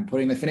I'm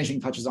putting the finishing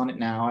touches on it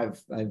now.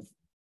 I've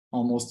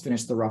almost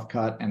finished the rough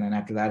cut, and then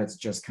after that, it's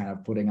just kind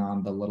of putting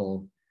on the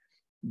little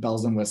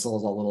bells and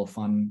whistles, all little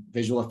fun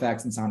visual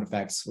effects and sound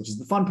effects, which is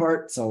the fun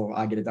part. So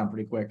I get it done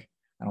pretty quick.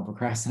 I don't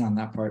procrastinate on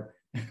that part.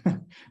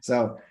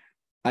 So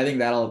I think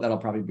that'll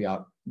probably be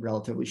out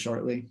relatively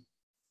shortly.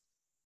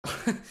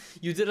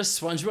 You did a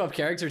SpongeBob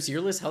character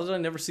tier list. How did I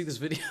never see this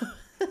video?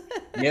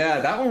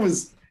 Yeah, that one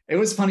was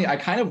funny. I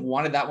kind of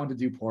wanted that one to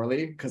do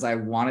poorly because I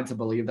wanted to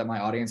believe that my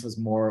audience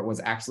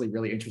was actually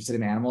really interested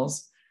in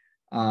animals.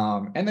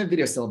 And the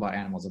video is still about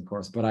animals, of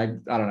course, but I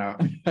don't know.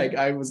 Like,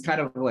 I was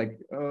kind of like,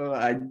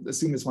 I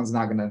assume this one's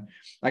not gonna,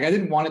 like, I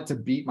didn't want it to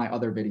beat my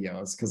other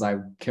videos because I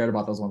cared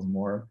about those ones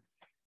more.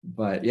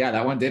 But yeah,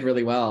 that one did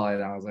really well,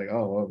 and I was like,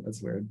 oh, well,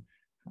 that's weird.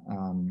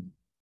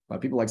 But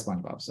people like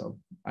SpongeBob, so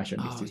I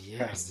shouldn't be too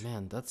surprised.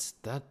 Man,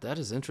 that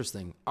is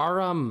interesting.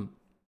 Are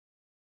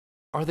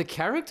the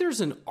characters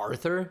in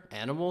Arthur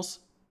animals?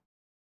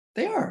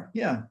 They are,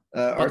 yeah.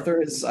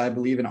 Arthur is, I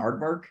believe, an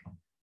aardvark,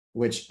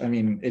 which, I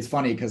mean, it's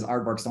funny because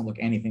aardvarks don't look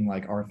anything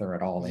like Arthur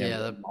at all. They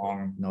have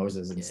long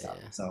noses and stuff,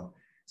 so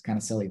it's kind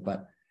of silly.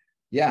 But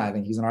yeah, I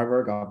think he's an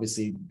aardvark.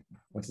 Obviously,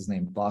 what's his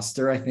name?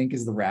 Buster, I think,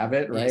 is the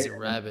rabbit, right? He's a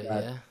rabbit,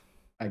 yeah.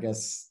 I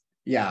guess,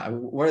 yeah.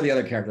 What are the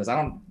other characters? I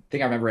don't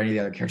think I remember any of the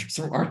other characters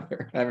from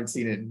Arthur. I haven't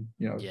seen it in,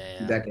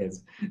 2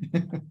 decades.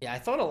 Yeah, I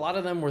thought a lot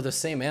of them were the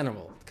same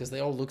animal because they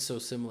all look so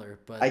similar.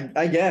 But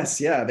I guess,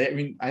 yeah.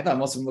 I thought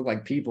most of them look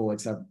like people,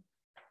 except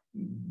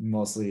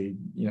mostly,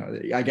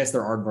 I guess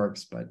they're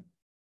aardvarks, but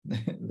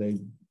they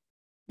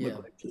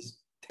look like just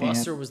tan.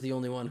 Buster was the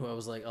only one who I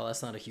was like, oh,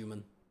 that's not a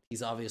human.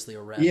 He's obviously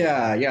a rabbit.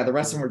 Yeah. The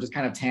rest of them were just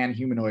kind of tan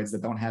humanoids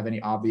that don't have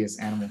any obvious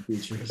animal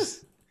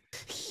features.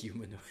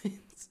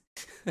 Humanoids.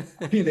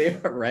 I mean, they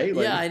are, right?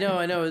 Like, yeah,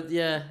 I know.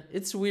 Yeah,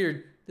 it's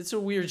weird. It's a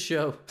weird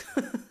show.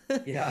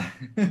 Yeah.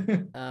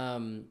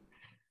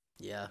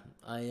 Yeah.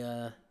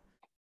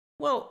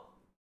 Well,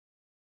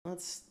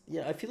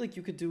 I feel like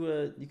you could do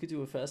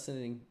a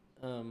fascinating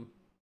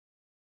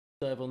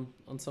dive on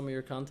some of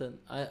your content.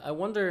 I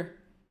wonder,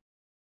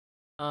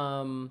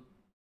 are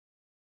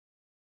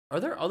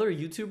there other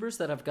YouTubers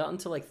that have gotten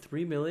to like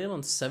 3 million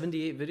on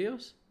 78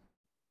 videos?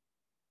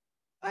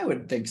 I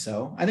would think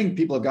so. I think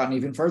people have gotten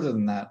even further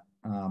than that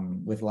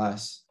with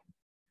less.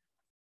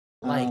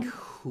 Like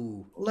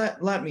who?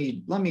 Let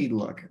me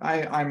look.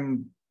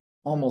 I'm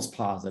almost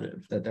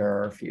positive that there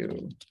are a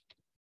few.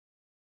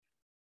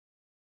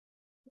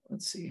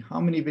 Let's see how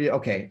many videos.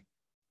 Okay,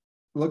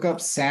 look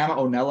up Sam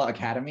Onella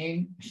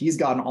Academy. He's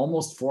gotten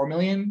almost 4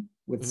 million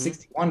with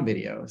 61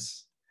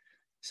 videos,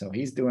 so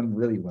he's doing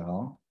really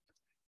well.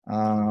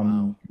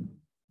 Wow.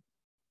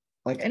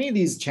 Like any of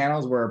these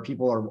channels where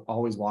people are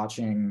always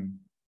watching,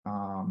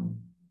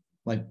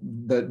 like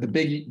the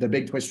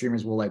big Twitch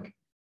streamers will like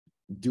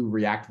do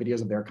react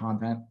videos of their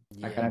content,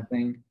 that kind of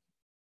thing.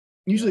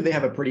 Usually they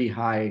have a pretty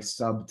high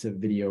sub to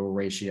video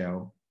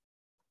ratio.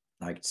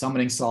 Like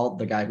Summoning Salt,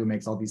 the guy who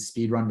makes all these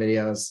speedrun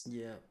videos,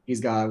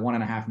 he's got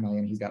 1.5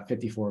 million. He's got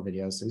 54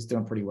 videos, so he's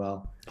doing pretty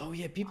well. Oh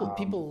yeah,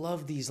 people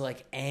love these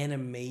like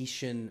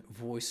animation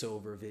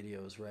voiceover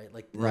videos, right?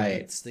 Like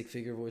stick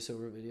figure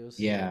voiceover videos.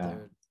 Yeah.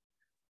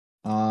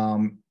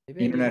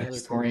 Internet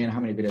Historian, how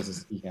many videos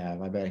does he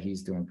have? I bet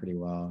he's doing pretty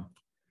well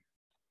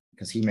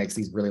because he makes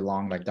these really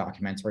long, like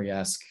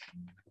documentary-esque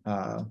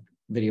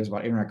videos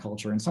about internet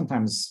culture and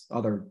sometimes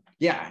other.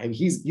 Yeah,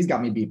 he's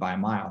got me beat by a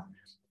mile.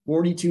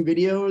 42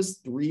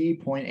 videos,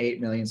 3.8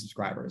 million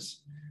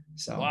subscribers.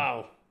 So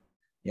wow.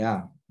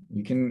 Yeah,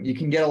 you can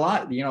get a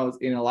lot.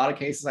 In a lot of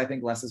cases, I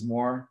think less is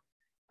more.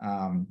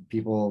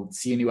 People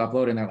see a new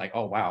upload and they're like,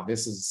 oh wow,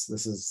 this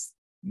is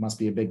must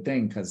be a big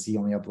thing because they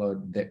only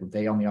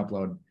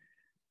upload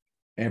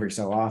every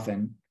so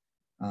often.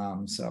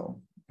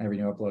 So every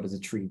new upload is a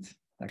treat,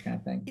 that kind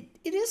of thing.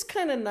 It is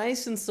kind of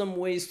nice in some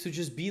ways to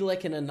just be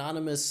like an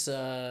anonymous.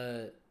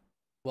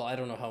 Well, I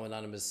don't know how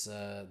anonymous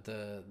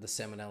the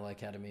Salmonella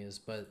Academy is,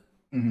 but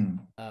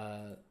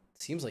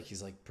seems like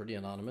he's like pretty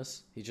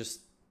anonymous. He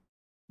just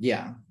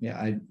yeah.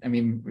 I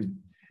mean,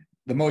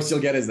 the most you'll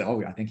get is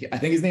I think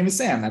his name is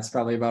Sam. That's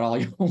probably about all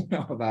you'll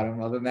know about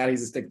him. Other than that,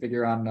 he's a stick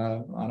figure on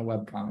a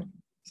webcomic.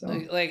 So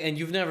and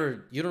you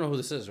don't know who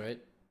this is, right?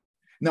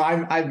 No,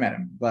 I've met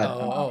him, but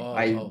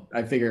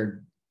I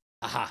figured,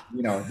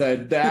 you know,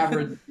 the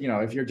average, you know,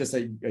 if you're just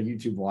a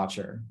YouTube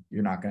watcher,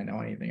 you're not going to know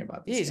anything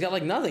about this. Yeah, he's got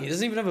like nothing. He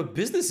doesn't even have a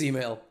business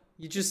email.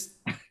 You just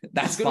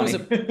that's funny.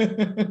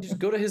 You just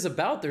go to his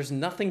about. There's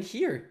nothing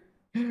here.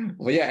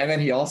 Well, yeah, and then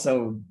he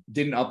also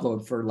didn't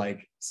upload for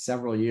like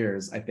several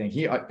years. I think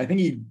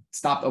he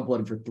stopped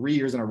uploading for 3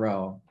 years in a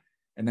row,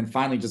 and then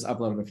finally just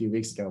uploaded a few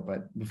weeks ago.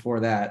 But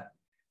before that,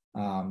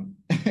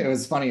 it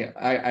was funny.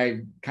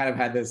 I kind of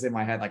had this in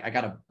my head, like I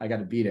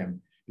gotta beat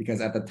him,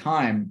 because at the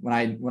time when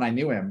I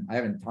knew him, I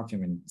haven't talked to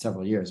him in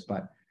several years,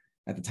 but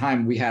at the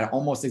time we had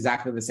almost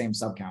exactly the same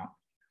sub count,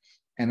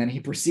 and then he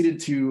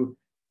proceeded to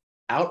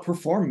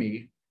outperform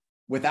me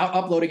without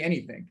uploading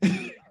anything.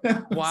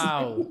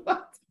 Wow. Like,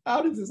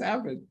 how does this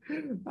happen?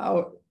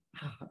 How?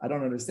 I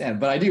don't understand,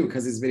 but I do,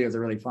 because his videos are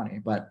really funny.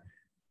 But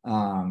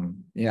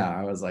yeah,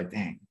 I was like,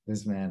 dang,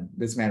 this man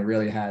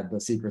really had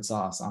the secret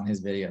sauce on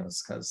his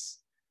videos, because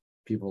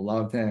people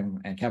loved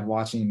him and kept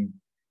watching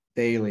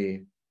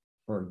daily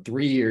for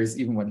 3 years,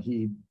 even when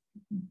he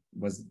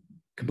was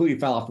completely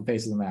fell off the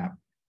face of the map.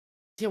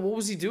 Yeah, what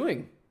was he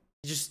doing?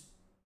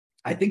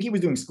 I think he was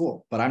doing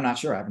school, but I'm not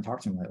sure. I haven't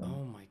talked to him lately.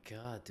 Oh my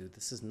god, dude,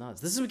 this is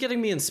nuts. This is getting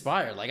me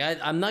inspired. Like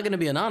I'm not gonna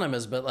be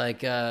anonymous, but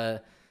like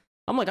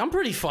I'm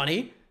pretty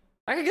funny.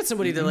 I could get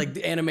somebody to like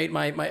animate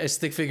my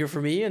stick figure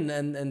for me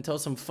and tell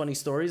some funny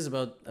stories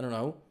about, I don't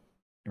know.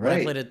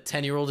 Right. I played a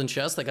 10-year-old in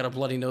chess that got a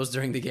bloody nose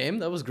during the game.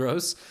 That was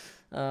gross.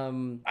 I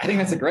think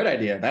that's a great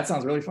idea. That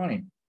sounds really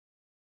funny.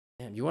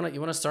 Man, you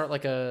wanna start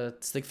like a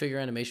stick figure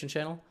animation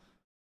channel?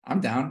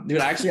 I'm down, dude.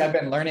 Actually, I've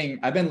been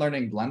learning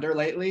Blender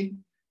lately,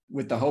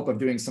 with the hope of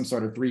doing some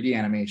sort of 3D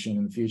animation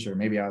in the future.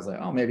 Maybe I was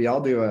like, oh, maybe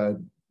I'll do a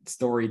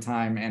story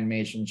time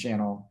animation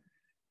channel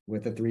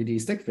with a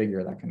 3D stick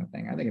figure, that kind of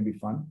thing. I think it'd be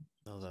fun.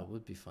 Oh, that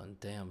would be fun.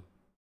 Damn.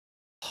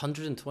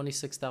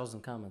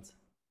 126,000 comments.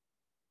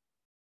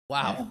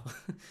 Wow.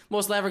 Yeah.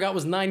 Most I ever got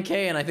was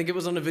 9K, and I think it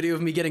was on a video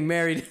of me getting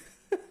married.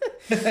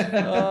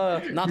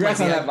 Not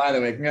Congrats on that, by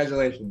the way.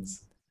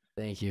 Congratulations.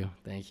 Thank you.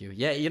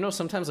 Yeah, you know,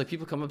 sometimes like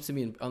people come up to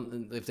me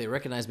and if they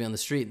recognize me on the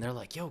street and they're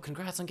like, "Yo,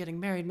 congrats on getting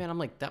married, man." I'm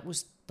like, "That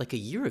was like a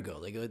year ago."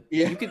 Like,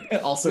 yeah. You could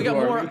also we got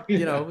more,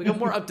 you know, we got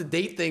more up to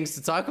date things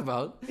to talk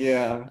about.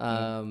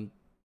 Yeah.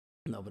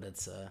 No, but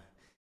it's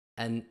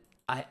and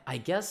I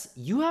guess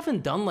you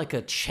haven't done like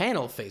a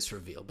channel face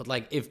reveal, but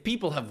like if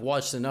people have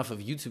watched enough of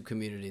YouTube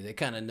community, they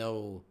kind of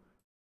know.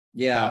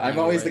 Yeah, I'm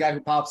always the guy who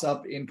pops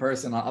up in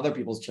person on other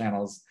people's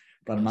channels,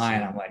 but on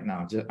mine, I'm like,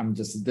 no, I'm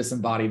just a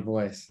disembodied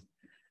voice.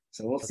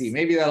 So we'll see.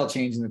 Maybe that'll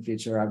change in the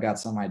future. I've got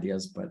some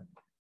ideas, but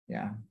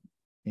yeah.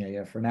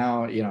 For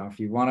now, you know, if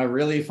you want to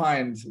really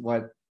find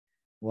what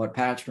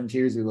Patch from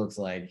TierZoo looks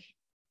like,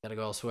 gotta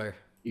go elsewhere.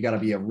 You gotta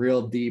be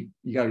real deep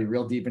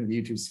into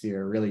the YouTube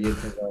sphere, really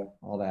into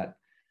all that.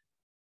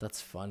 That's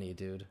funny,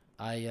 dude.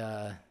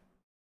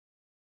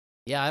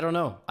 Yeah, I don't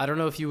know. I don't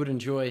know if you would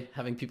enjoy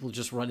having people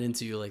just run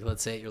into you, like,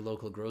 let's say at your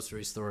local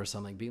grocery store or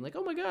something, being like,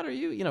 "Oh my God, are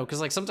you know," because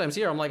like sometimes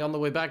here I'm like on the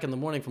way back in the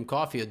morning from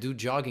coffee, a dude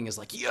jogging is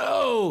like,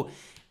 "Yo,"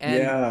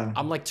 and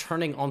I'm like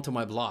turning onto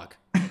my block,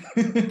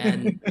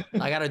 and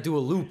I gotta do a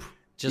loop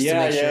just to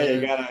make sure. You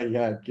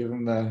gotta give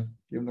him the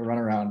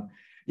runaround.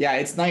 Yeah,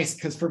 it's nice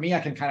because for me, I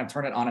can kind of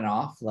turn it on and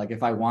off. Like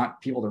if I want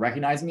people to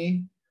recognize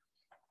me,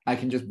 I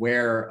can just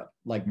wear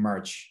like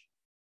merch.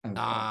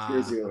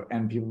 TierZoo,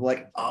 and people be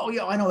like, "Oh,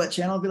 yo, I know that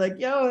channel." I'll be like,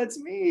 "Yo, that's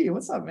me.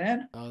 What's up,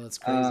 man?" Oh, that's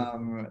crazy.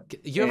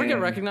 You ever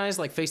get recognized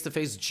like face to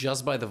face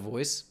just by the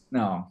voice?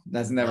 No,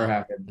 that's never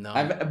happened. No,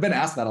 I've been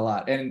asked that a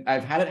lot, and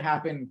I've had it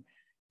happen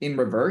in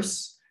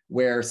reverse,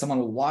 where someone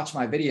will watch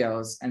my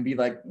videos and be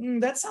like,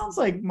 "That sounds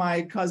like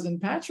my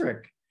cousin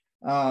Patrick."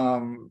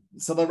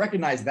 So they'll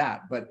recognize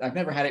that, but I've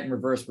never had it in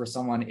reverse where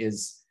someone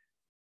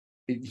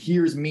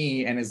hears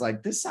me and is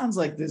like, "This sounds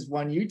like this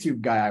one YouTube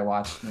guy I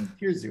watched from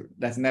TierZoo."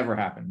 That's never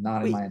happened.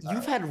 Not in my entire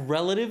You've had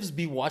relatives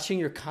be watching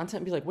your content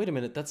and be like, "Wait a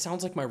minute, that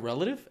sounds like my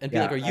relative," and be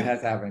like, "Are you?" That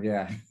has happened.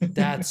 Yeah.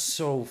 That's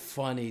so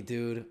funny,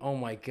 dude. Oh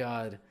my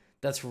God,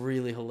 that's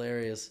really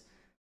hilarious.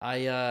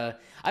 I've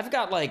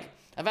had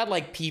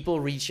like people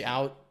reach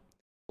out.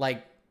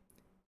 Like,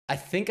 I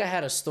think I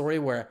had a story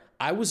where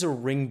I was a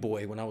ring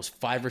boy when I was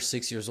 5 or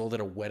 6 years old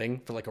at a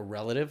wedding for like a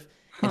relative.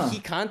 And he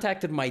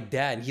contacted my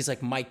dad and he's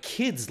like, "My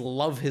kids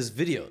love his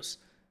videos."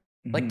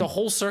 Like the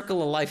whole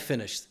circle of life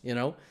finished, you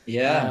know?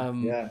 Yeah.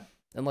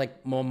 And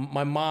like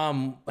my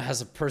mom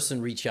has a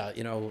person reach out,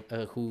 you know,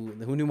 who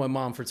knew my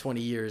mom for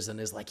 20 years and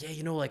is like, "Yeah,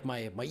 you know, like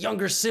my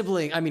younger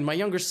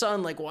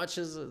son like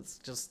watches." It's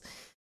just,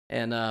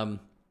 and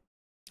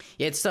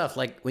yeah, it's tough.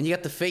 Like when you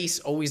got the face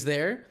always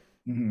there,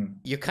 Mm-hmm.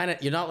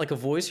 you're not like a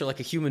voice, you're like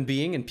a human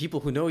being, and people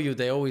who know you,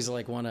 they always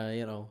like want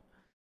to,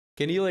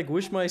 can you like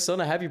wish my son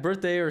a happy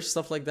birthday or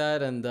stuff like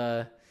that? And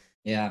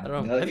Yeah. I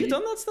don't know. Have you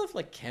done that stuff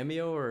like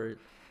Cameo or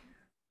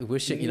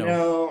wishing,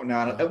 No,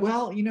 No.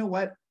 well, you know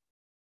what?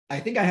 I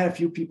think I had a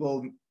few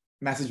people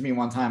message me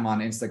one time on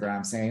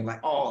Instagram saying like,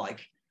 oh,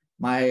 like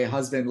my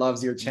husband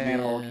loves your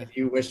channel. Yeah. Can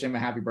you wish him a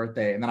happy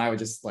birthday? And then I would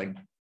just like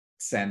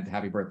send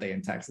happy birthday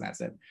in text and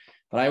that's it.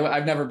 But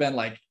I've never been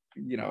like,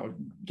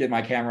 get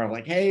my camera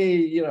like,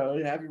 hey,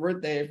 happy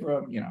birthday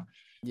from,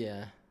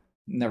 Yeah.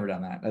 never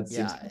done that. That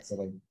seems Yeah.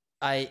 silly.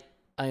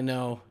 I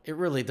know it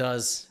really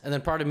does. And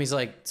then part of me is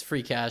like, it's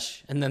free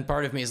cash. And then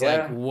part of me is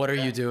like, what are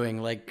you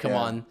doing? Like, come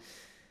on.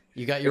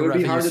 You got your It would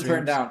be hard streams. to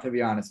turn down, to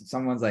be honest. If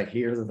someone's like,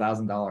 here's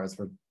 $1,000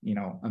 for,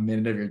 a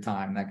minute of your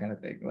time, that kind of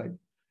thing. Like,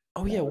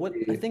 oh yeah.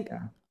 I think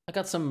I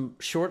got some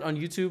short on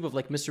YouTube of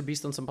like Mr.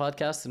 Beast on some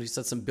podcast, and he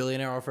said some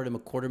billionaire offered him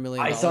 $250,000.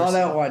 I saw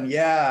that one.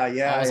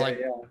 Yeah. I was like,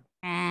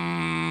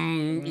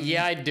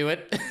 yeah, I'd do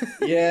it.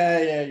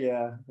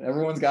 Yeah.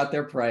 Everyone's got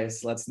their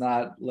price. Let's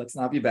not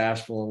be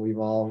bashful.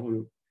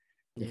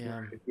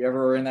 If we ever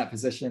were in that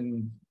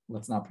position,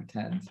 let's not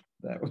pretend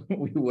that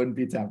we wouldn't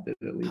be tempted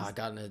at least. I've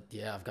gotten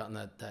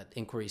that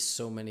inquiry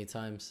so many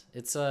times.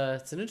 It's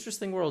an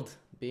interesting world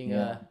being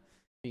a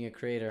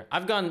creator.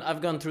 I've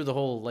gone through the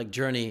whole like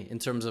journey in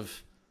terms of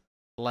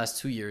the last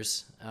 2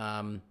 years.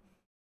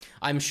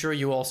 I'm sure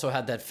you also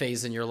had that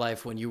phase in your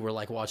life when you were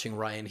like watching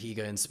Ryan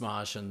Higa and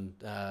Smosh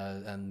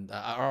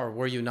or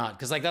were you not?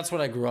 Because like that's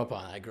what I grew up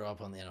on. I grew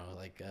up on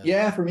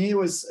for me it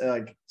was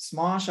like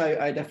Smosh.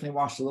 I definitely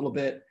watched a little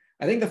bit.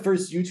 I think the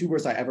first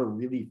YouTubers I ever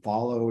really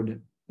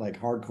followed like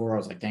hardcore, I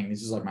was like, dang,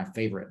 this is like my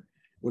favorite,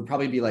 would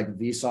probably be like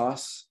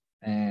Vsauce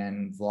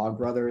and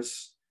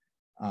Vlogbrothers.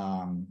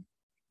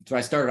 So I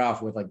started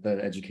off with like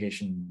the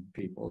education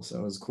people. So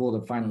it was cool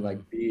to finally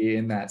like be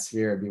in that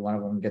sphere, be one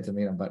of them, and get to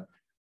meet them. But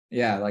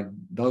yeah, like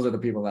those are the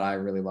people that I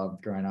really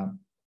loved growing up.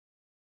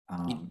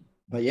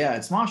 But yeah,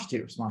 it's Smosh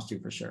too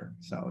for sure.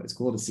 So it's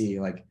cool to see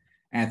like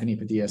Anthony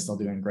Padilla still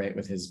doing great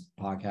with his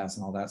podcast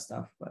and all that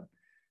stuff. But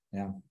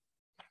yeah.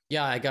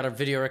 Yeah, I got a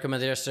video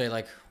recommended yesterday,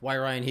 like why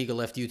Ryan Higa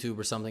left YouTube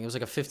or something. It was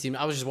like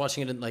I was just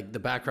watching it in like the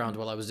background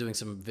while I was doing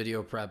some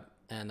video prep,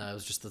 and it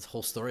was just the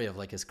whole story of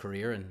like his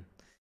career, and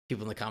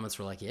people in the comments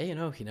were like,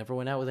 yeah, he never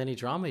went out with any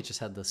drama. He just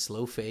had the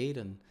slow fade.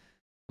 And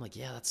I'm like,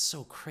 yeah, that's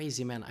so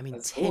crazy, man. I mean,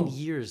 that's 10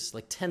 years,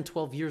 like 10,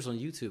 12 years on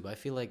YouTube. I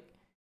feel like.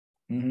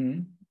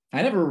 I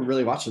never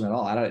really watched him at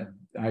all.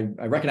 I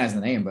recognize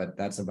the name, but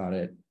that's about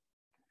it.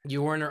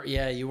 You weren't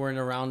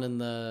around in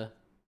the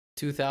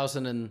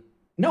 2000 and.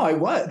 No, I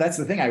was. That's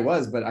the thing. I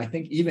was, but I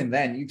think even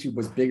then, YouTube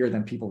was bigger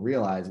than people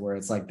realize. Where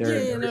it's like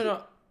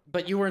no.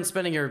 But you weren't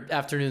spending your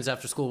afternoons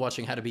after school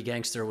watching How to Be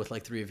Gangster with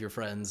like 3 of your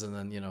friends, and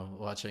then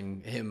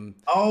watching him.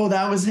 Oh,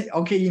 that was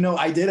okay.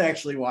 I did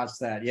actually watch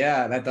that.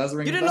 Yeah, that does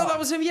ring. You didn't know that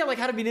was him? Yeah, like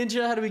How to Be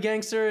Ninja, How to Be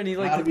Gangster, and he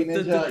like How to Be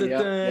Ninja.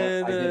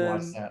 Yeah, I did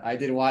watch that. I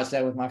did watch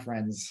that with my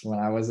friends when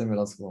I was in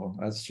middle school.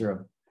 That's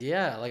true.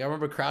 Yeah, like I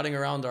remember crowding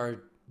around our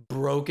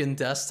broken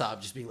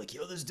desktop, just being like,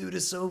 "Yo, this dude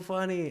is so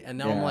funny," and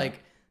now I'm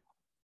like.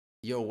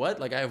 Yo, what?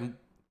 Like I'm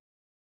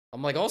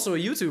like also a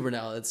YouTuber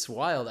now. It's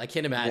wild. I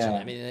can't imagine.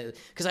 I mean,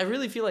 because I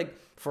really feel like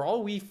for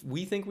all we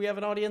think we have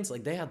an audience,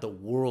 like they had the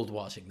world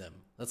watching them.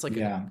 That's like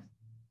and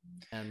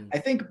I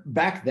think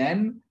back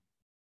then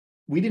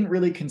we didn't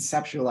really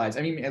conceptualize.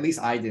 I mean, at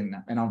least I didn't,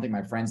 and I don't think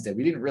my friends did.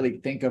 We didn't really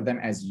think of them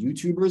as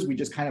YouTubers. We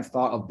just kind of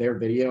thought of their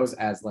videos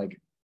as like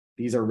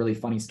these are really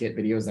funny skit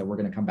videos that we're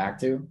going to come back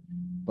to,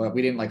 but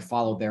we didn't like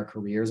follow their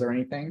careers or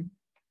anything.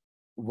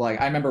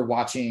 Like I remember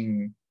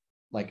watching.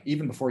 Like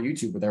even before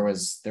YouTube, there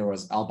was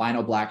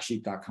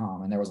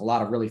albinoblacksheep.com, and there was a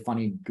lot of really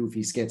funny,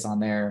 goofy skits on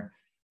there.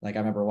 Like I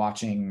remember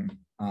watching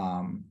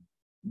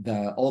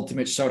the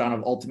Ultimate Showdown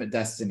of Ultimate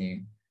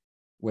Destiny,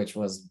 which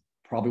was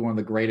probably one of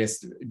the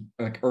greatest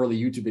like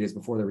early YouTube videos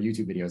before there were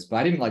YouTube videos. But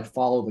I didn't like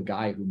follow the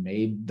guy who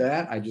made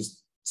that. I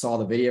just saw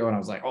the video and I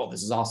was like, oh,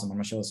 this is awesome. I'm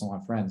gonna show this to my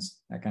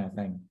friends, that kind of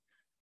thing.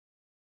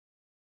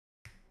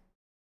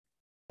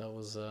 That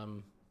was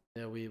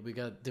we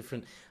got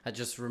different. I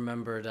just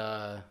remembered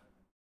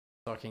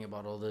talking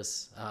about all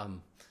this.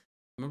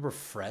 Remember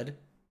Fred?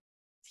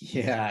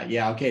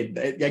 Yeah.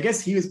 Okay. I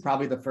guess he was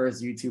probably the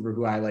first YouTuber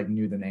who I like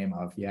knew the name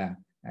of. Yeah,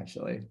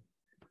 actually.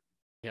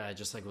 Yeah, I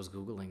just like was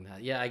Googling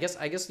that. Yeah, I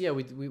guess yeah,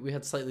 we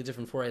had slightly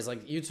different forays.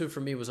 Like YouTube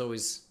for me was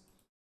always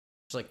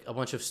just like a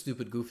bunch of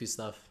stupid, goofy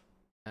stuff.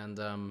 And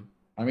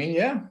I mean,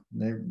 yeah,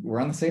 we're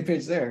on the same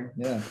page there.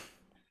 Yeah.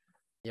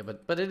 Yeah,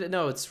 but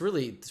it's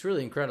really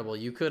incredible.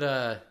 You could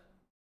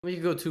you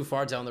could go too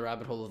far down the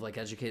rabbit hole of like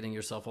educating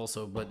yourself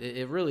also, but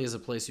it really is a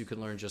place you can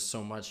learn just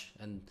so much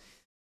and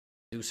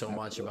do so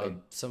much about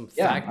some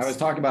facts. I was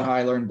talking about how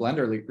I learned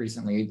Blender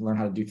recently, learned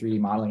how to do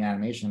 3D modeling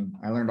animation.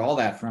 I learned all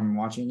that from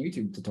watching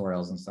YouTube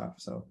tutorials and stuff.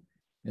 So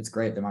it's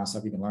great the amount of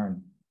stuff you can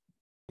learn.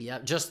 Yeah,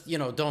 just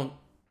don't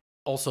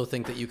also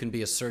think that you can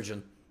be a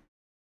surgeon.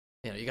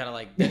 You gotta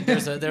like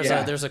there's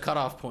a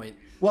cutoff point.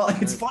 Well,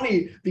 it's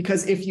funny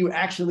because if you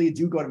actually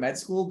do go to med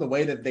school, the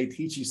way that they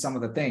teach you some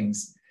of the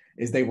things,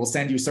 is they will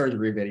send you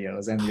surgery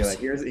videos and you're like,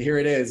 here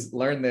it is,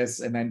 learn this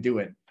and then do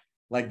it.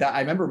 Like that. I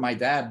remember my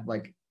dad,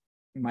 like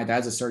my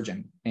dad's a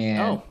surgeon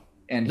and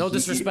no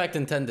disrespect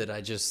intended.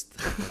 I just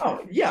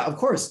oh yeah, of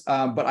course.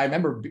 But I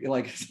remember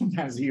like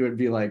sometimes he would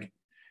be like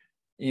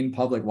in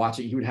public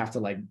watching, he would have to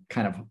like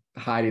kind of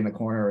hide in the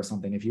corner or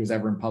something if he was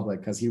ever in public,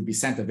 because he would be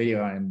sent a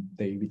video and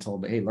they'd be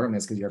told, hey, learn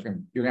this because you're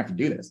gonna have to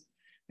do this.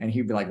 And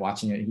he'd be like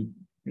watching it. He'd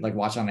like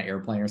watch on an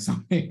airplane or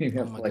something. He'd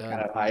have to like kind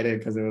of hide it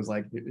because it was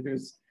like,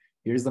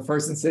 here's the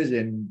first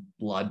incision,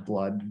 blood,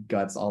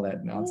 guts, all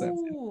that nonsense.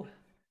 Ooh.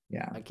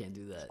 Yeah, I can't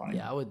do that.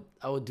 Yeah,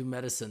 I would do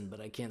medicine, but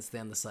I can't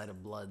stand the sight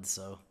of blood.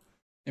 So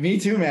me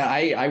too, man.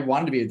 I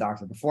wanted to be a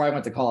doctor before I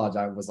went to college.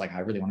 I was like, I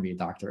really want to be a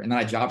doctor, and then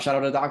I job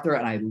shadowed a doctor,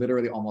 and I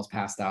literally almost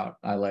passed out.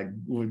 I like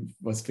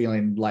was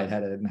feeling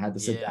lightheaded and had to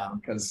sit down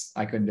because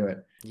I couldn't do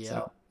it.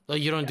 Yeah. So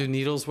you don't do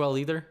needles well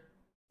either?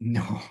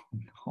 No,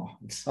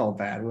 I'm so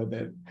bad with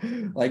it.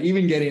 Like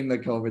even getting the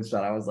COVID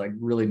shot, I was like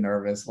really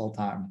nervous the whole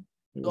time.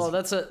 Oh,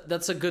 that's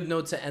a good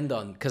note to end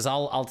on, because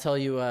I'll tell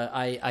you,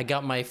 I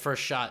got my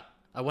first shot.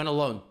 I went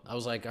alone. I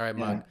was like, all right,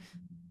 my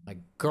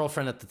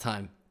girlfriend at the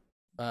time,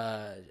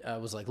 I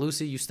was like,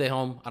 Lucy, you stay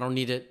home. I don't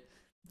need it.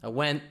 I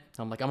went.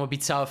 I'm like, I'm gonna be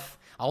tough.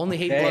 I only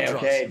hate blood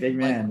draws. Okay, big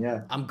man,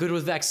 like, I'm good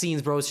with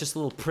vaccines, bro. It's just a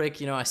little prick,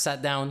 you know. I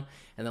sat down,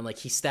 and then like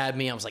he stabbed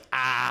me. I was like,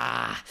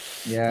 ah.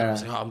 Yeah. I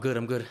was like, oh, I'm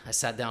good. I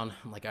sat down.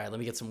 I'm like, all right, let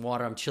me get some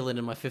water. I'm chilling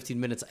in my 15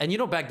 minutes. And you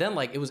know, back then,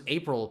 like it was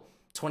April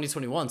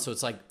 2021, so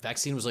it's like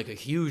vaccine was like a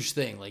huge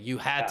thing. Like you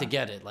had to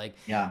get it. Like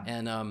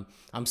And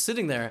I'm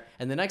sitting there,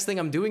 and the next thing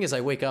I'm doing is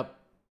I wake up.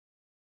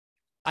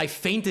 I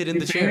fainted in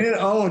the chair.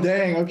 Oh,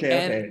 dang.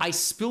 Okay. And I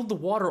spilled the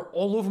water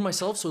all over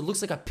myself, so it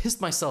looks like I pissed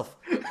myself.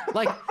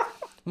 Like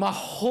my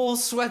whole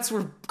sweats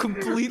were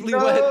completely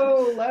wet.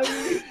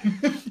 Levy.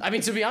 I mean,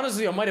 to be honest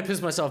with you, I might have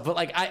pissed myself, but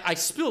like I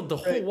spilled the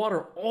whole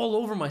water all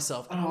over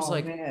myself. And I was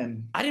like,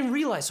 man. I didn't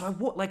realize. So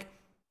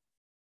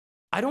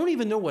I don't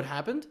even know what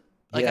happened.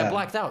 Like I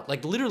blacked out.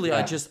 Like literally,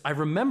 I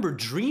remember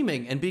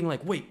dreaming and being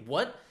like, wait,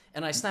 what?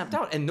 And I snapped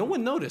out, and no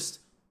one noticed.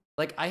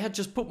 Like I had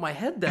just put my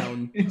head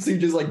down. So you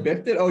just like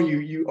biffed it? Oh,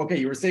 you okay?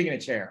 You were sitting in a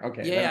chair.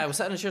 Okay. Yeah, I was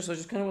sat in a chair, so I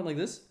just kind of went like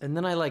this, and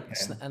then I like,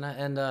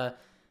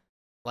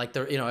 like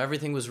there, you know,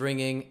 everything was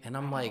ringing, and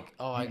I'm like,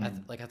 oh, I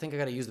think I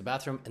gotta use the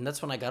bathroom, and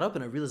that's when I got up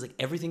and I realized like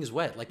everything is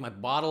wet. Like my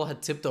bottle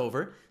had tipped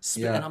over,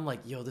 and I'm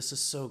like, yo, this is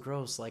so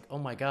gross. Like, oh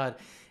my god,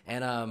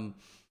 and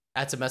I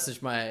had to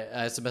message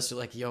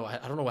like, yo,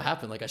 I don't know what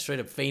happened. Like I straight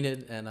up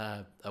fainted, and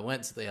I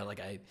went to the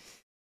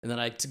and then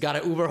I got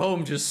an Uber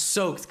home just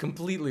soaked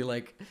completely,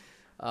 like.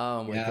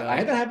 Oh my God. I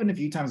had that happen a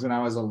few times when I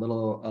was a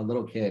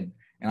little kid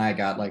and I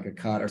got like a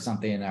cut or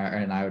something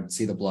and I would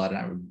see the blood and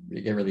I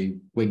would get really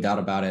wigged out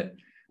about it.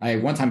 I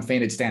one time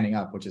fainted standing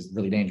up, which is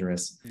really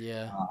dangerous.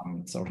 Yeah.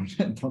 So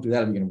don't do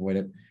that if you can avoid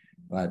it.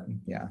 But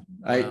yeah,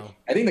 I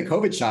think the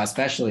COVID shot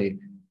especially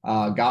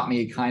got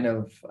me kind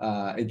of,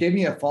 it gave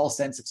me a false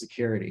sense of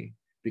security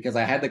because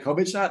I had the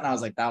COVID shot and I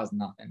was like, that was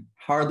nothing.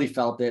 Hardly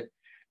felt it.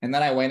 And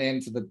then I went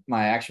into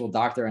my actual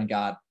doctor and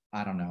got,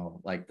 I don't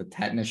know, like the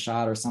tetanus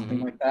shot or something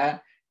like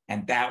that.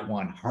 And that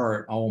one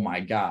hurt. Oh my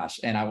gosh.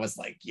 And I was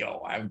like,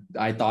 yo,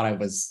 I thought I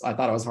was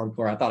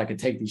hardcore. I thought I could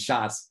take these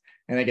shots.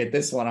 And I get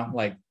this one. I'm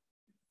like,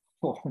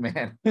 oh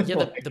man.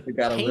 Yeah, the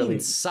pain really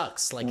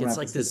sucks. Like it's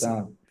like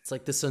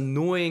this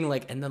annoying,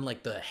 like, and then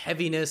like the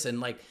heaviness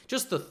and like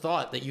just the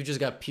thought that you just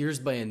got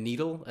pierced by a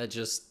needle.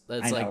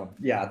 That's like,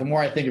 yeah. The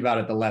more I think about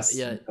it, the less,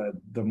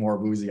 the more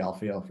woozy I'll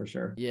feel for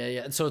sure. Yeah.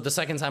 Yeah. And so the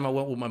second time I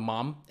went with my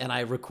mom and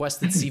I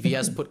requested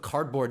CVS put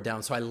cardboard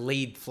down. So I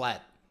laid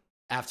flat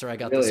after I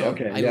got this. So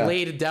I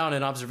laid it down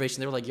in observation.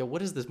 They were like, yo,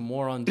 what is this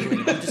moron doing?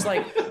 I'm just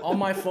like on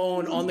my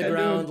phone on the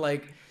ground,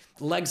 like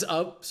legs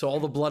up. So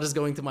all the blood is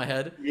going to my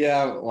head.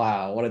 Yeah.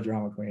 Wow. What a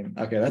drama queen.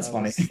 Okay. That's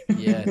funny.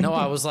 Yeah. No,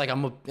 I was like,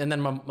 and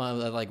then I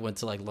like went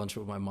to like lunch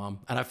with my mom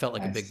and I felt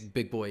like a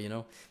big boy, you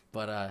know,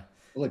 but,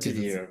 look at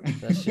you.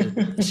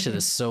 That shit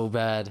is so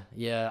bad.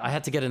 Yeah. I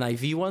had to get an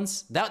IV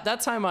once. That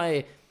time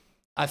I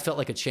felt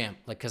like a champ,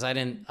 like, cause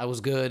I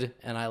was good.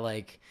 And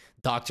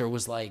doctor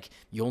was like,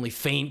 you only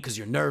faint because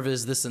you're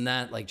nervous, this and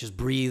that, like just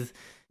breathe.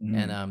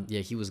 And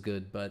yeah, he was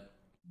good, but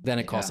then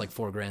it cost like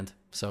 $4,000.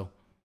 So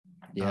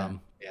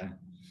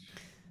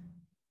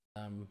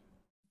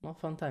well,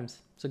 fun times.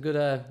 It's a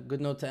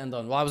good note to end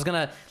on. Well, I was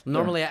gonna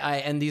normally I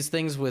end these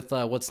things with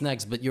what's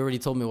next, but you already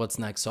told me what's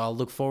next, so I'll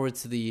look forward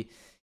to the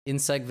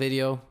insect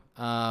video.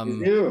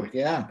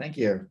 Yeah, thank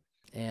you.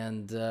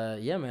 And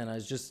yeah, man, I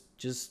was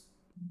just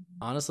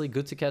honestly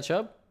good to catch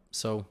up.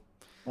 So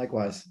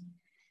likewise.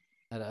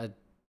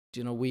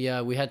 You know, we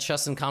had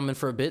chess in common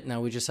for a bit. Now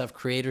we just have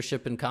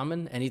creatorship in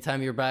common.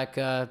 Anytime you're back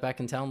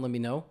in town, let me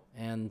know.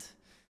 And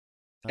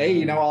hey,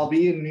 you know, I'll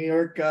be in New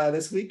York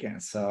this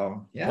weekend.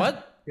 So yeah,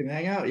 what? You can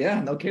hang out.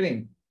 Yeah, no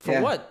kidding.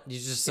 For what? You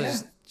just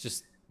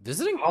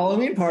visiting?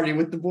 Halloween party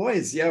with the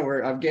boys. Yeah,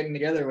 I'm getting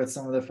together with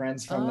some of the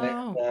friends from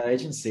the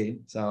agency.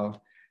 So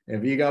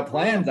if you got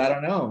plans, I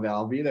don't know.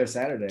 I'll be there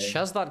Saturday.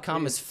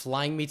 Chess.com is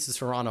flying me to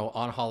Toronto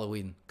on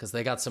Halloween because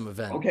they got some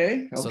event.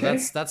 Okay. So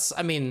that's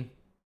I mean.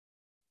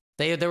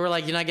 They were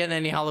like, you're not getting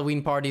any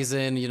Halloween parties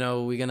in. You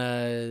know, we're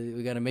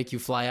gonna make you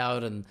fly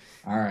out and.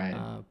 All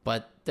right.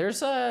 But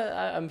there's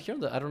I'm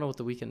hearing that I don't know what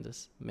the weekend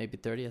is. Maybe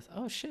 30th.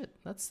 Oh shit.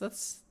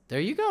 That's there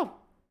you go.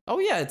 Oh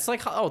yeah, it's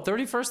like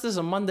 31st is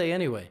a Monday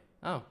anyway.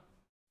 Oh.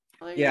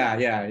 Well,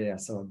 yeah.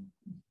 So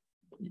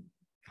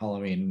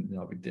Halloween,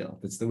 no big deal.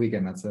 It's the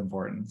weekend that's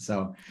important.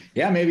 So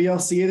yeah, maybe I'll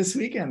see you this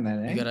weekend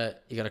then. Eh?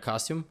 You got a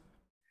costume?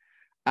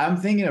 I'm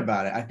thinking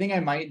about it. I think I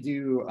might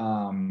do.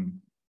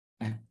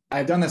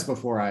 I've done this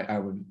before.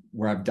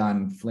 Where I've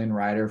done Flynn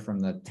Rider from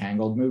the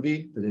Tangled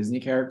movie, the Disney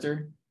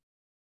character.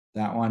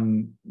 That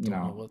one, you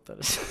know what that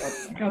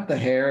is. Got the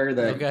hair.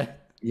 Okay.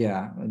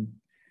 Yeah.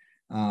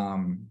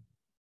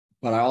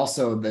 But I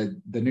also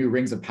the new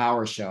Rings of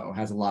Power show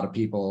has a lot of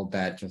people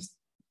that just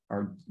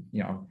are,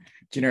 you know,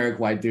 generic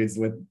white dudes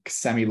with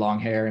semi-long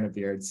hair and a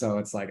beard. So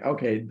it's like,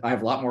 okay, I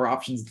have a lot more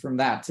options from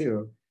that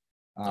too.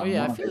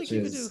 I feel like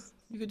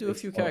you could do a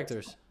few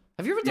characters.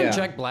 Have you ever done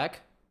Jack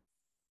Black?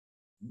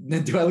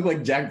 Do I look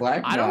like Jack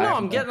Black? I don't know.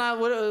 I'm getting out.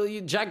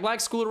 What Jack Black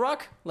School of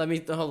Rock?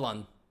 Hold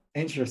on.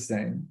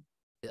 Interesting.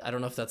 I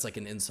don't know if that's like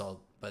an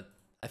insult, but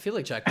I feel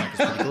like Jack Black is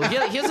pretty cool.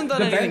 He hasn't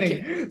done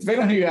anything. Depending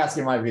on who you ask,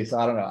 it might be. So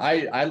I don't know.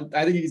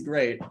 I think he's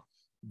great,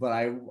 but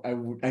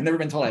I've never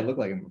been told I look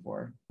like him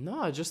before.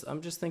 No,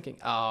 I'm just thinking.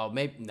 Oh,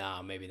 maybe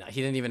not.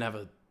 He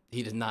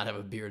did not have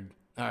a beard.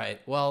 All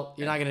right. Well,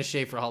 you're not gonna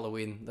shave for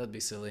Halloween. That'd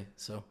be silly.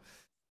 So,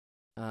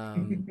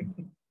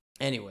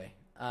 anyway,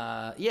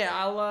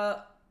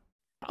 I'll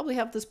probably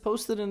have this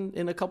posted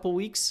in a couple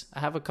weeks. I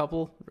have a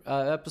couple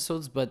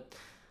episodes, but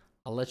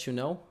I'll let you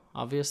know,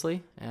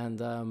 obviously.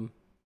 And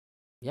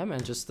yeah,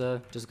 man, just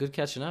good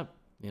catching up.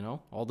 You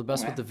know, all the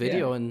best with the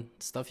video and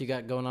stuff you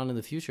got going on in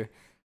the future.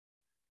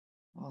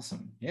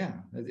 Awesome. Yeah,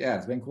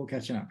 it's been cool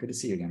catching up. Good to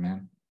see you again,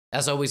 man.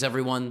 As always,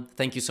 everyone,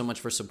 thank you so much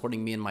for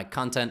supporting me and my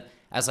content.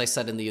 As I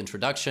said in the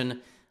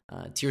introduction,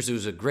 TierZoo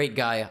is a great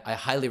guy. I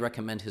highly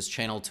recommend his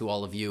channel to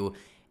all of you.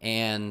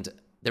 And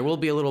there will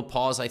be a little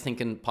pause, I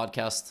think, in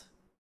podcast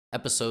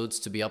episodes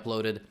to be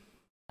uploaded,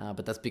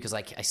 but that's because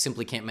I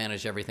simply can't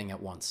manage everything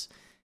at once.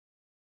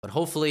 But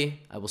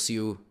hopefully, I will see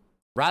you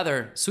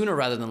sooner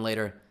rather than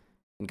later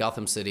in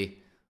Gotham City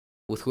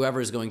with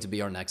whoever is going to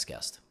be our next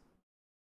guest.